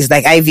 So it's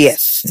like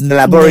IVF in the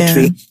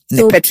laboratory, in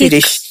a petri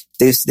dish.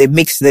 They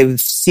mix the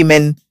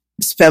semen,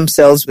 sperm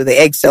cells with the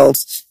egg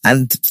cells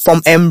and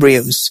form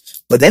embryos.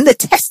 But then they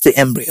test the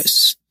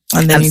embryos.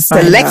 And then you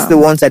select the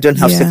ones that don't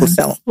have sickle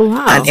cell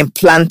and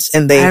implant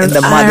in the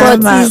mother.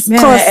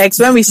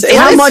 When we say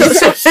how much,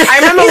 I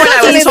remember when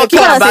I was talking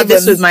about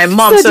this with my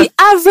mom. So the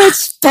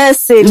average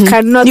person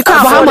cannot. You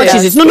can't. How much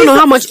is it? No.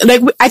 How much?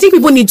 Like I think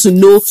people need to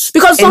know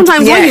because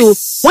sometimes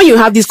when you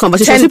have these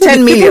conversations,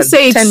 people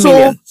say it's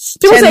so.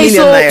 People say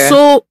it's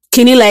so.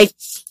 Can you like?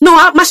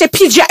 No,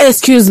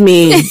 excuse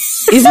me.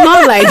 It's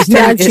not like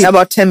that. It's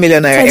about 10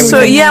 million naira. So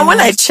when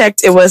I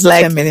checked, it was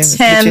like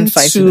 10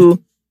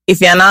 to. If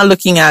you're now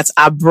looking at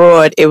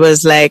abroad, it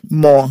was like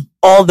more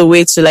all the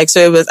way to like, so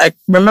it was, I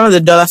remember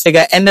the dollar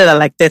figure ended at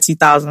like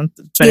 30,000,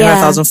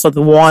 25,000 for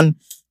the one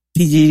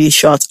PGD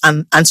shot.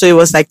 And so it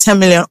was like 10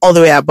 million all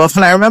the way above.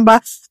 And I remember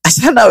I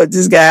sat down with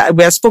this guy.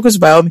 We had spoken to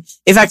Biomi.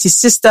 In fact, his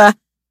sister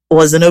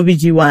was an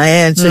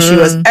OBGYN. So she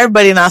was,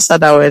 everybody now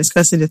sat down, we were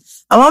discussing it.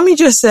 And mommy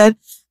just said,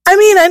 I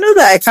mean, I know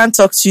that I can't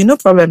talk to you. No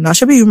problem now.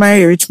 Maybe you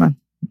marry a rich man.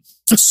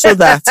 So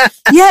that,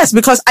 yes,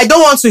 because I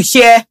don't want to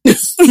hear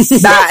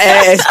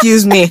that,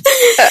 excuse me,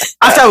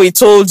 after we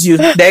told you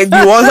that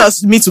you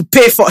want me to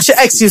pay for,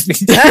 excuse me,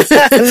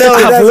 no,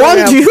 I've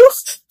warned you,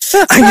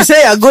 and you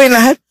say you're going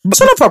ahead,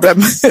 so no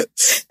problem.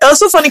 It was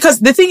so funny because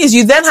the thing is,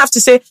 you then have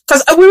to say,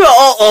 because we were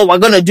all, we're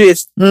going to do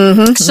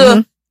it.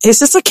 So his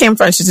sister came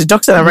from, she's a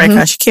doctor in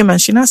America, she came and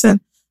she now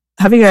said,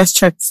 have you guys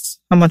checked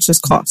how much this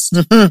costs?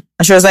 And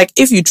she was like,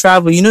 if you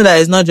travel, you know that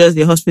it's not just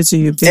the hospital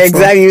you pay for.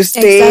 Exactly, you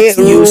stay,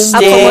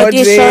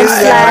 accommodation,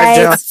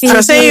 flights.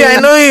 I'm saying,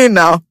 I know you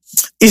now.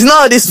 It's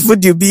not all this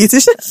food you be eating.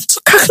 So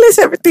calculate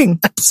everything,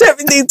 put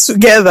everything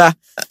together.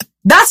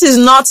 That is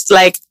not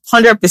like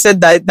 100%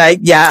 that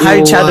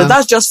Harry Chado.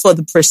 That's just for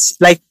the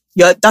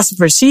that's the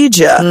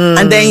procedure.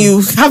 And then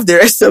you have the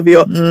rest of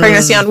your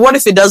pregnancy. And what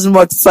if it doesn't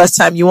work the first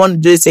time? You want to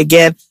do it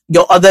again?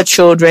 Your other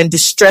children, the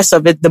stress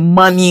of it, the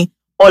money,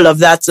 all of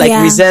that,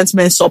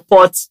 resentment,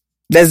 support.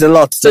 There's a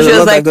lot. So she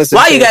was like,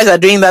 while you guys are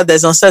doing that,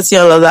 there's uncertainty,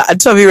 all of that. I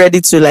told you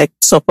ready to like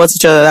support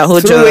each other, that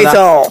hold each other.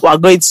 We're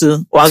going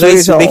to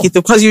make it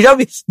through. Because you just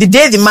be, the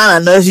day the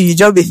man annoys you, you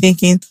just be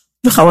thinking,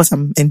 look at what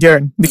I'm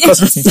enduring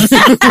because of me.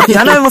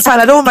 You're not even fine.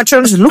 I don't want my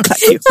children to look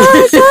like you.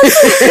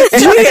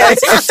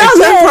 That's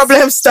when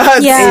problems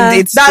start.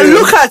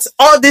 Look at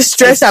all this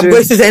stress I'm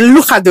going through, then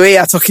look at the way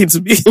you're talking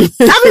to me.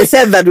 Having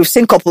said that, we've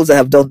seen couples that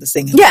have done the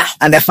thing.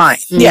 And they're fine.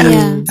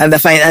 And they're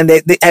fine. And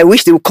I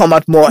wish they would come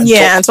out more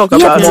and talk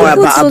about more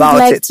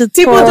about it.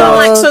 People don't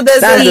like, so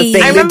there's the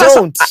thing. I remember,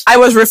 I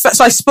was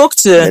so I spoke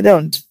to they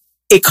don't.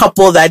 A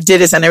couple that did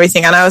it and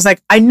everything. And I was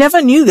like, I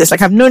never knew this.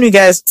 Like, I've known you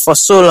guys for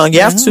so long. You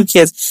have 2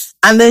 kids.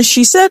 And then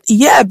she said,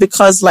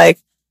 because like,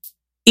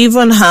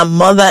 even her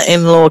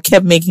mother-in-law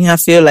kept making her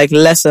feel like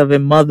less of a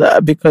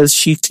mother because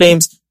she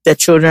claims their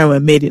children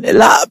were made in a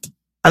lab.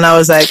 And I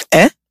was like,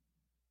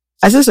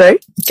 I said, sorry?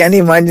 Can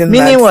you imagine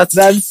meaning that? What?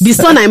 The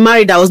son I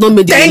married that was not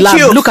made in a lab.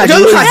 You. Look at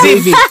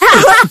David.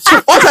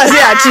 What has he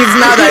achieved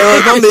now that he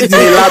was not made in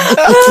a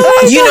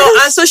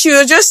lab? And so she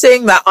was just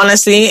saying that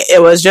honestly,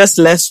 it was just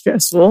less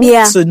stressful.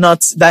 To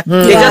not that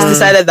they just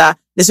decided that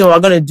listen, we're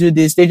going to do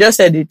this. They just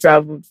said they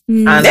traveled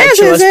and like,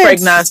 she was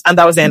pregnant and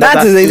that was the end of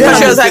that. But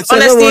she was like,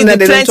 honestly, the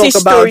plenty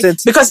story.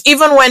 Because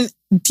even when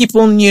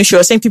people knew, she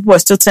was saying people were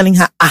still telling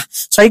her,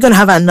 so are you going to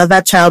have another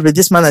child with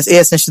this man as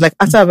AS? And she's like,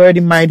 after I've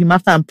already married him,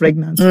 after I'm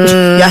pregnant,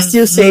 you're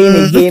still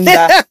saying again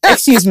that,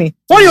 excuse me,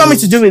 what do you want me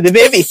to do with the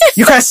baby?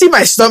 You can see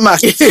my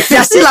stomach.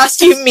 You're still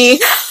asking me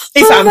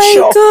if I'm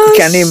sure. Gosh.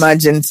 Can you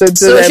imagine? So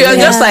she was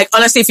just like,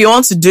 honestly, if you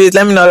want to do it,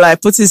 let me know,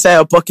 like, put it inside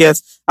your pocket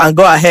and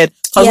go ahead.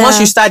 Because once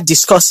you start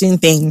discussing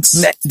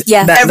things,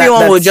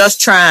 everyone will just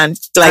try and,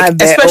 like,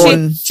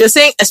 especially, she was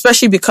saying,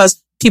 especially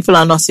because people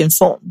are not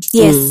informed.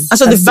 Yes. And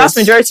so the vast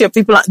majority of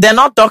people, they're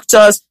not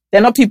doctors,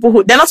 they're not people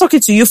who, they're not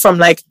talking to you from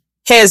like,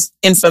 here's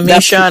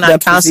information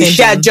and counseling.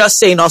 They're just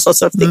saying all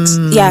sorts of things.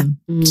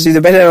 So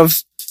the better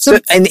of,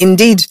 and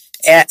indeed,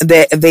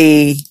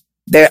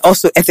 there are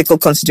also ethical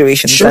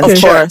considerations. Sure, of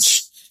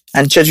course.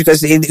 And church,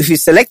 because if you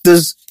select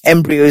those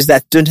embryos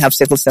that don't have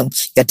sickle cell,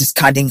 you're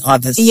discarding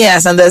others.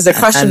 Yes, and there's the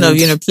question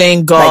of,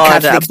 playing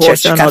God, like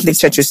Catholic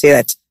Church will say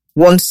that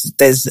once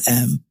there's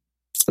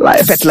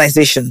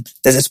fertilization,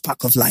 there's a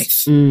spark of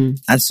life. And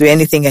so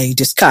anything that you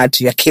discard,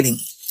 you're killing.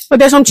 But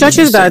there's some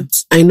churches that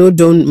I know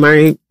don't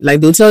marry. Like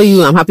they'll tell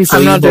you, "I'm happy for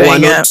you, but we're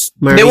not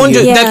marrying." They won't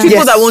do. Yeah. There are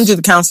people that won't do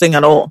the counseling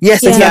at all.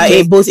 Yes,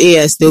 Yeah, both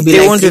AS. They'll be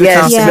They like, won't do the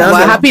counseling.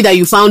 "We're happy that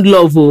you found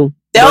love."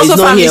 There are also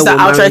families that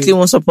outrightly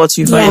won't support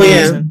you for any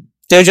reason.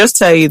 They'll just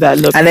tell you that,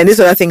 look. And then this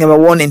other thing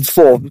about 1 in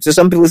 4. So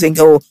some people think,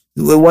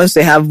 once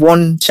they have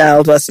one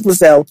child who has sickle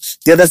cell,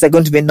 the others are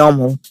going to be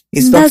normal.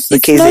 It's not the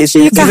case.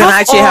 You can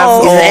actually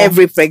have in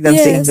every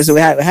pregnancy. Yes. So we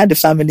had a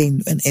family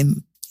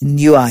in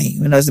UI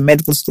when I was in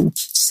medical school.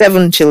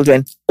 7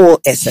 children, all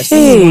SS.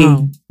 Hey.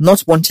 Wow.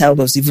 Not one child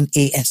was even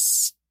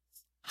AS.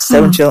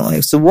 7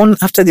 children. So one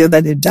after the other,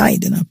 they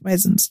died in our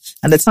presence.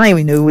 And the time,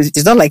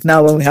 it's not like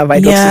now when we have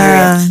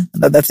hydroxyurea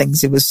and other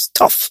things. It was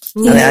tough.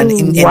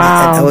 And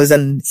I was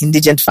an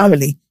indigent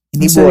family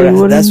in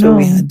Ibora. That's what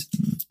we had.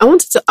 I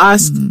wanted to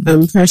ask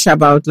Pressure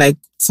about like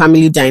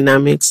family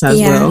dynamics as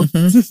well.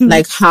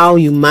 Like how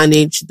you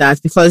manage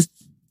that, because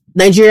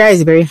Nigeria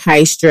is a very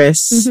high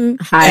stress,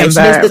 high. There's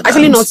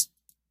actually not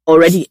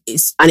already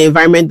is an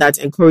environment that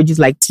encourages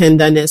like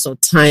tenderness or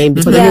time,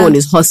 because everyone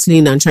is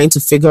hustling and trying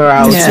to figure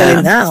out.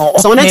 Now.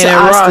 So I wanted to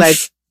ask, like,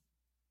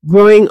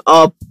 growing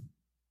up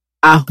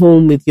at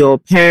home with your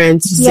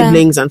parents,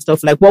 siblings and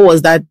stuff, like what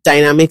was that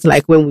dynamic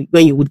like when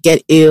you would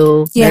get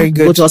ill? Very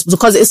good. Go to hospital?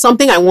 Because it's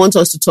something I want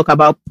us to talk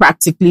about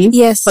practically.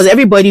 Yes. Because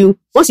everybody,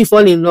 once you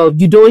fall in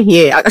love, you don't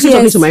hear. I actually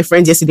talking to my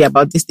friends yesterday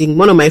about this thing.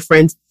 One of my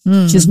friends,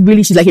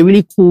 she's like a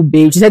really cool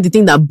babe. She said the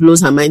thing that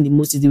blows her mind the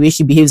most is the way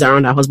she behaves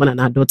around her husband and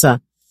her daughter.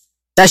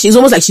 That she's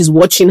almost like she's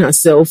watching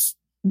herself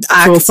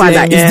from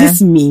father. Is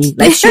this me?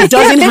 Like she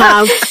doesn't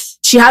have,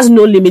 she has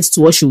no limits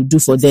to what she will do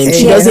for them.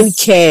 She doesn't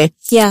care.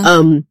 Yeah.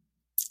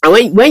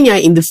 And when you're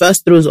in the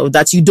first throes of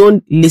that, you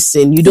don't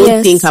listen. You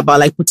don't think about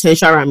like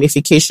potential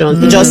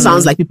ramifications. It just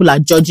sounds like people are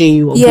judging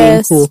you or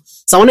being cool.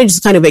 So I want to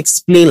just kind of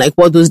explain like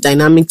what those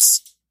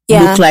dynamics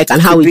look like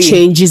and how it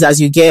changes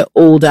as you get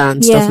older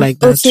and stuff like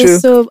that. Okay,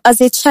 so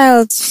as a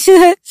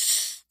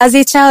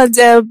child,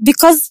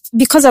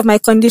 because of my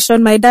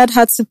condition, my dad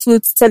had to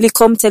put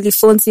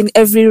telephones in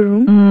every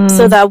room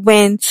so that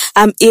when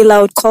I'm ill,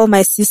 I would call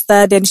my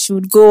sister, then she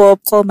would go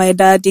up, call my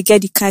dad, they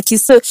get the car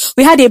keys. So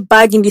we had a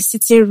bag in the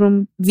sitting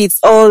room with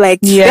all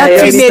like, we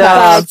had pre-made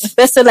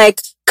bags. So like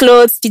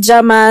clothes,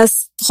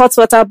 pajamas, hot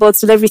water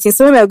bottle, everything.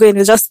 So when we were going,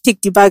 we just pick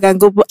the bag and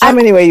go. How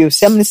many were you?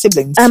 How many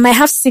siblings? I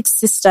have 6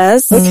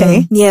 sisters.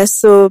 Okay. Yeah,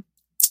 so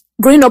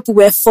growing up, we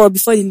were 4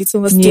 before the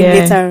little ones came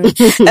later.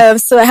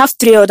 So I have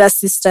 3 older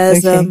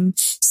sisters. Okay.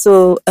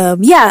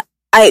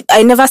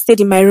 I never stayed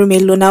in my room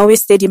alone. I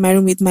always stayed in my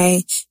room with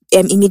my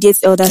immediate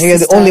elder sister. You're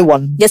the only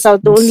one. Yes, I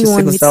was the only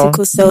one with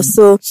sickle cell.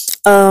 So,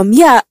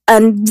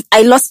 and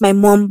I lost my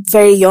mom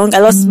very young. I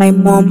lost my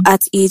mom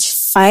at age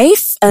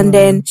 5, and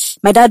then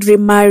my dad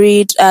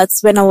remarried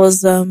when I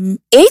was 8.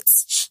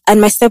 And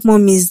my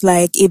stepmom is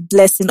like a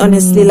blessing,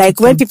 honestly. Like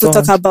when people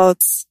talk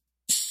about,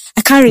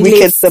 I can't relate.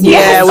 Wicked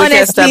stepmom.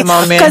 Wicked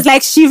stepmom. Because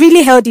like she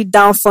really held it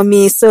down for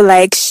me. So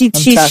like she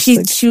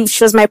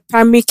was my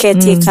primary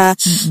caretaker.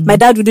 My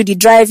dad would do the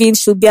driving.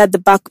 She'll be at the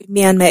back with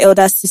me and my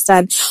elder sister.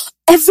 And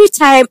every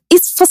time,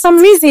 it's for some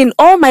reason,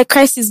 all my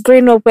crises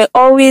growing up were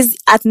always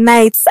at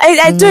night.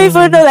 I don't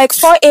even know, like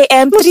 4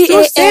 a.m., 3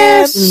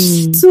 a.m.,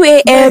 2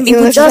 a.m. It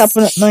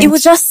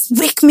would just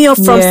wake me up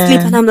from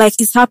sleep, and I'm like,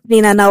 it's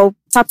happening. And I'll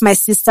tap my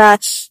sister.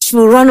 She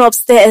will run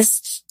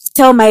upstairs,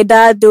 tell my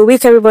dad, they'll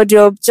wake everybody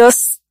up.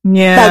 Just like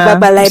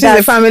that.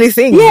 The family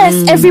thing.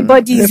 Yes,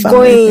 everybody is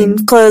going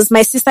because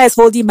my sister is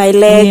holding my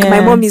leg, my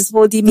mom is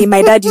holding me,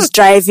 my dad is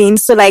driving.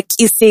 So like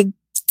it's a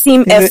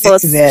team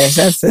effort. Yes,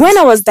 that's it. When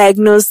I was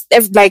diagnosed,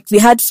 like we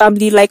had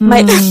family, like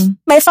my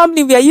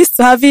family, we are used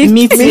to having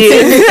meetings.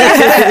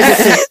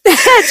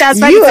 Just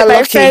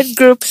my friend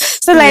group.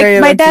 So like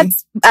my dad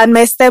and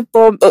my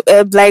stepmom,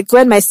 like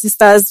when my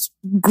sisters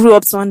grew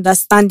up to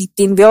understand the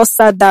thing, we all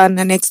sat down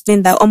and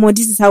explained that,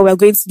 this is how we're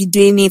going to be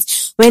doing it.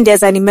 When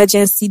there's an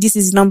emergency, this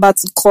is the number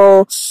to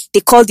call.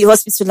 They call the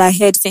hospital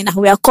ahead saying,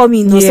 we are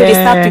coming. So they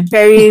start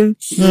preparing.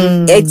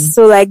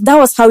 So like that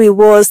was how it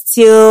was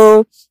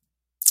till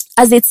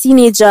as a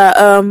teenager.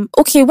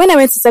 When I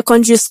went to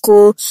secondary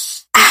school,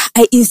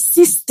 I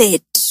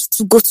insisted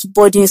to go to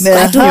boarding school.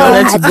 I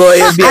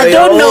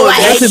don't know why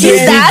I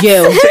did that.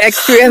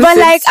 But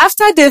like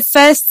after the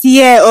first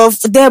year of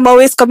them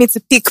always coming to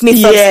pick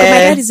me from school, my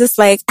dad is just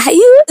like, are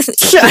you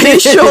sure?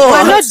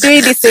 We're not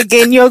doing this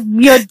again. You're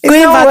going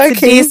back to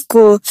day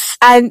school.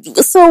 And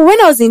so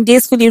when I was in day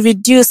school, it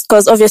reduced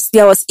because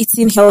obviously I was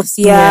eating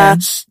healthier.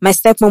 My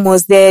stepmom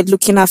was there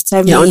looking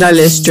after me. You're under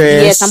less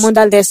stress. Yes, I'm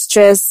under less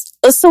stress.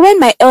 So when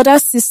my elder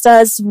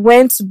sisters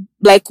were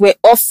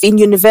off in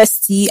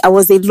university, I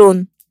was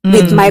alone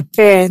with my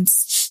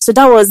parents. So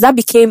that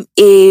became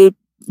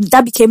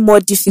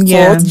more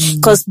difficult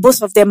because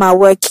both of them are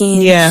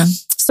working. Yeah.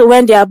 So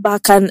when they are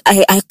back and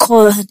I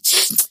call, and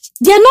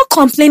they are not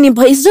complaining,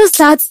 but it's just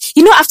that,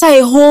 after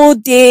a whole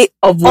day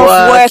of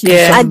work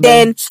and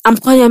then I'm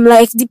calling, I'm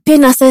like, the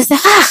pain, I say,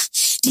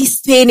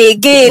 this pain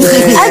again.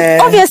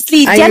 And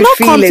obviously, they're not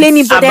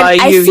complaining, but then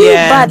I feel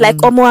bad.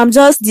 Like, I'm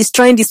just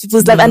destroying these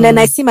people's life. And then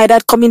I see my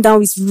dad coming down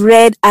with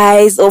red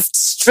eyes of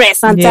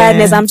stress and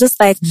tiredness. I'm just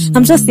like,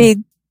 I'm just a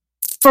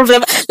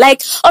problem.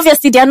 Like,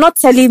 obviously, they're not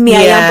telling me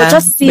I am, but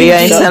just seeing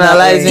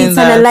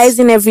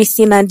internalizing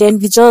everything. And then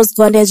we just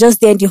go and they're just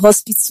there in the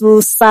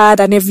hospital, sad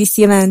and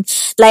everything. And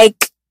like,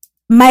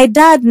 my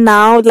dad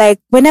now, like,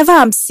 whenever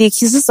I'm sick,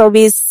 he's just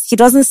always, he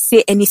doesn't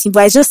say anything,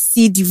 but I just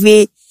see the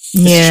way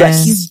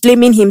he's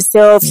blaming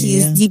himself,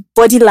 the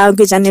body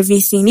language and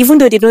everything. Even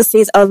though they don't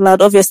say it out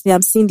loud, obviously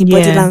I'm seeing the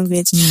body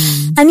language.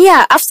 And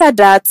after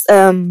that,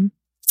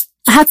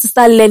 I had to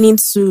start learning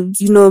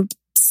to,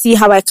 see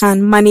how I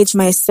can manage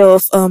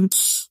myself.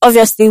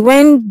 Obviously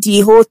when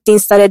the whole thing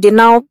started, they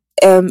now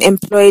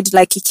employed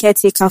like a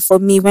caretaker for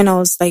me when I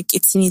was like a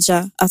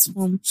teenager at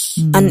home.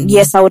 And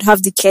yes, I would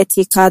have the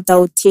caretaker that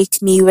would take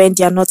me when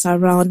they are not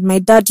around. My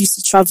dad used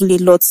to travel a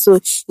lot, so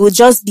it would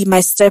just be my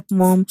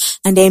stepmom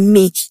and then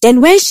me.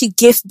 Then when she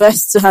gave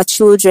birth to her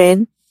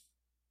children,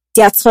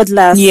 they are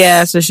toddlers.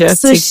 Yeah, so she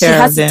has to take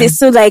care of them.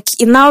 So like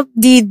now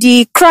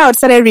the crowd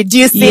started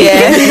reducing.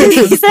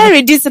 It started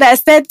reducing. I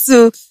said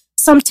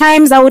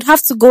sometimes I would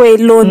have to go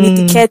alone with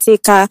the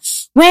caretaker.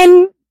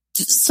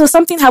 So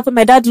something happened.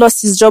 My dad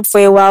lost his job for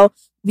a while.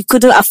 We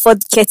couldn't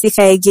afford the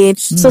caretaker again.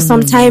 So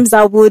sometimes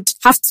I would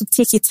have to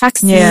take a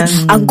taxi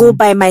and go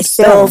by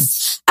myself.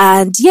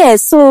 And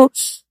so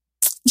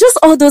just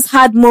all those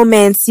hard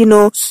moments,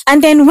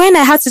 And then when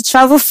I had to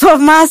travel for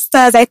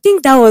masters, I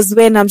think that was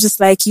when I'm just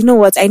like, you know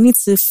what? I need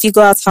to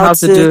figure out how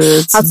to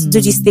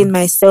do this thing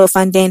myself.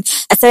 And then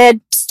I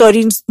started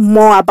studying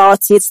more about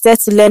it,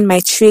 started to learn my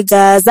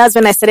triggers. That's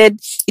when I started,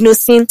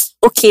 saying,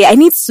 okay, I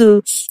need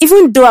to,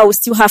 even though I will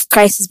still have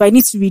crisis, but I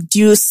need to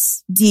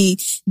reduce the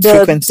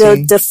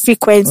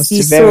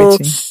frequency. So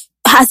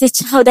as a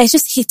child, I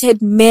just hated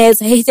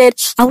meds.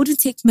 I wouldn't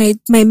take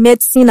my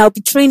medicine. I'll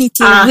be throwing it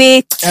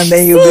away. And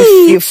then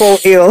you fall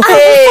ill.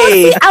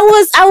 I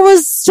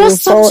was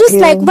just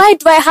like, why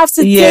do I have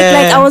to take?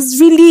 Like, I was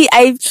really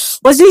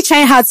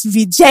trying hard to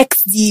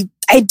reject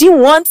I didn't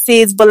want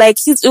it, but like,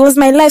 it was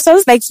my life. So I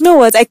was like, you know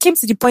what? I came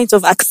to the point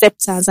of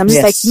acceptance. I'm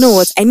just like, you know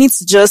what? I need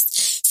to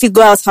just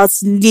figure out how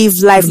to live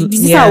life.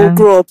 This is how I will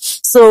grow up.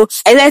 So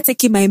I started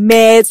taking my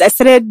meds. I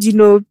started,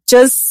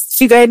 just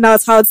figuring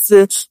out how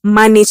to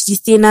manage the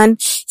thing. And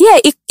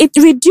it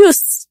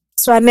reduced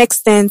to an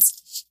extent.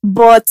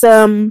 But,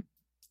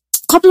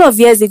 couple of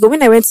years ago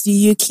when I went to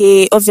the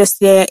UK,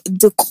 obviously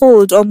the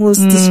cold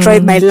almost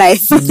destroyed my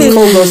life. The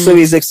cold also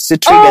is a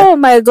trigger. Oh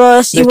my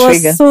gosh, it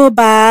was so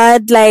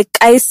bad. Like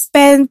I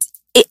spent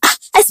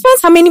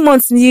how many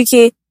months in the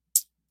UK?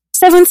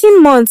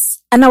 17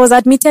 months, and I was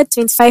admitted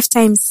 25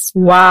 times.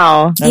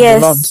 Wow. That's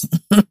yes. a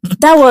lot.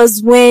 That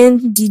was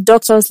when the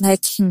doctor was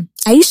like,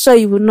 are you sure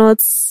you will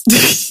not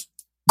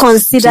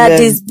consider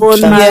this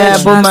bone marrow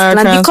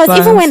transplant? Because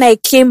even when I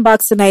came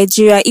back to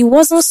Nigeria, it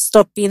wasn't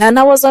stopping, and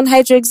I was on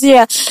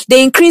hydroxyurea.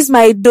 They increased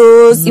my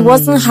dose. It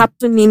wasn't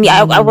happening.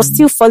 I was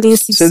still falling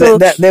sick. So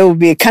that there will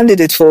be a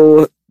candidate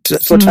for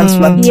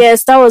transplant.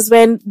 Yes, that was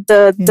when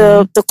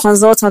the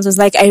consultant was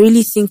like, I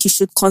really think you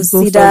should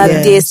consider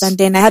this. And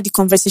then I had the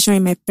conversation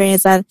with my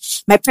parents, and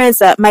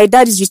my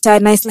dad is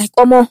retired, and it's like,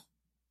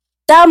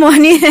 that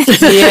money,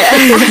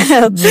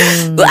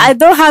 I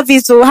don't have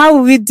it, so how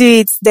will we do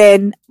it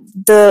then?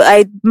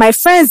 My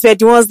friends were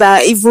the ones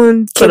that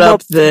even came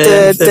up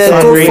the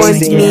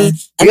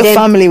GoFundMe. Your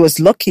family was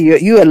lucky.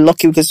 You were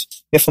lucky because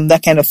you're from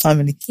that kind of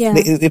family. Yeah.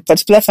 The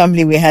particular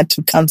family we had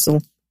to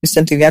cancel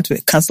recently, we had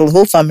to cancel the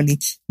whole family.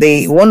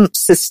 One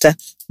sister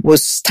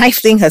was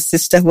stifling her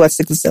sister who had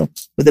sickle cell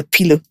with a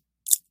pillow.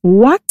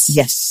 What?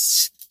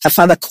 Yes. Her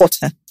father caught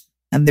her.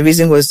 And the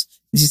reason was,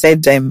 she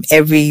said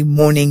every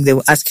morning they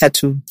would ask her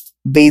to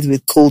bathe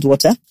with cold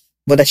water,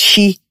 but that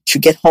she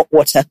should get hot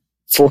water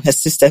for her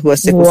sister who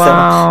has sickle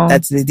cell.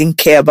 That they didn't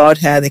care about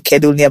her, they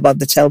cared only about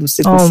the child with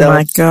sickle cell. Oh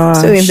my God.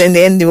 So in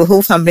the end, the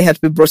whole family had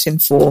to be brought in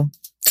for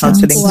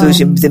counseling. So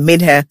they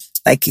made her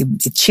like a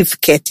chief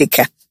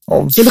caretaker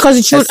of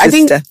because I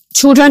think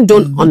children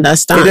don't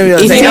understand.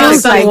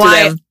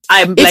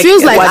 It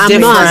feels like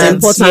I'm not as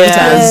important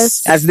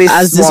as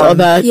this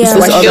other.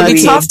 It'll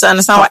be tough to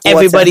understand why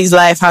everybody's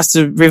life has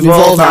to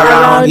revolve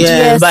around.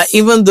 Yes. But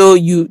even though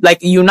you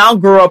now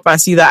grow up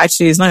and see that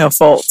actually it's not your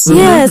fault.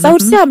 Yes, I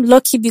would say I'm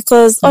lucky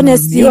because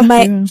honestly,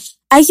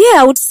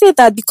 I would say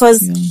that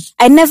because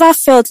I never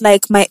felt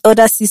like my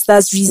other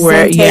sisters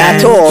resented me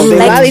at all. They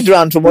rallied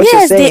around from what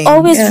you're saying. Yes, they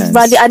always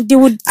rally, and they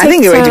would. I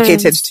think they were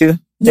educated too.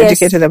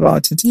 Educated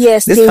about it.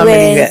 Yes, this they family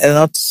were. Were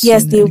not.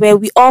 Yes, they were.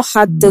 We all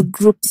had the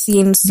group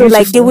theme, so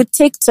like they would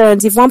take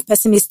turns. If one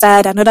person is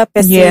tired, another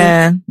person.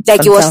 Yeah,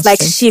 like it was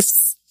like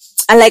shifts,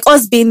 and like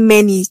us being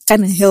many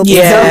kind of helped.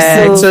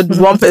 Yeah, so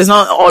one. It's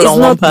not all on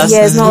one person.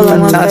 Yeah, it's not all on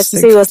one person.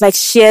 So it was like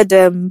shared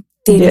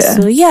things.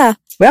 So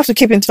we have to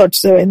keep in touch.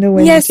 So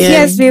anyway, yes,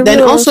 we will.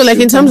 Then also like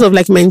in terms of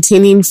like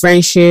maintaining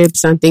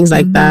friendships and things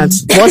like that.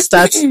 What's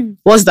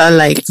that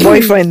like?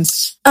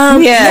 Boyfriends.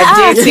 Dating.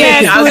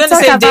 Yes, I was going to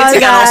say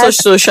dating and also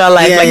social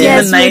life, like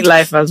even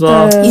nightlife as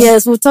well.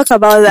 Yes, we'll talk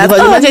about that.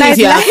 Because imagine if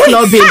you are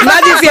clubbing.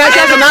 Imagine if you are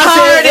just now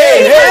saying,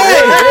 hey.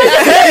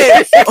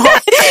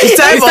 It's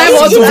time for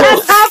us to It go.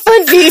 has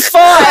happened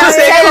before. I'm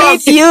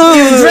telling you.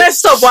 You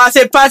dressed up at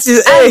a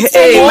party.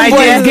 Hey, my boy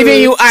dear. is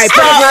giving you eye.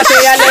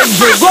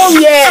 Let's go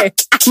here.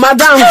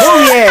 Madam, go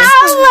here.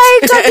 Oh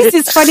my God, this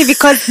is funny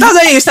because That's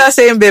when you start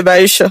saying, babe, are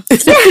you sure?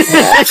 this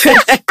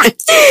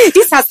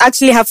has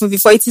actually happened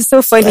before. It is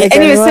so funny.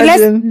 Anyway, so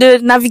the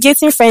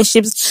navigating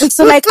friendships.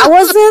 So like I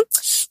wasn't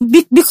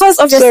because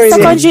of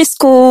secondary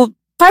school,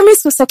 primary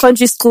school,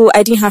 secondary school,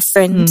 I didn't have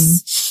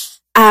friends.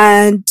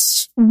 And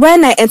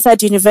when I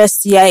entered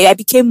university, I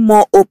became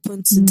more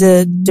open to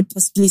the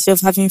possibility of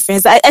having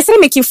friends. I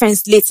started making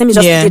friends late. Let me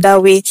just put it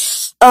that way.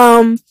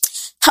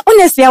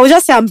 Honestly, I would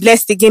just say I'm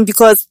blessed again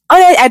because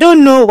I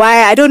don't know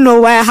why,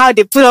 how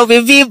they put up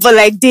with me, but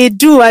like they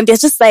do. And they're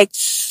just like,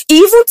 it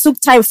even took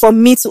time for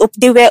me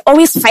they were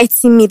always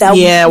fighting me that,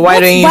 why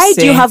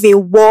do you have a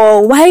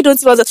wall? Why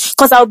don't you want to,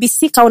 cause I'll be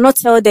sick. I'll not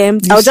tell them.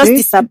 I'll just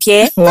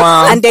disappear.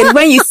 Wow. And then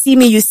when you see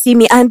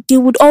me. And they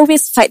would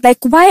always fight. Like,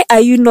 why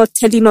are you not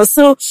telling us?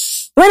 So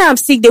when I'm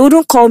sick, they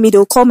wouldn't call me.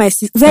 They'll call my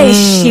sister. Where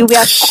is she? We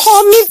are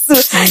coming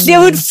to, they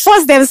would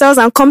force themselves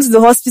and come to the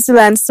hospital.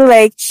 And so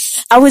like,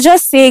 I would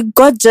just say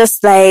God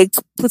just like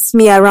puts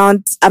me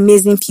around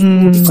amazing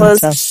people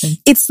because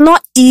it's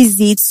not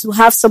easy to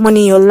have someone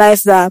in your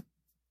life that,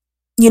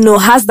 you know,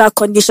 has that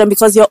condition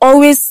because you're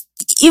always,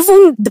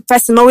 even the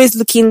person always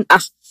looking,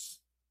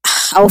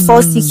 I'll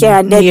fall sick here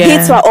and there.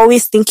 They too are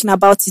always thinking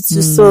about it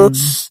too. So,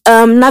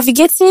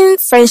 navigating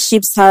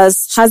friendships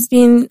has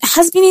been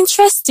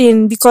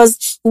interesting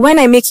because when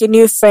I make a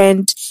new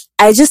friend,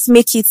 I just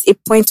make it a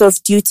point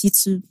of duty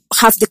to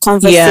have the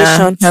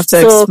conversation. Have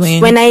to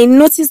explain. When I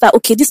notice that,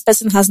 okay, this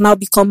person has now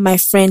become my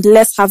friend,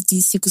 let's have the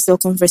sickle cell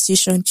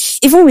conversation.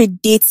 Even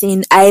with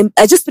dating, I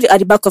just put it at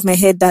the back of my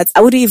head that I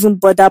wouldn't even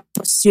bother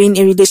pursuing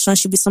a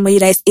relationship with somebody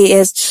that is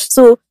AS.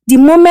 So the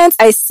moment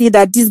I see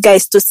that this guy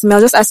is toasting me,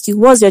 I'll just ask you,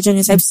 what's your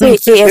genotype? Say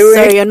AS,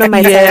 sorry, you're not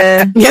my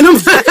type. You're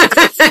not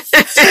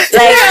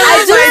Like,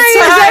 I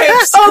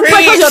just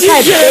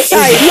because your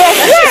type.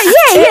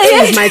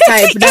 Yeah. Is my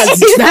type. That's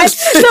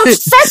So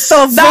first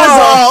of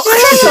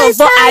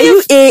all, are you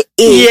AA?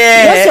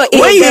 Yeah. Once you're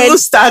When AA, you then, even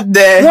start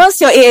there.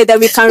 once you're AA, then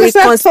we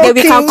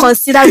can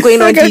consider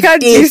going on the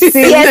date.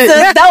 Yeah,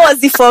 so that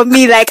was it for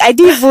me. Like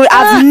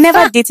I've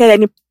never dated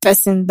any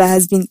person that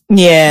has been.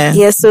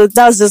 Yeah. So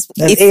that was just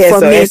it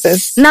for me.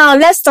 SS. Now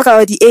let's talk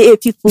about the AA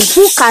people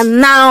who can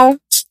now.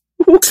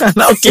 Inside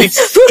them.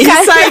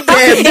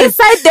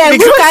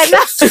 Who can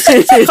now?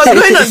 Because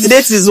going on the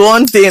date is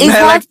one thing. It's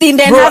like, one thing.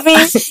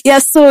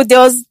 Then so there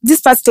was this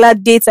particular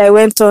date I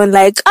went on,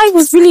 like, I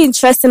was really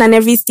interesting and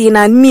everything.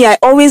 And me, I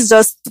always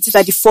just put it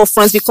at the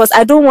forefront because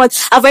I've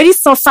already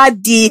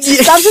suffered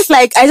so I'm just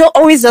like, I don't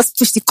always just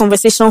push the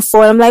conversation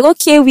forward. I'm like,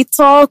 okay, we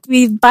talk,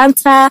 we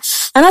banter.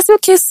 And I said,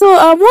 okay,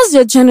 so, what's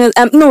your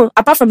no,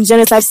 apart from the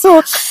genotype.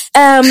 So,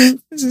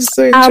 this is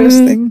so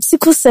interesting.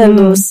 Sickle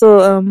cell.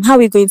 So, how are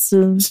we going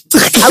to,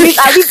 are we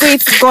going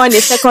to go on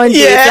a second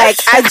date? Like,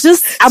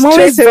 I'm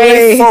always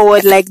very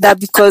forward like that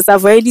because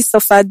I've already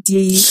suffered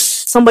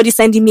somebody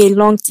sending me a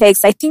long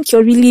text. I think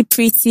you're really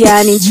pretty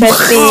and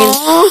interesting.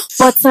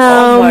 But,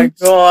 oh my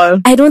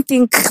God. I don't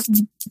think,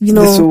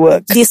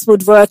 this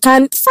would work.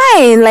 And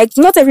fine, like,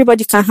 not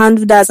everybody can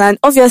handle that. And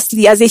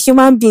obviously, as a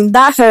human being,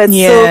 that hurts.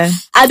 Yeah. So,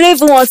 I don't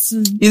even want to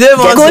You don't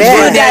want go to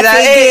through do that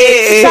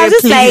again. So I'm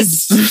just like,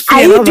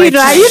 are you doing it?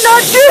 Are you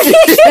not doing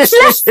it?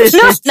 Let's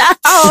know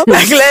now.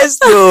 Like, let's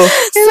go.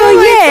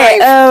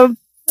 So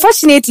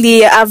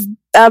fortunately,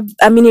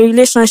 I'm in a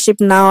relationship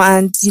now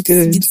and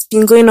it's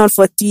been going on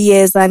for 3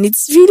 years and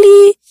it's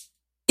been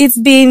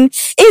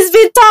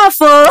tough.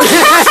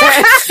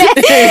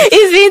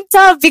 It's been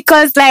tough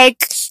because like,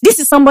 this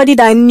is somebody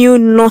that knew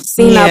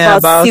nothing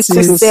about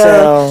sickle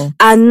cell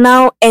and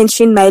now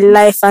entering my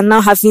life and now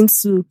having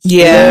to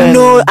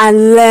know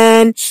and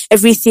learn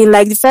everything.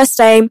 Like the first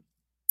time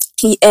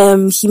he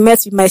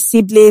met with my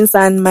siblings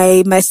and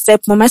my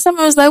stepmom. My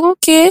stepmom was like,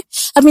 okay,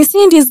 I've been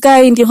seeing this guy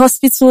in the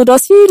hospital.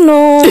 Does he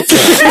know?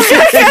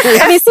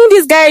 I've been seeing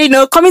this guy,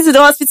 coming to the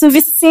hospital,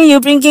 visiting you,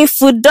 bringing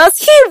food. Does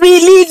he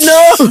really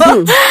know?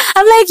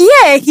 I'm like,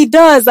 yeah, he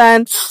does.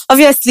 And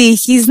obviously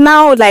he's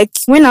now like,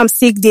 when I'm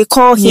sick, they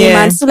call him.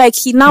 And so like,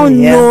 he now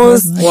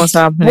knows what's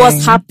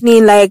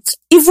happening. Like,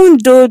 even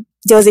though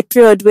there was a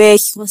period where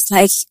he was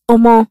like,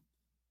 Omo,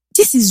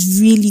 this is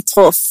really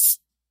tough.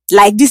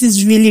 Like, this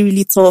is really,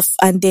 really tough.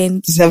 And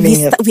then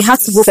we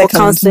had to go for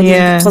counseling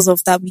because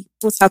of that. We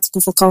both had to go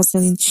for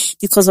counseling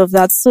because of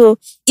that. So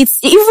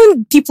it's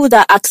even people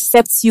that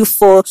accept you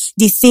for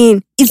the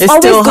thing. It's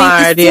always still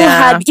hard. It's still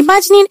hard.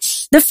 Imagining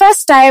the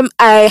first time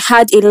I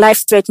had a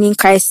life-threatening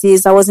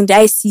crisis. I was in the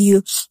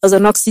ICU. I was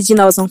on oxygen.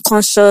 I was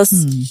unconscious.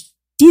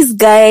 This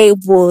guy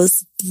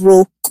was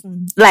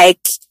broken.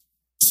 Like,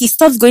 he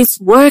stopped going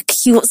to work.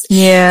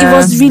 It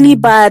was really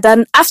bad.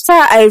 And after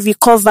I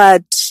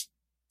recovered,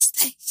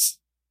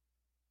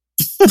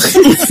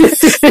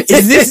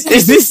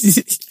 Is this?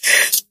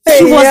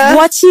 He was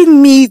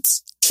watching me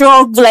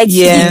struggle. Like,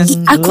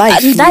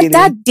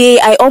 that day,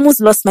 I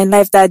almost lost my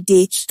life that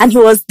day. And he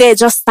was there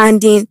just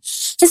standing.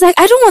 He's like,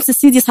 I don't want to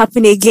see this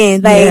happen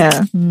again. Like,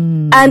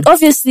 and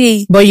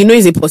obviously. But you know,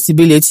 it's a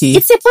possibility.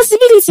 It's a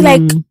possibility.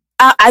 Like,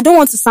 I don't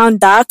want to sound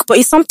dark, but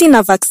it's something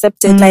I've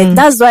accepted. Like,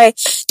 that's why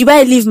the way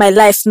I live my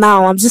life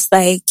now, I'm just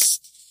like,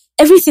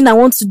 everything I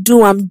want to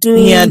do, I'm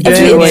doing.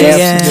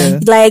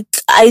 Like,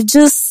 I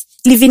just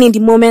living in the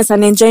moments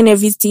and enjoying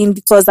everything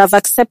because I've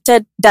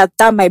accepted that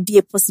might be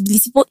a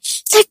possibility. But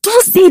it's like,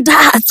 don't say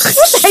that.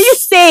 What are you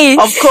saying?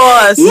 Of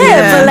course.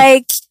 Yeah, but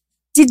like,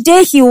 the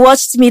day he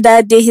watched me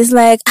that day, he's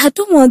like, I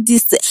don't want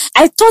this.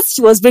 I thought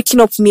he was breaking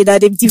up with me that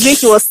day, the way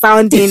he was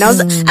sounding.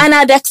 And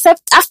I'd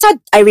accept, after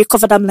I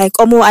recovered, I'm like,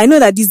 Omo, I know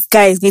that this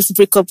guy is going to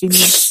break up with me.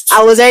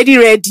 I was already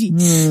ready.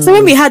 So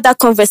when we had that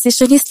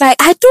conversation, he's like,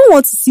 I don't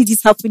want to see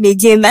this happen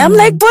again. I'm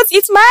like, but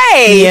it's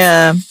mine.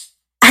 Yeah.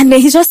 And then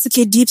he just took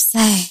a deep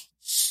sigh.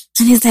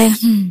 And he's like,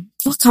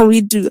 what can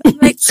we do? I'm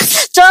like,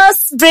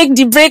 just break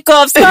the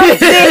breakup, something.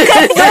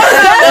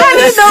 I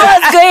don't know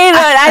what's going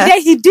on. And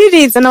then he did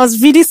it, and I was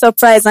really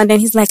surprised. And then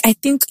he's like, I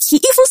think he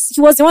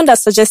was the one that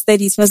suggested it.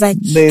 He was like,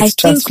 I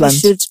think we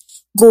should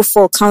go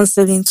for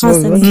counseling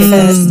first.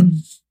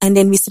 And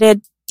then we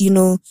started,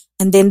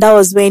 and then that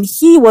was when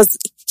he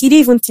didn't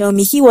even tell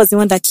me. He was the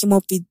one that came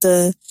up with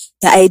the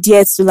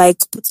idea to like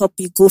put up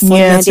a GoFundMe.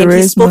 And then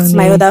he spoke to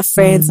my other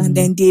friends, and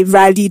then they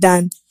rallied,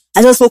 and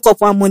I just woke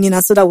up one morning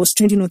and saw that was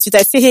trending on Twitter.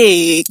 I say,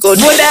 hey, God,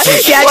 they are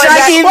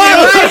dragging me.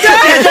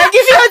 They're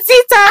giving on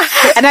Twitter.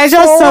 And I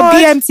just saw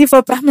BMT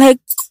for, I'm like,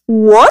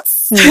 what?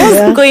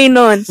 What's going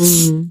on?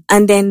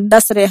 And then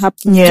that started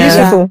happening.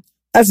 Beautiful.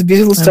 That's a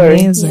beautiful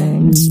story.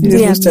 Amazing.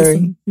 Beautiful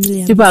story.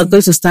 Really People are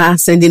going to start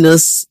sending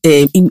us,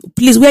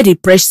 please, where the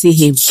press see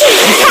him?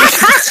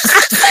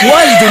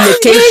 What's the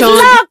location?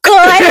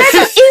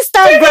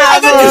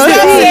 Instagram.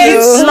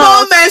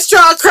 Small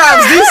menstrual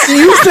cramps. This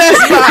useless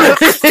man.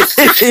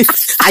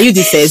 Are you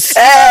the first?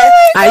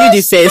 Are you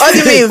the first? What do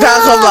you mean?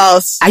 Can't come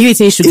out? Are you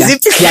eating sugar? Yeah,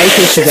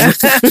 eating sugar.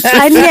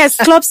 And yes,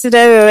 club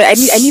scenario. I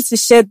need to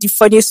share the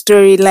funny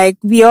story. Like,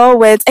 we all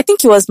went. I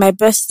think it was my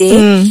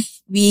birthday.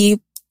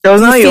 It was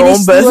not your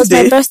own birthday. It was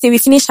my birthday. We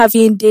finished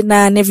having dinner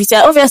and everything.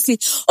 Obviously,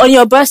 on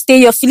your birthday,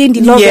 you're feeling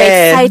the love, you're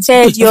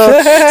excited.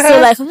 So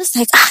like, I was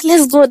like,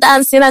 let's go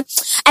dancing. And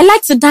I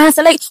like to dance.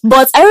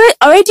 But I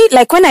already,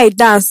 like, when I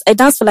dance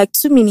for like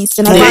 2 minutes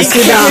and I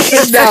sit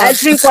down. I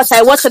drink water.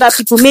 I watch other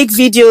people make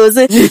videos.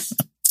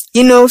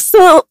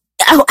 So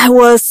I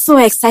was so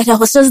excited. I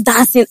was just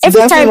dancing.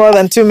 Every time, more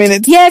than 2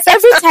 minutes. Yes,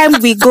 every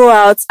time we go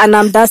out and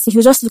I'm dancing,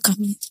 he'll just look at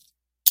me.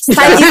 It's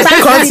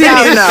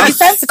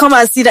time to come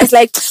and see that. It's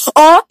like,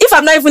 or if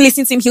I'm not even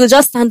listening to him, he'll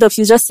just stand up.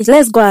 He'll just say,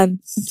 let's go and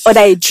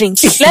order a drink.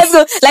 Let's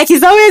go. Like,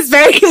 he's always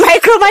very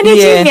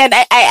micromanaging me, and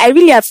I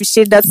really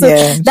appreciate that. So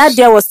that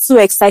day I was so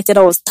excited.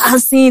 I was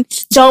dancing,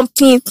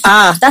 jumping.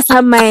 That's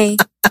how my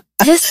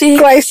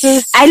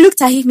crisis. I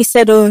looked at him. He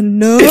said, oh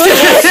no. He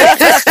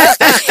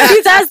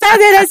just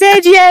started. I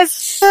said,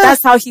 yes.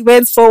 That's how he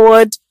went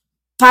forward,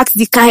 parked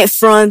the car in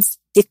front.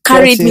 They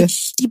carried me.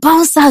 The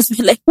bouncers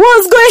were like,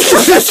 what's going on?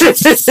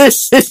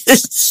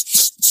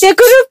 They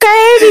couldn't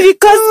carry me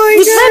because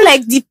it felt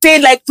like the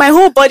pain, like my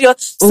whole body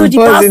was. So the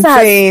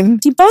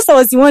bouncer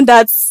was the one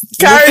that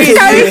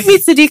carried me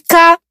to the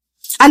car.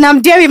 And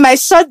I'm there with my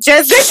short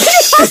dress.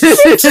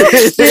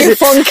 Very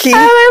funky.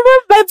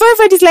 My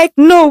boyfriend is like,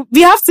 no,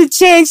 we have to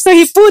change. So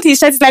he pulled his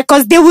shirt. He's like,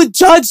 cause they will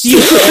judge you.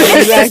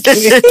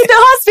 Exactly. In the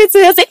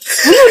hospital, they'll say,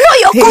 you know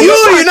your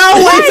condition. You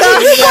know what?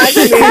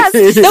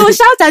 They will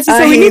shout at you,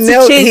 so we need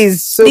to change.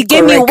 So they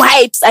gave me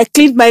wipes. I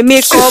cleaned my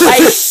makeup. I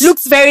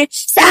looked very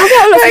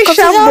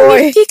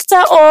we picked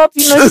her up.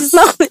 She's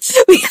not,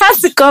 we have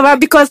to cover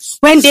because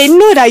when they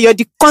know that you're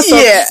the cause of,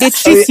 they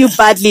treat you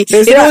badly.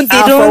 They don't.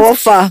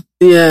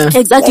 Yeah.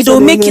 Exactly. They'll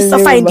make you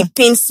suffer in the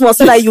pain small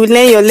so that you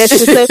learn your lesson.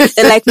 So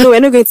they're like, no, we're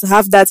not going to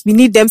have that. We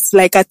need them to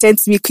like attend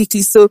to me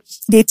quickly. So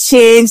they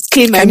changed,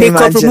 cleaned my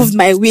makeup, removed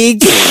my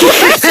wig. So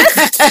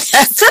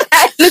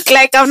I look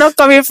like I'm not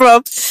coming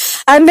from.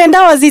 And then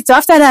that was it. So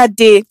after that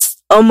day,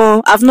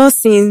 I've not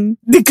seen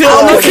the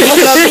club.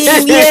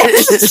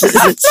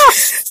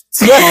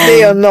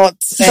 Birthday or not.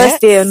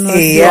 Birthday or not.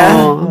 Yeah.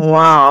 Oh.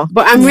 Wow.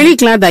 But I'm really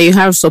glad that you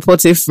have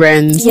supportive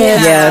friends.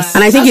 Yes.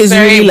 And I think it's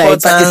really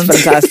it's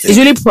fantastic. It's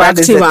really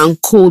proactive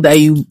and cool that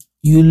you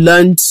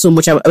learned so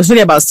much about,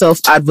 especially about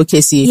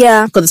self-advocacy.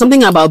 Yeah. Because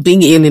something about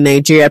being ill in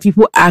Nigeria,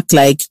 people act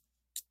like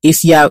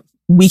if you're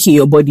weak in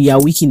your body, you're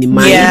weak in the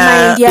mind.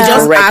 Yeah. They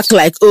just act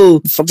like,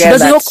 forget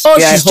that.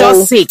 She's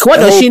just sick. What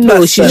does she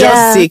know? She's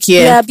just sick.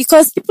 Yeah,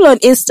 because people on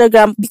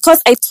Instagram,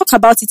 because I talk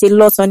about it a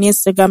lot on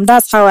Instagram,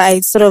 that's how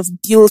I sort of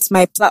built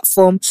my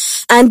platform.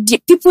 And the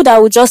people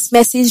that would just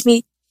message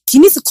me,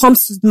 you need to come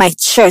to my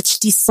church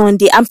this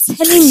Sunday. I'm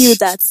telling you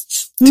that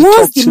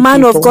once the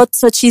man of God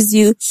touches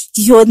you,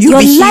 your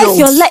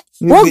life,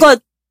 what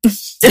God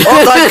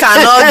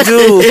cannot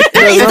do. It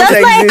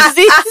does not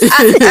exist.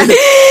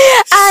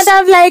 And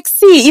I'm like,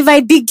 see, if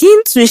I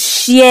begin to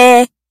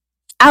share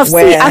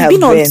I've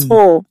been on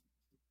tour.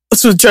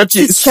 To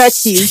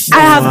churches. I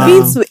have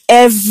been to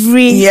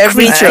every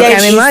Christian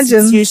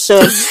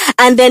institution.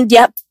 And then they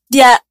are,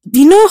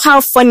 you know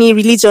how funny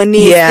religion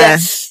is? Yeah.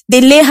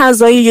 They lay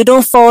hands on you, you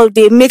don't fall,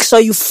 they make sure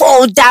you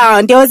fall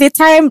down. There was a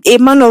time a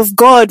man of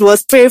God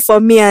was praying for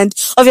me and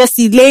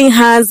obviously laying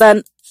hands,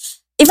 and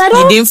if I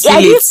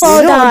didn't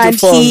fall down, and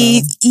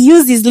he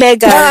used his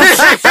leg and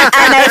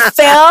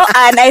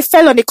I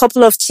fell on a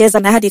couple of chairs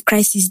and I had a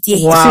crisis there.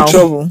 Wow.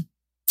 Trouble.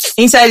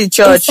 Inside the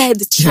church.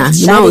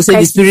 The man will say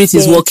the spirit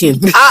is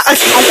working. I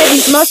said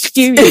it's not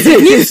spirit.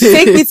 You need to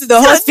take me to the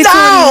hospital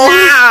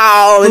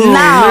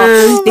now.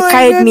 They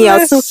carried me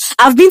out. So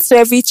I've been to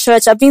every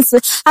church. And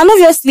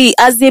obviously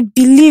as a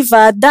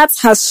believer,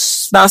 that's tough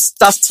as well.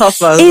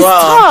 It's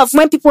tough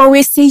when people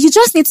always say you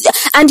just need to,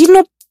 and you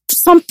know,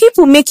 some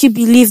people make you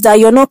believe that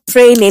you're not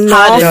praying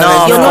enough.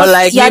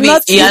 You're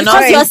not sinning.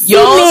 That's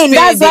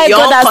why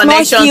God has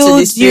not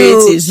healed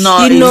you.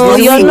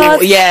 You're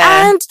not.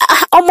 Yeah. And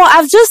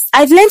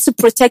I've learned to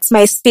protect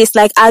my space.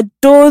 Like I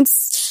don't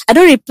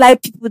reply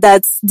people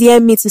that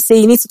DM me to say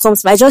you need to come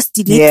to me. I just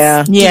delete.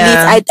 Yeah.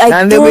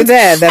 And they'll be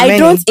there. I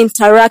don't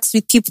interact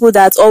with people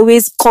that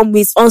always come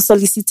with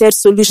unsolicited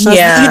solutions.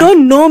 Yeah. You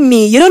don't know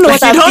me. You don't know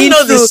what I've been through. You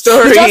don't know the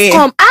story. You just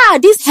come,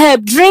 this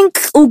herb, drink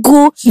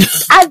ugu,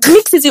 and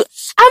mix it.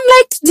 I'm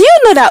like, do you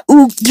know that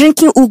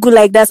drinking ugu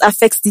like that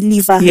affects the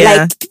liver? Yeah.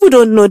 Like, people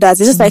don't know that.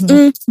 It's just like,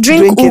 drink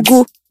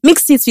ugu,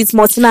 mix it with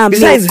Mortina and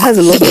besides, it has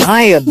a lot of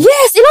iron.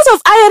 Yes, a lot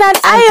of iron, and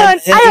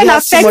iron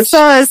affects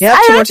us. You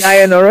have too much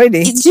iron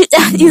already. It's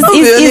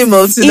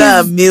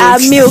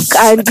milk.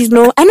 And, you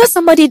know, I know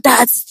somebody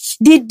that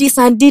did this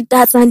and did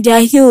that and they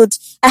are healed.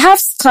 I have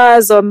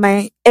scars on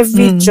my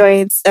every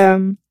joint.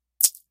 One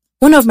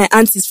of my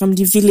aunties from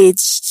the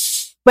village,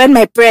 when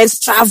my parents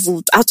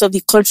traveled out of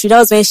the country, that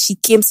was when she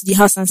came to the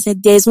house and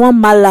said, there is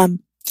one malam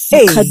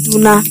in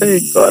Kaduna.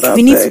 God,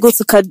 we need to go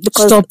to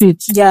Kaduna. Stop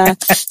it. Yeah.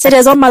 So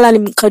there's one malam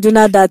in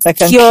Kaduna that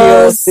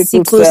cures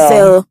sickle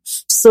cell.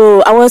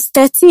 So I was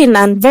 13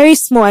 and very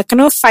small. I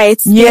cannot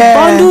fight. Yeah. They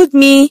bundled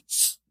me.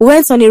 We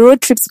went on a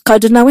road trip to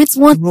Kaduna. Went to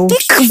one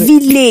thick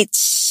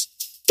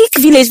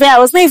village where I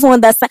was not even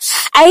understand.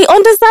 I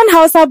understand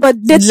Hausa, but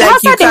the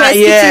Hausa they were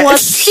speaking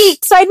was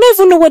thick. So I don't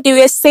even know what they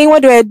were saying,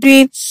 what they were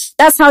doing.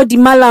 That's how the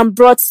malam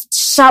brought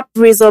sharp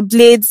razor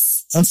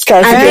blades and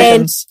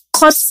then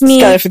cut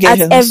me at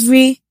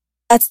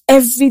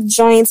every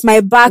joint, my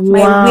back,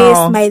 my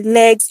waist, my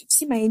legs. You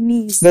see my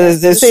knees.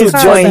 There's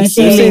joints.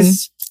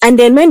 And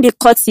then when they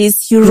cut it,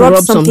 he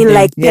rubbed something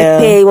like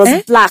pepper. It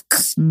was black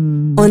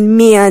on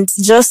me, and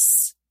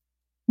just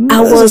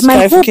my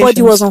whole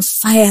body was on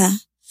fire.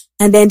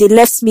 And then they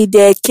left me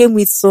there, came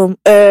with some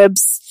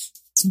herbs,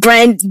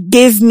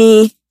 gave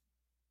me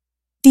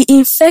the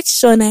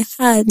infection I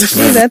had. You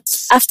see that?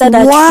 After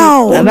that.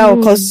 Wow. And that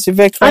will cause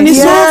severe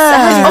crisis.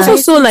 And it's also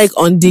so like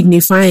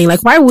undignifying.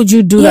 Like, why would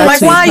you do that?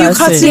 Like, why are you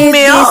cutting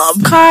me up?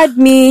 They scarred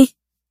me.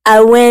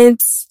 I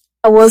was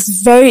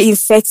very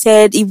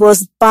infected. It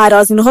was bad. I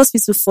was in the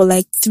hospital for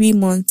like 3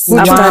 months.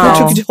 After that, they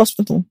took you to the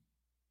hospital.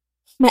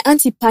 My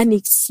auntie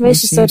panicked when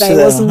she saw that it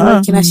wasn't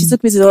working, and she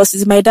took me to the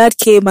hospital. My dad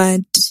came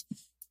and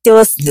he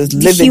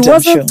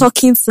wasn't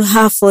talking to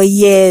her for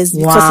years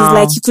because it's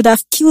like, you could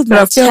have killed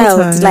my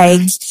child. Like,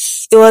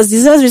 it was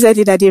just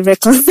recently that they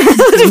reconciled.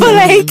 But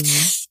like,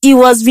 it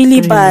was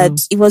really bad.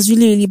 It was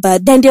really, really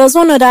bad. Then there was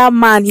one other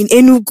man in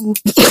Enugu.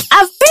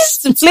 I've been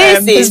to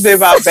places. This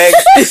babe, I beg.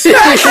 The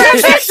second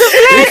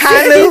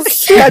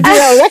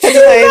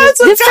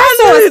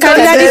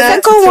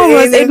one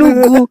was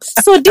Enugu.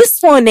 So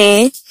this one,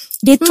 they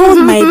told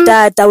my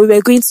dad that we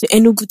were going to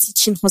Enugu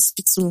Teaching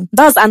Hospital.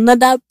 That was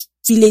another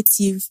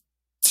relative.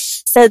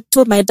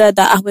 Told my dad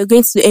that we're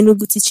going to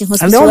Enugu Teaching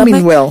Hospital. And they all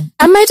mean well.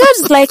 And my dad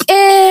was like,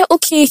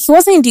 okay. He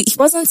wasn't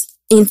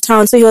in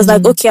town, so he was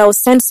like, okay, I'll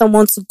send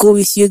someone to go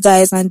with you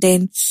guys. And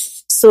then,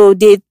 so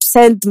they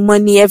sent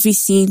money,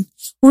 everything.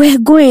 We're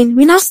going.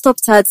 We now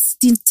stopped at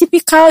the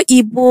typical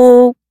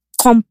Igbo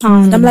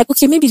compound. I'm like,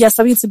 okay, maybe they're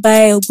starting to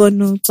buy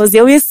Ogbono because they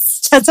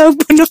always chat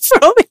Ogbono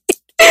from me.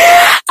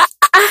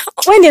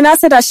 When they now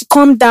said that she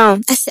come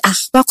down, I said,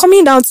 we're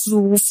coming down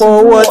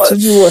for what? To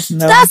do what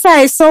now? That's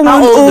why I saw one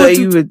How old old. were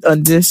you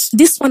on this?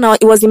 This one,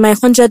 it was in my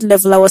 100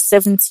 level. I was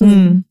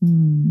 17.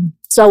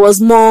 So I was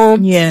more,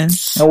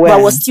 but I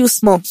was still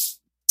small.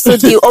 So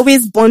they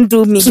always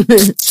bundle me.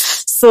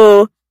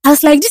 So I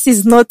was like, this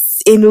is not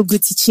Enugu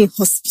Teaching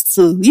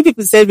Hospital. You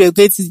people said we were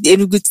going to the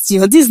Enugu Teaching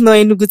Hospital. This is not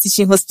Enugu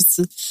Teaching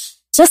Hospital.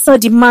 Just saw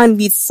the man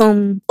with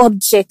some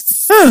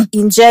objects,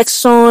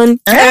 injection,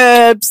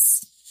 herbs,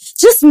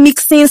 just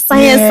mixing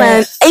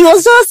science and it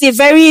was just a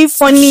very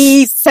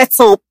funny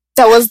setup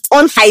that was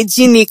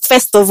unhygienic,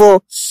 first of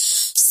all.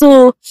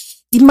 So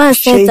the man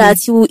said that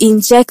he will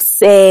inject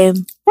somewhere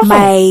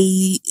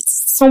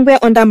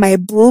under my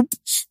boob,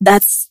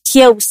 that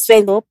hair will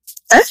swell up.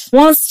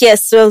 Once hair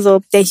swells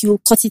up, then he will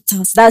cut it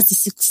out. That's the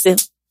sickle cell.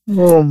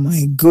 Oh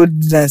my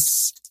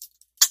goodness.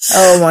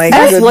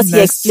 That's what he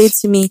explained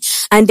to me.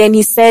 And then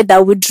he said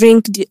that we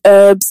drink the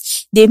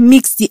herbs. They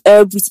mix the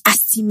herb with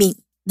astimine.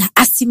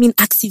 Astimine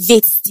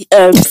activates the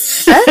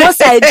herbs.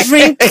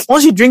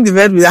 Once you drink the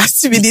bed with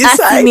Astimine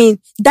inside,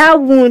 that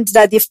wound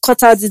that they've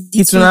cut out, it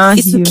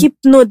will keep,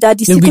 that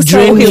the sickle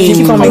cell will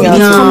keep coming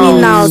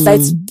out,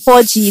 that's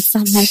purgy. So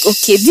I'm like,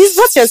 okay, this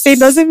what you're saying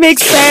doesn't make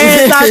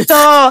sense at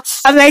all.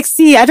 I'm like,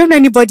 see, I don't know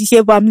anybody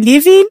here, but I'm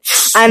leaving.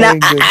 And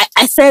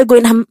I started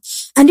going, and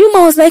the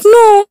woman was like,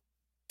 no,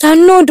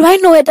 do I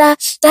know whether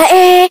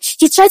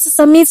he tried to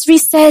submit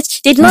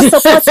research, they did not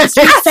support his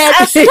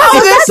research.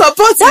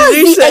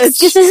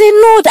 She said,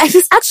 no, that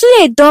he's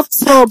actually a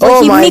doctor,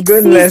 but he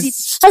mixes it.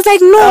 I was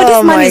like, no,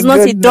 this man is not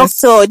a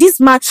doctor. This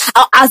man,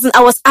 as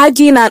I was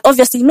arguing, and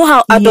obviously, you know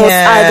how adults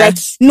are, like,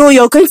 no,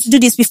 you're going to do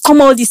this. We've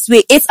come all this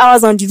way, 8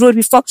 hours on the road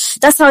before.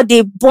 That's how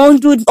they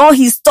bundled all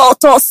his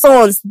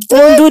sons,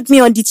 bundled me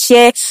on the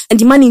chair, and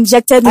the man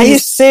injected me. Are you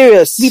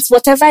serious? With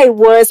whatever it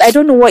was. I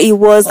don't know what it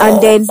was.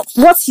 And then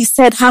what he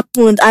said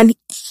happened, and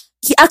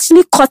he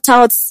actually cut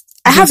out.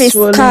 I have a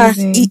scar.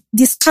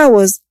 The scar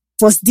was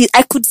deep.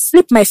 I could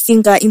slip my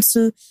finger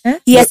into.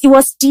 Yes, it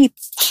was deep.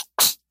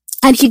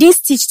 And he didn't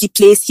stitch the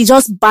place. He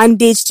just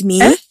bandaged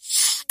me.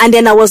 And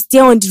then I was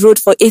there on the road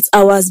for 8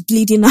 hours,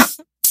 bleeding out.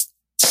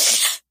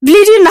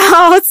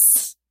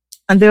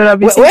 And they would have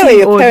been where were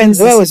your parents?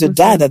 Where was your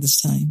dad at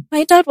this time?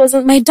 My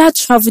dad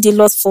traveled a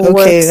lot for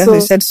work. Okay, I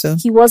said so.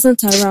 He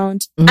wasn't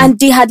around. And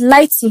they had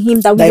lied to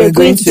him that we were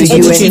going to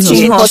Enugu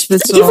Teaching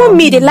Hospital. Even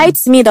me, they lied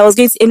to me that I was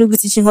going to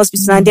Enugu Teaching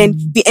Hospital, and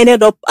then we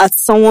ended up at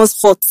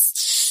someone's hut.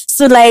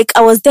 So like,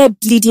 I was there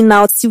bleeding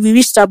out till we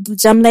reached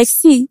Abuja. I'm like,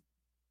 see,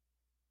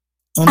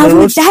 I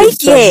will die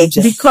here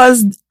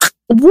because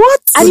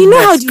what? And you know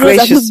how the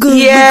roads are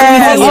good.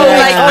 And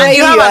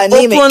you have an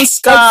open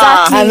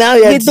scar. Exactly. And now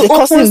you're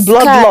causing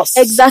blood loss.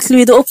 Exactly,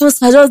 with the open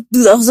scar.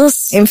 I was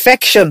just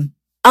infection.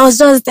 I'm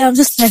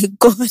just like,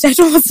 God, I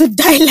don't want to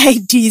die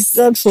like this.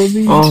 God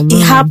forbid.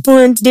 It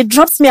happened. They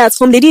dropped me at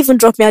home. They didn't even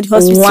drop me at the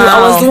hospital. Wow.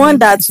 I was the one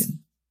that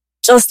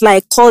just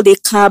like called a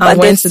cab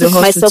and then took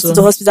myself to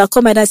the hospital. I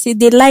called my dad and said,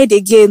 they lied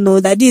again, no,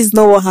 that this is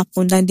not what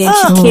happened. And then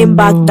she came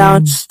back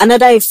down.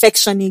 Another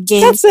infection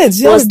again. That's it.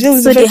 So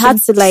they had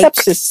to like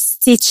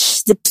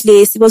stitch the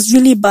place. It was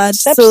really bad.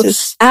 Sepsis.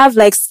 So I have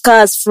like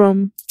scars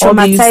from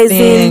traumatizing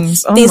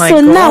things. So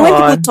God. Now when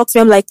people talk to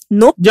me, I'm like,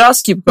 nope.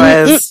 Just keep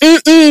quiet.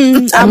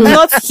 I'm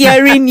not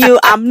hearing you.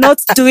 I'm not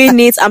doing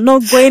it. I'm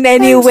not going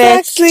anywhere.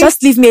 Exactly.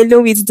 Just leave me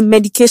alone with the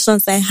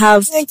medications I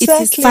have. Exactly.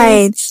 It is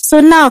fine. So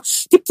now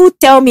people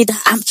tell me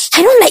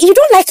that you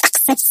don't like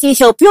accepting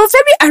help. You're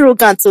very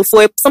arrogant for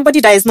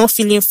somebody that is not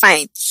feeling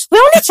fine. We're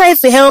only trying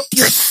to help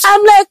you.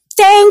 I'm like,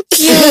 thank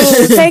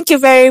you. Thank you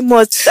very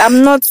much.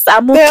 I'm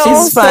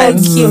okay.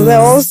 Thank you. They're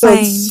also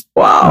fine.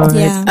 Wow. Right.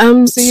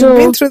 Yeah. So you've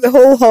been through the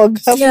whole hog,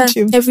 haven't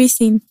you?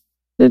 Everything.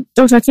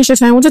 Dr.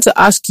 Akinshete, I wanted to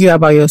ask you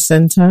about your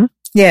center.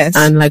 Yes.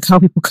 And like how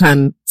people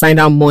can find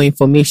out more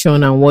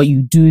information and what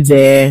you do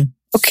there.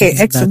 Okay,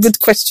 excellent. Good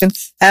question.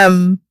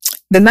 The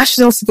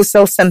National Sickle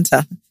Cell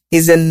Center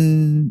is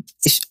in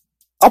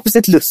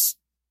opposite Luth,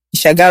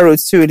 Ishaga Road,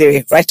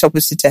 Surulere, right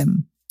opposite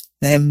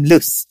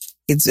Luth.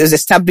 It was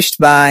established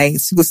by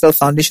Sickle Cell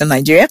Foundation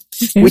Nigeria,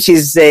 which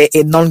is a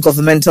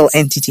non-governmental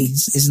entity.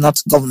 It's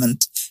not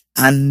government.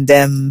 And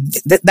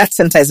that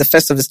center is the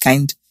first of its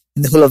kind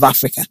in the whole of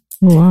Africa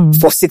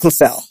for sickle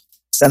cell.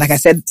 So like I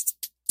said,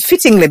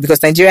 fittingly,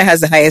 because Nigeria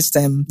has the highest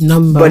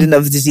burden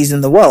of disease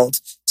in the world.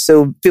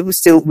 So people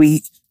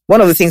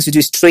one of the things we do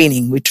is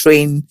training. We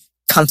train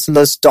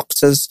counselors,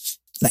 doctors.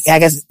 Like, I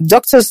guess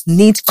doctors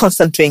need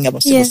constant training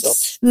about sickle cell.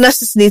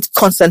 Nurses need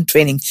constant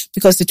training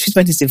because the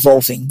treatment is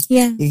evolving.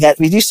 Yeah.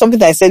 We do something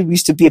that I said we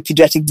used to be a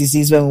pediatric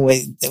disease when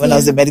I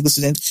was a medical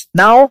student.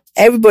 Now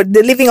everybody,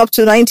 they're living up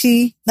to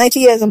 90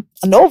 years and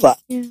over.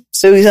 Yeah.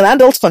 So it's an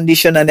adult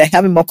condition and they're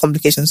having more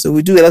complications. So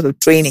we do a lot of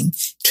training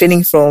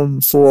for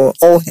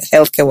all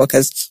healthcare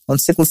workers on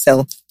sickle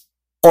cell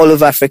all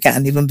over Africa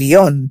and even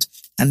beyond.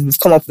 And we've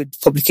come up with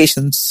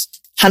publications,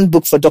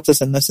 handbook for doctors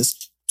and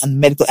nurses. And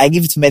medical, I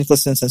give it to medical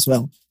students as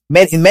well.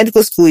 In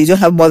medical school, you don't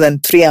have more than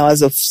 3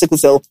 hours of sickle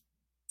cell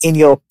in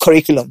your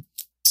curriculum.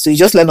 So you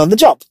just learn on the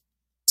job.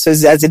 So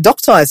as a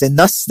doctor, as a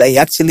nurse, that you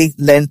actually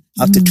learn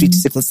how to treat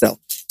sickle cell.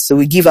 So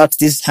we give out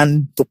these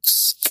handbook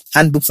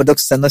for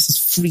doctors and nurses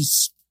free.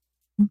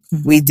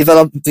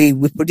 Okay.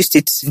 We produced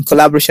it in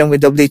collaboration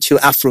with WHO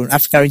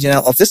African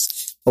Regional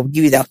Office, but we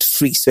give it out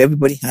free. So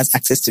everybody has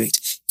access to it.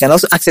 You can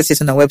also access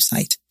it on our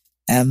website.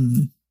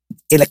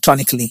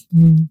 Electronically.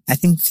 I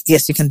think,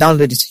 yes, you can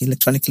download it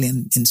electronically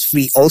and it's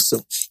free also.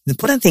 The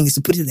important thing is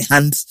to put it in the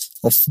hands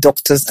of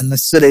doctors and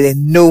so that they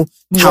know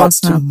how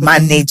to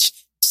manage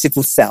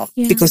sickle cell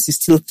because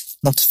it's still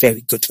not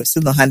very good. We're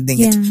still not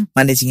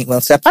managing it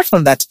well. So apart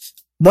from that,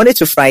 Monday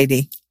to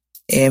Friday,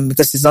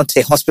 because it's not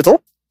a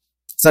hospital,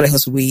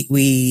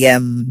 we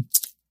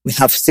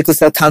have sickle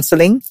cell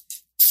counseling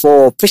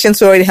for patients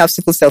who already have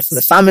sickle cell, for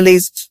the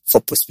families, for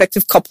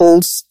prospective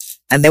couples,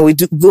 and then we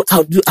do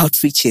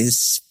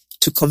outreaches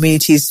to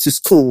communities, to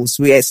schools.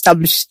 We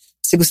establish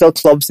sickle cell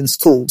clubs in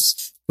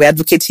schools. We're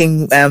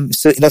advocating,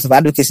 so a lot of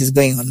advocacy is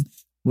going on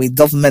with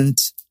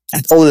government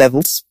at all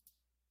levels,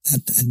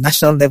 at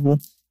national level,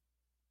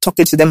 talk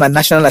it to them at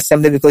National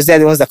Assembly because they're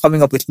the ones that are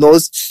coming up with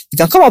laws. You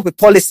can come up with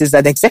policies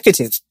at the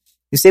executive.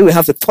 You say we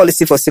have a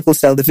policy for sickle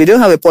cell. If you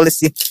don't have a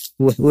policy,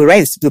 we'll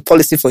write the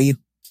policy for you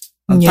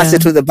and pass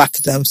it through the back.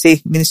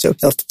 Say, Ministry of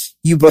Health,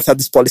 you brought up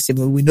this policy,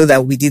 but we know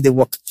that we did the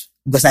work.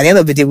 Because at the end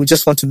of the day, we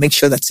just want to make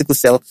sure that sickle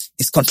cell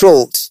is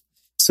controlled.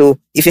 So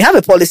if you have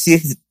a policy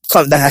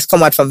that has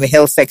come out from the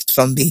health sector,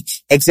 from the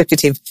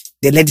executive,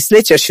 the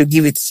legislature should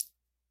give it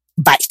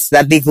bite,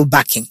 that legal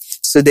backing.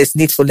 So there's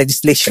need for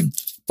legislation.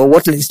 But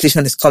what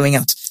legislation is coming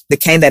out? The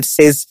kind that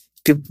says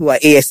people who are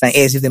AS and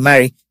AS, if they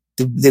marry,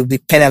 they'll be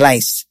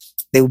penalized.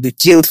 They will be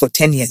jailed for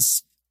 10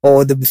 years.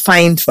 Or they'll be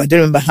fined for, I don't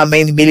remember how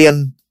many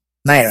million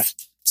naira.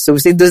 So we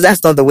say,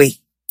 that's not the way.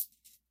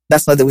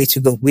 That's not the way to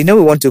go. We know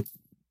we want to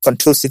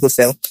control sickle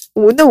cell.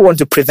 We know we want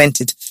to prevent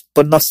it,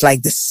 but not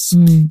like this.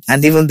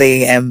 And even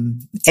the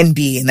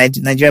NB,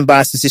 Nigerian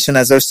Bar Association,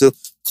 has also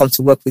come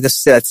to work with us to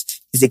say that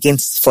it's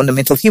against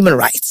fundamental human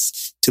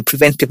rights to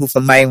prevent people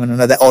from marrying one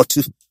another or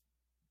to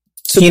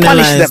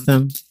punish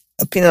them.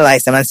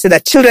 Penalize them, and say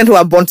that children who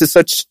are born to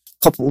such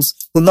couples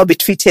will not be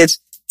treated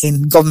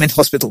in government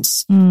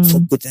hospitals. For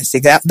goodness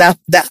sake,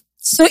 that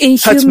so inhumane.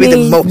 hurts me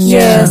the most.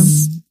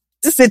 Yes.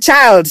 This is a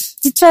child.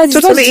 The child is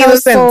totally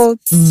innocent.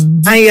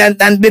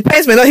 And the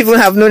parents may not even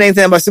have known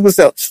anything about sickle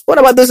cell. What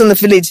about those in the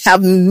village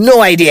have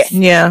no idea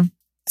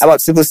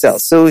about sickle cell?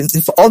 So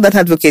for all that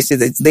advocacy,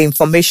 the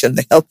information,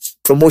 the health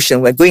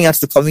promotion, we're going out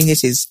to the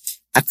communities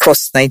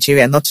across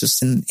Nigeria, not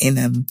just in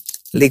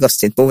Lagos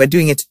State, but we're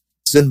doing it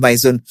zone by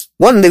zone.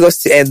 One Lagos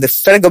State, the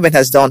federal government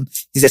has done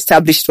is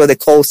established what they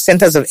call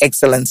centers of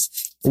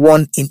excellence,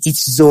 one in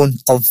each zone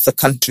of the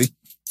country.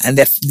 And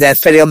they're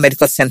federal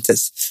medical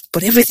centers.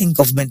 But everything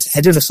government,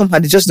 I don't know, somehow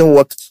they just don't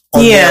work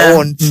on their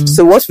own.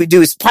 So what we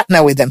do is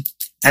partner with them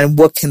and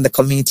work in the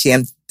community,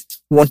 and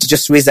we want to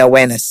just raise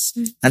awareness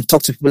and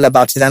talk to people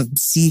about it and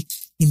see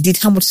indeed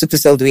how much sickle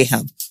cell do we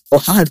have, or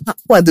who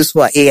are those who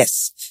are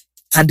AS,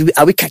 and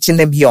are we catching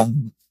them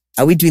young?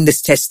 Are we doing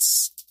these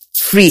tests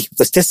free?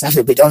 Because tests have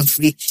to be done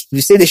free. If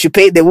you say they should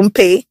pay, they won't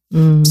pay.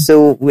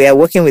 So we are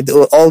working with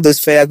all those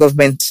federal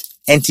government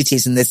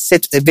entities in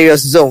the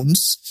various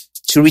zones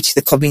to reach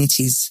the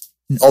communities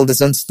in all the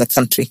zones of the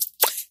country.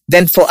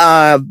 Then for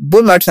our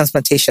bone marrow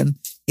transplantation,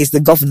 is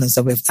the governors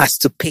that we've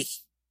asked to pay,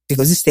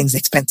 because this thing's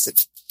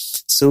expensive.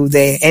 So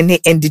any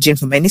indigent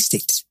from any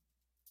state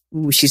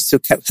who wishes to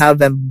have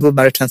bone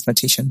marrow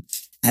transplantation,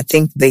 I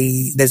think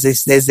there's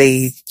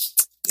a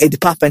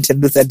department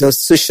in Luther that does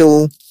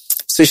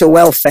social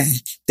welfare.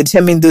 They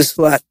determine those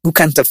who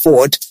can't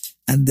afford,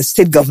 and the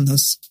state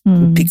governors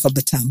will pick up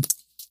the tab.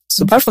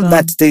 So apart from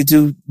that, they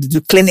do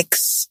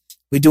clinics.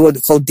 We do what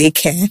we call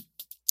daycare.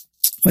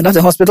 We're not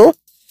a hospital,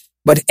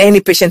 but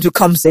any patient who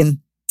comes in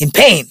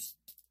pain,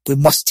 we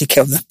must take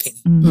care of that pain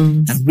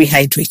and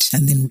rehydrate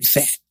and then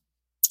refer.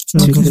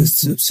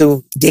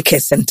 So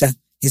daycare center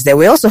is there.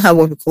 We also have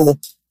what we call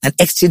an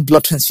exchange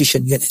blood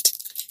transfusion unit.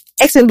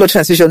 Exchange blood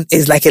transfusion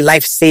is like a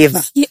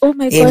lifesaver. Yeah, oh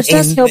my gosh,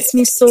 that helps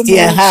me so much.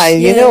 Yeah,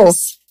 you know,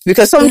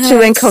 because some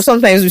children come,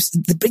 sometimes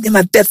they bring them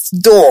at death's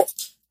door.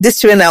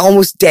 These children are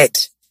almost dead,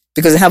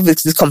 because they have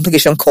this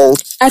complication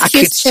called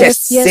acute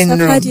chest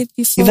syndrome. I've had it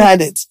before. You've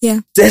had it?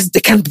 Yeah.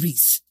 They can't breathe.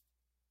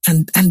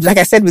 And like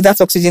I said,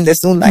 without oxygen,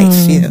 there's no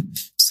life, you know.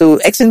 So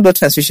exchange blood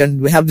transfusion,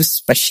 we have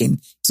this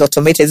machine. It's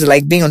automated. It's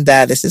like being on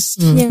dialysis.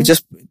 We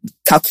just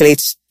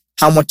calculate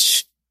how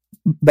much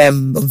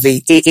of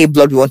the AA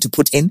blood we want to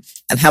put in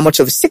and how much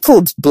of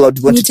sickled blood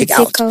we want to take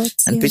out.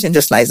 And patient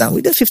just lies down.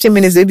 Within 15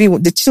 minutes,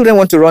 the children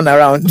want to run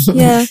around.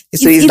 Yeah.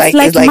 So it's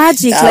like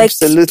magic.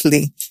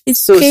 Absolutely.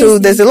 So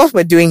there's a lot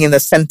we're doing in the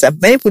center.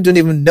 Many people don't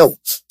even know.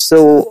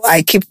 So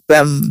I keep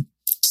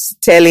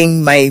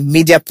telling my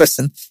media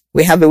person,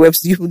 we have a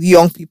website.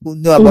 Young people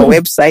know about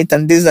website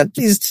and this, and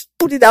please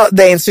put it out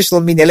there in social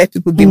media. Let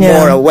people be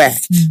more aware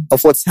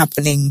of what's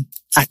happening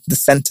at the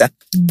center.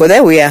 But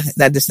there we are.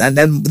 And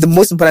then the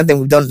most important thing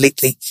we've done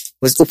lately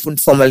was opened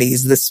formally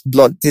is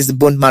the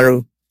bone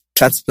marrow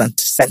transplant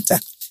center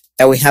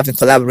that we have in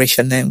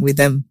collaboration with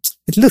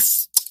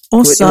Luth.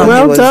 Awesome.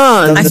 Well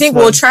done. I think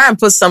we'll try and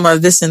put some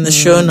of this in the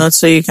show notes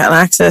so you can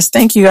access.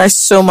 Thank you guys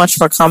so much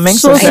for coming.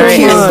 So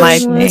very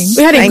enlightening.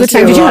 We had a good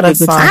time. Did you have a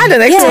good time? I had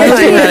an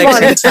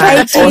excellent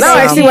time. Now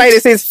I see why they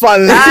say it's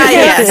fun.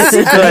 Yes.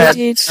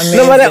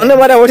 No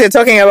matter what you're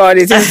talking about,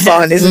 it is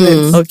fun, isn't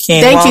it?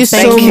 Okay. Thank you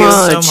so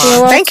much.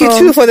 Thank you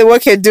too for the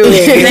work you're doing.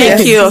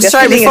 Thank you.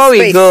 Sorry, before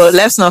we go,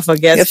 let's not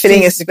forget. You're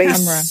filling a space.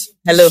 Camera.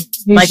 Hello,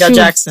 Michael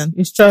Jackson.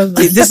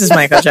 This is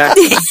Michael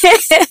Jackson.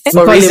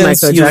 For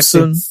reasons you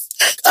soon.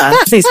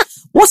 Please,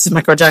 what is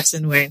Michael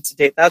Jackson wearing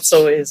today? That's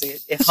always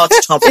a hot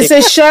topic. It's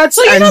a shirt.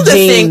 So you know the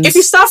thing. If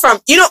you start from,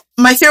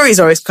 my theory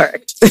is always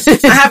correct.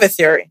 I have a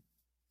theory.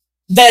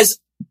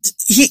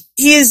 He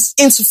is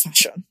into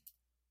fashion.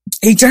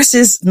 He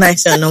dresses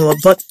nice and normal,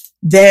 but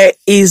there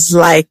is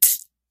like,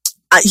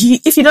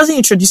 if he doesn't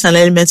introduce an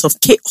element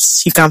of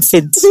chaos, he can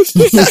faint.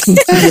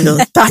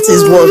 That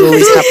is what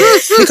always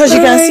happens, because you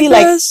can see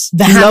like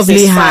the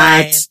lovely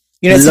hat.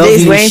 You know,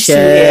 today's wearing 2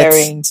 shirts.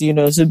 earrings, you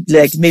know, so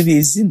like maybe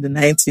it's in the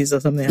 90s or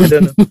something, I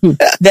don't know.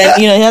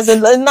 Then, you know, he has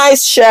a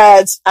nice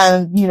shirt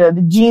and, you know,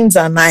 the jeans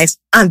are nice.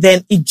 And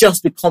then it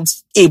just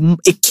becomes a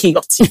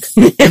chaotic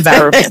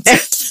environment.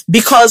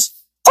 Because,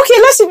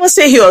 okay, let's even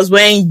say he was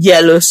wearing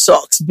yellow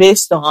socks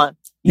based on,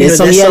 there's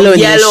some yellow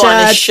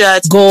on his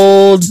shirt,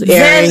 gold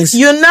earrings. Then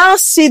you now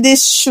see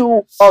this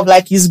shoe of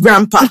like his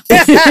grandpa,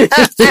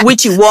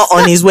 which he wore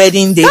on his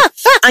wedding day.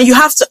 And you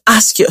have to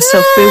ask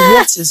yourself, wait,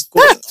 what is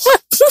going on?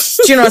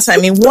 Do you know what I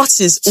mean? What's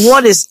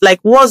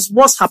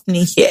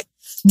happening here?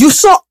 You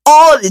saw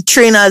all the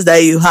trainers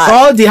that you had.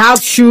 All the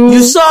half shoes.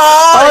 You saw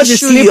all the shoes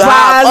slippers. you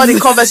have, all the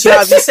covers you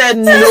have. You said,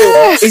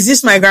 no, is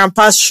this my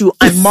grandpa's shoe?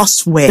 I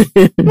must wear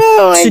today.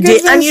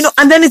 Goodness. And you know,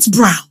 and then it's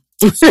brown.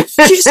 So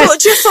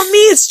just for me,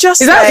 it's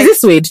just is it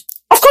suede?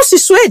 Of course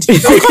it's suede.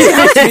 Of course it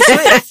has to be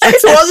suede.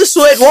 If it wasn't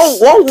suede,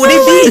 what would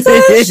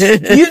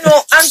it be? You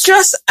know, and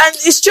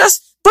it's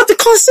just, but the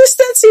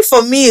consistency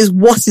for me is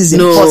what is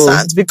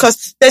important,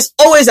 because there's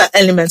always an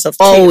element of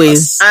chaos.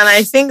 Always. And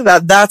I think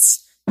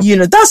that's, you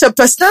know, that's your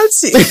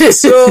personality.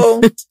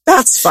 So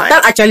that's fine.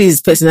 That actually is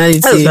personality.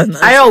 That's personality.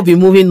 I will be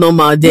moving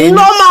normal then. Then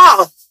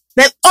all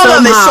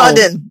of a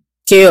sudden,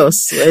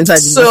 chaos.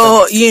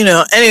 So, you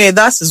know, anyway,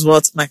 that is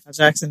what Michael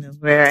Jackson is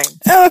wearing.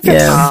 Okay.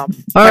 Yeah.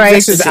 All right.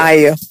 This is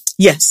Ayo.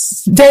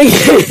 Yes.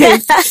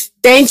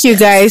 Thank you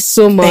guys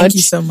so much. Thank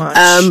you so much.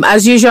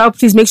 As usual,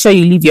 please make sure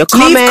you leave your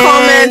comments. Leave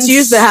comments,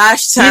 use the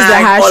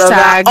hashtag. All of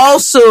that.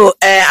 Also,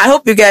 I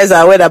hope you guys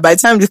are aware that by the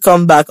time you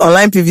come back,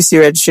 online PVC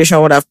registration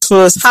would have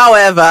closed.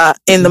 However,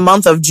 in the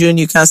month of June,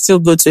 you can still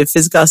go to a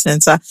physical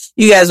center.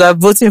 You guys are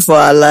voting for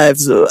our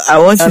lives. So I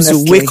want you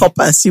to wake up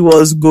and see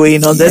what's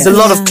going on. There's a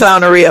lot of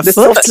clownery afoot. The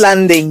soft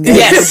landing.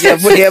 Yes.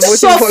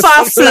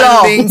 Sofa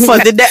floor for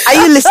the day. Are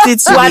you listening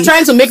to We are me?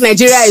 trying to make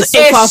Nigeria a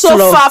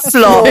sofa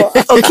floor.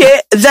 Okay,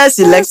 that's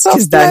elect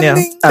Kiss Daniel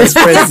as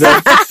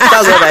president.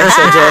 That's what I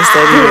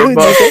suggested.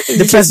 But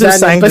the person who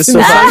sang the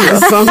sofa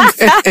floor.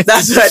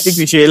 That's what I think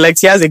we should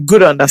elect. He has a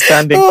good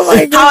understanding. Oh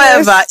my God.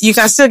 However, you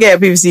can still get a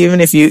PVC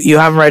even if you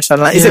haven't read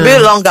online. It's a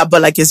bit longer,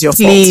 but like it's your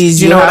fault. Please,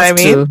 Do you know what I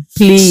mean?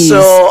 Please.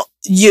 So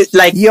you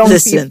like Young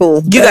listen.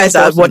 people, You guys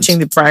are important. watching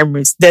the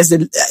primaries. There's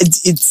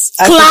it's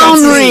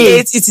Clownery.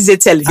 It is a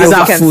television. As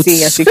you can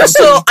see, as you can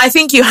see. So I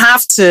think you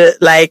have to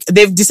like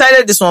they've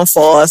decided this one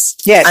for us.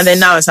 Yes. And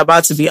then now it's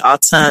about to be our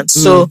turn.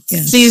 So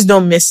please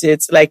don't miss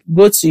it. Like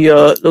go to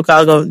your local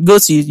government, go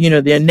to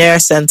the NAIR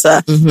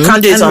center.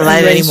 Can't do it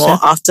online anymore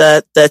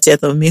after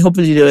 30th of May.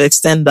 Hopefully they'll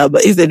extend that.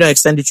 But if they don't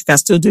extend it, you can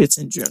still do it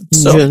in June.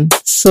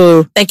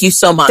 So thank you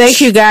so much.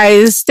 Thank you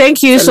guys.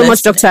 Thank you so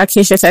much, Dr.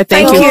 Akinshete.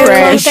 Thank you,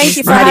 Fresh. Thank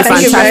you for We had a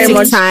having me.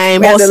 fantastic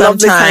time. We had a Awesome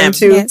lovely time time.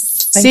 too. Yes.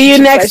 See you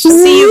next week.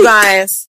 See you guys.